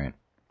 doofus. Alright.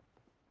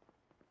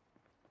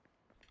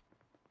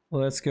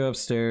 Let's go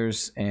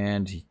upstairs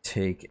and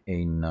take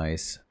a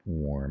nice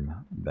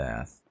warm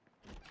bath.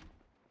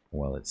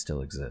 While it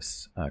still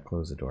exists.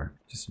 Close the door,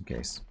 just in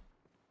case.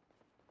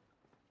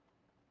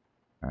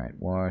 Alright,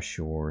 wash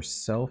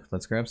yourself.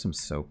 Let's grab some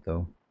soap,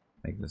 though.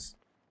 Make this...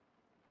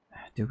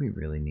 Do we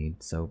really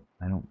need soap?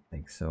 I don't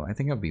think so. I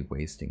think I'll be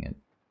wasting it.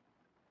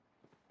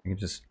 I can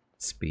just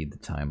speed the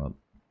time up.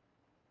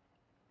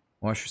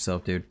 Wash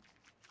yourself, dude.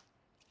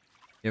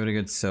 Give it a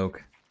good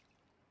soak.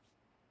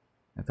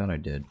 I thought I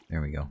did.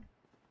 There we go.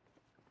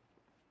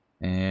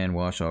 And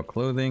wash all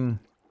clothing.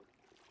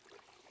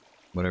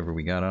 Whatever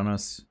we got on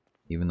us.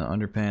 Even the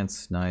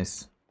underpants.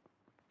 Nice.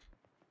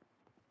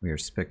 We are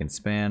spick and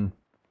span.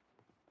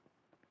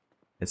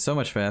 It's so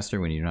much faster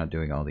when you're not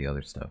doing all the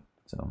other stuff.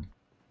 So,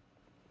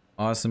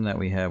 awesome that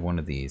we have one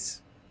of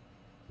these.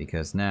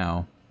 Because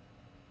now,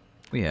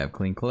 we have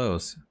clean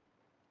clothes.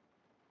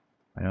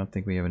 I don't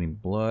think we have any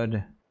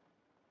blood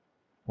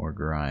or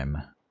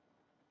grime.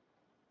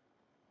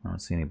 I don't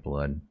see any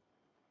blood.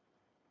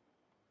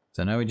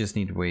 So now we just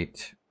need to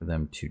wait for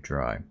them to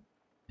dry.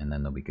 And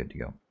then they'll be good to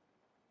go.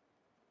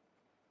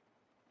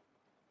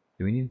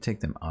 Do we need to take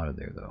them out of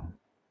there, though?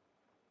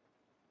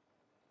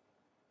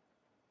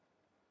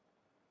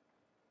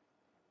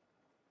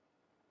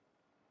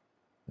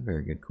 A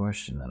very good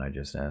question that I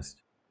just asked.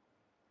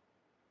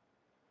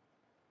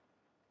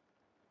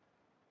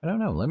 I don't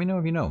know. Let me know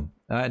if you know.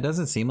 It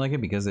doesn't seem like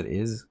it because it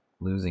is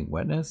losing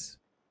wetness.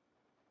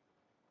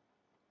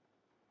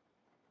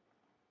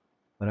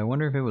 But I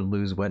wonder if it would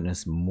lose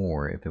wetness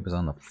more if it was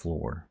on the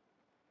floor.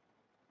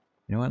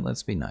 You know what?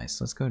 Let's be nice.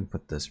 Let's go ahead and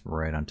put this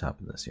right on top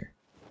of this here.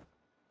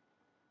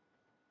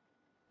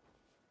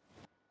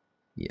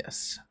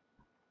 Yes.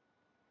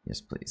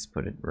 Yes, please.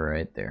 Put it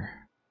right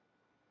there.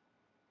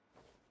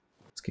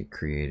 Let's get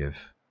creative.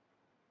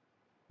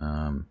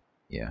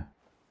 Yeah.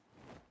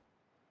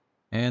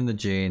 And the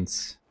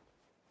jades.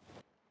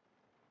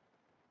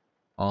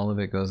 All of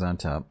it goes on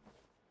top.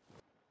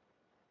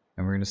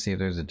 And we're going to see if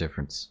there's a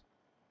difference.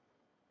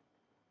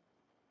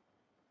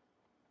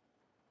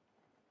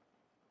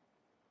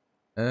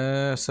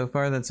 So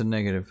far that's a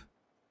negative.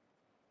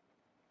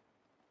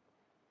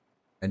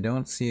 I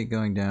don't see it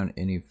going down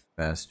any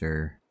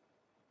faster.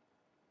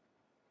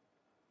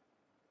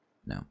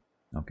 No.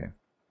 Okay.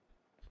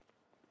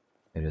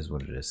 It is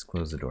what it is.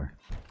 Close the door.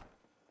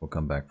 We'll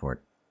come back for it.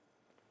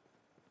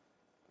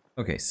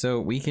 Okay, so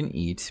we can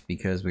eat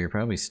because we are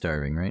probably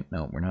starving, right?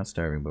 No, we're not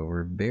starving, but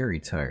we're very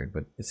tired.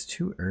 But it's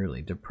too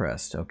early.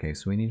 Depressed. Okay,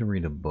 so we need to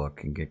read a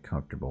book and get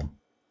comfortable.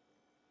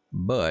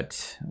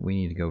 But we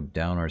need to go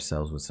down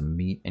ourselves with some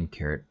meat and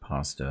carrot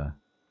pasta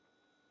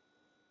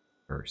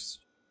first.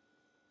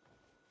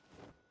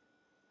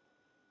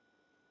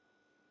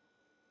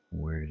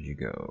 Where did you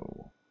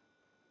go?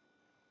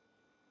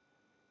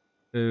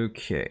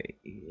 Okay,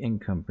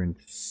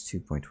 encumbrance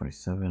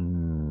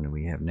 2.27.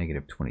 We have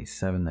negative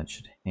 27. That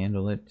should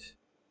handle it.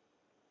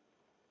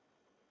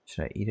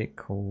 Should I eat it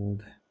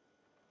cold?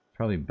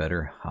 Probably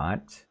better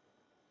hot.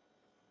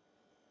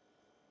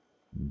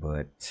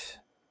 But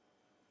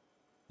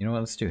you know what?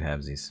 Let's do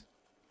halvesies.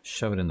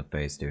 Shove it in the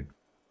face, dude.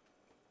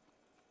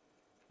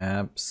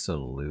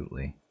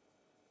 Absolutely.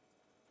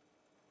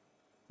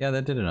 Yeah,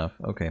 that did enough.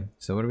 Okay,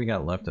 so what do we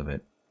got left of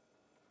it?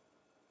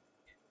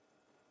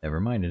 Never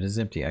mind, it is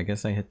empty. I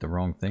guess I hit the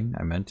wrong thing.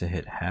 I meant to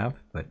hit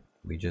half, but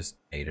we just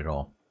ate it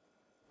all.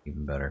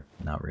 Even better.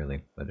 Not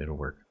really, but it'll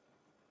work.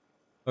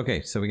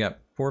 Okay, so we got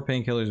 4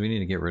 painkillers. We need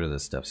to get rid of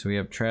this stuff. So we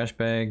have trash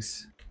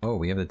bags. Oh,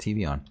 we have the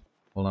TV on.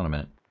 Hold on a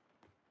minute.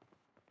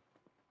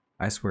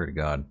 I swear to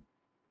God,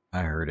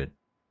 I heard it.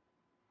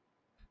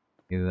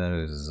 Either that or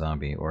it was a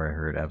zombie, or I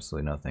heard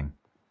absolutely nothing.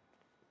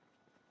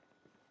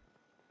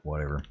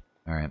 Whatever.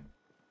 Alright.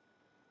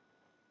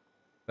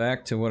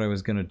 Back to what I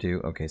was gonna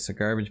do. Okay, so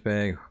garbage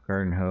bag,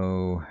 garden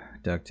hoe,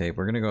 duct tape.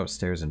 We're gonna go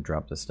upstairs and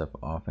drop this stuff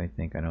off, I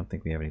think. I don't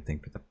think we have anything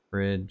for the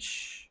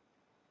fridge.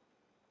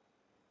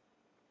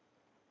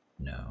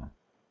 No.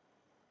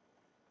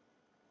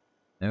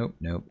 Nope,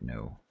 nope,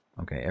 no.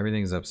 Okay,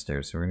 everything's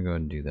upstairs, so we're gonna go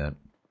ahead and do that.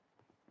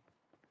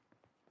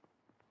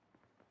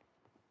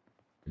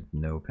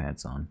 No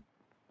pants on.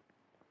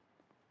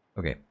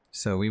 Okay,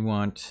 so we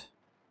want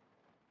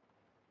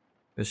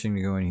fishing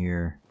to go in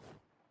here.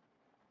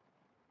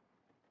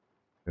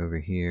 Over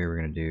here, we're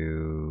gonna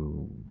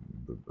do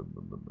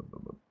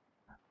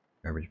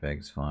garbage bag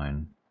is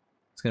fine.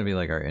 It's gonna be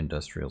like our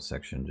industrial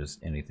section,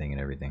 just anything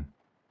and everything.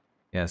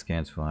 Gas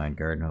can's fine.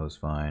 Garden hose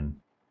fine.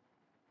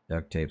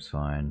 Duct tape's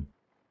fine.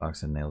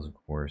 Box of nails, of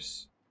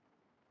course.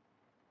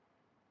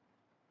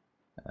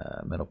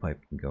 Metal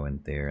pipe can go in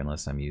there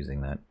unless I'm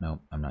using that.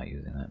 Nope, I'm not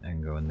using that. I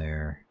can go in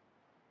there.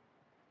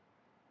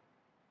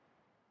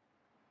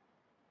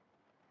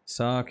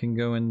 Saw can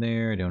go in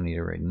there. I don't need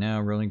it right now.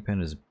 Rolling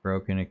pin is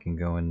broken. It can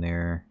go in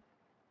there.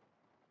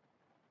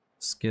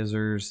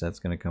 Skizzers, that's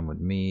going to come with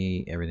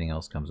me. Everything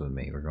else comes with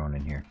me. We're going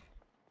in here.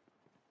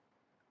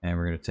 And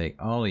we're going to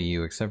take all of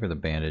you except for the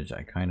bandage.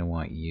 I kind of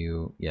want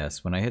you.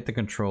 Yes, when I hit the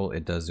control,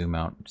 it does zoom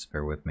out. Just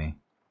bear with me.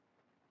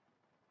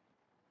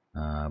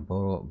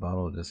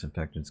 Bottle of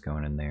disinfectant's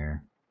going in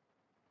there.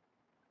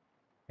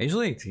 I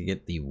usually like to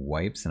get the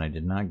wipes, and I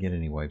did not get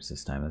any wipes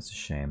this time. That's a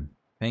shame.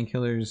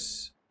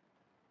 Painkillers.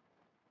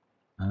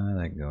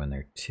 That can go in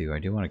there too. I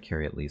do want to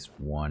carry at least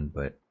one,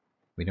 but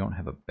we don't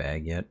have a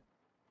bag yet.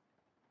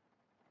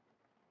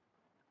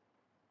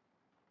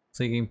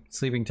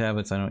 Sleeping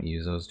tablets, I don't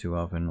use those too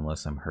often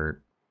unless I'm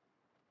hurt.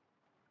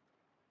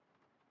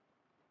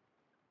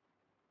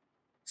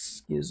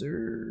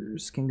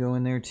 Skizzers can go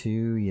in there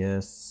too,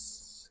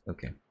 yes.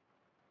 Okay.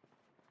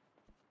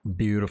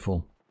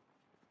 Beautiful.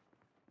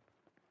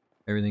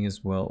 Everything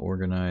is well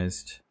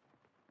organized.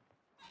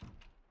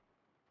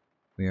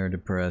 We are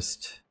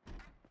depressed.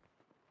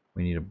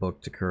 We need a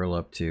book to curl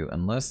up to,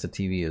 unless the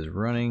TV is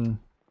running.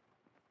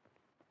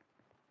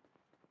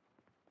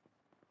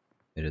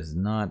 It is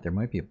not. There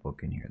might be a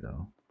book in here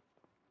though.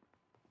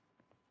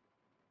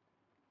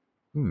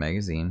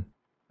 Magazine.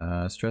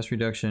 Stress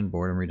reduction,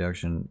 boredom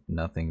reduction,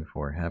 nothing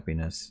for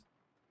happiness.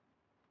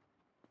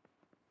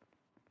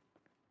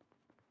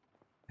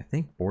 I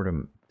think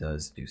boredom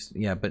does do,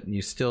 yeah, but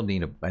you still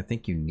need a, I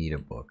think you need a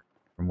book.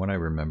 From what I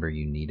remember,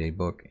 you need a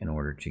book in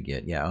order to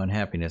get, yeah,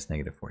 unhappiness,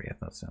 -40, I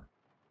thought so.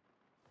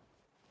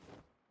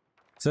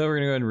 So we're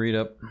gonna go ahead and read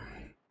up.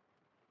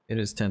 It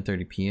is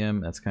 10:30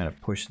 p.m. That's kind of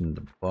pushing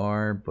the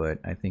bar, but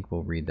I think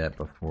we'll read that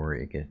before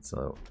it gets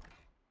to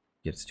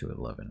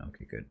 11.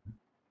 Okay, good.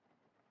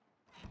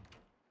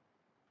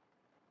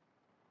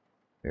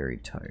 Very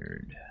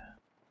tired.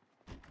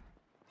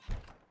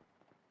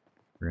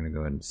 We're gonna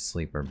go ahead and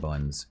sleep our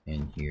buns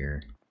in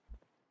here.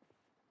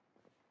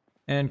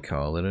 And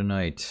call it a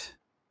night.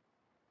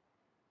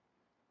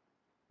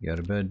 Go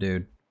to bed,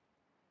 dude.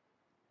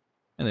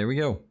 And there we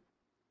go.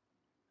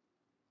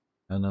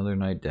 Another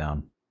night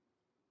down.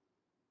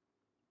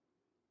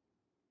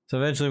 So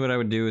eventually what I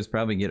would do is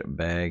probably get a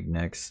bag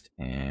next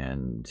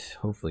and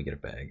hopefully get a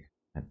bag.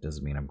 That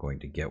doesn't mean I'm going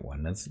to get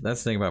one. That's the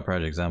thing about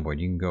Project Zomboid.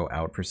 You can go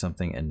out for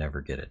something and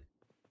never get it.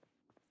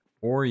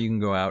 Or you can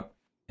go out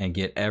and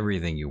get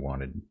everything you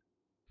wanted.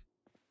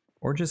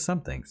 Or just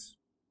some things.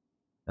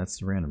 That's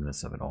the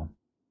randomness of it all.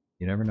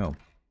 You never know.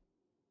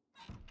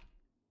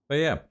 But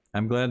yeah,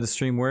 I'm glad the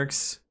stream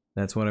works.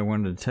 That's what I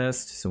wanted to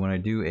test. So when I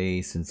do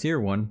a sincere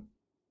one,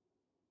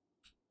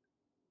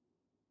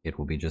 it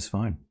will be just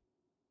fine.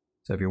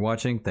 So if you're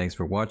watching, thanks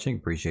for watching.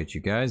 Appreciate you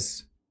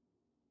guys.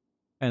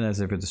 And that's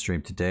it for the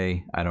stream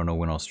today. I don't know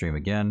when I'll stream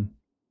again.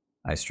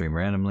 I stream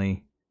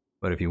randomly.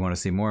 But if you want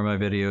to see more of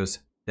my videos,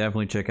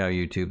 definitely check out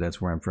YouTube.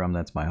 That's where I'm from.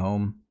 That's my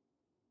home.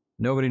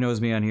 Nobody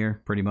knows me on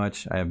here, pretty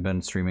much. I have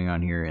been streaming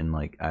on here in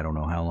like, I don't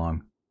know how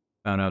long.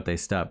 Found out they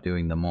stopped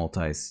doing the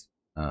simulcast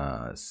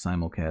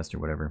or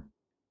whatever.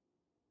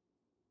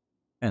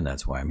 And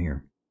that's why I'm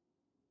here.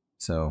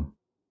 So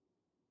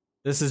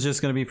this is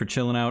just going to be for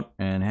chilling out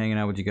and hanging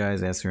out with you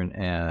guys,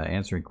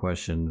 answering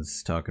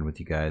questions, talking with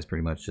you guys,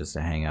 pretty much just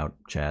a hangout,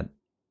 chat,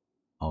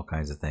 all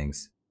kinds of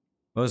things.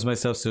 Most of my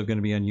stuff's still going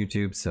to be on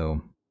YouTube,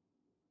 so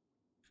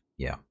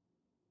yeah,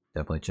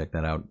 definitely check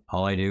that out.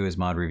 All I do is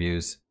mod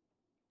reviews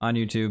on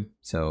YouTube,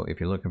 so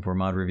if you're looking for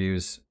mod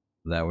reviews,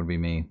 that would be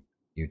me,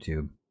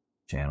 YouTube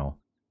channel.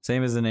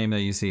 Same as the name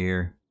that you see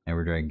here,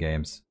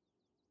 EmberDragonGames.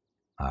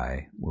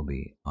 I will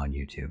be on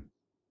YouTube.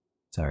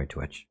 Sorry,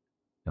 Twitch.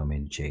 Don't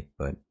mean to cheat,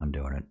 but I'm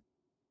doing it.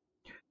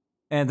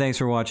 And thanks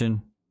for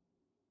watching.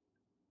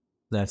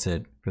 That's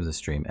it for the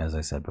stream, as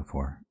I said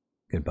before.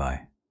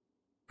 Goodbye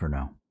for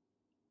now.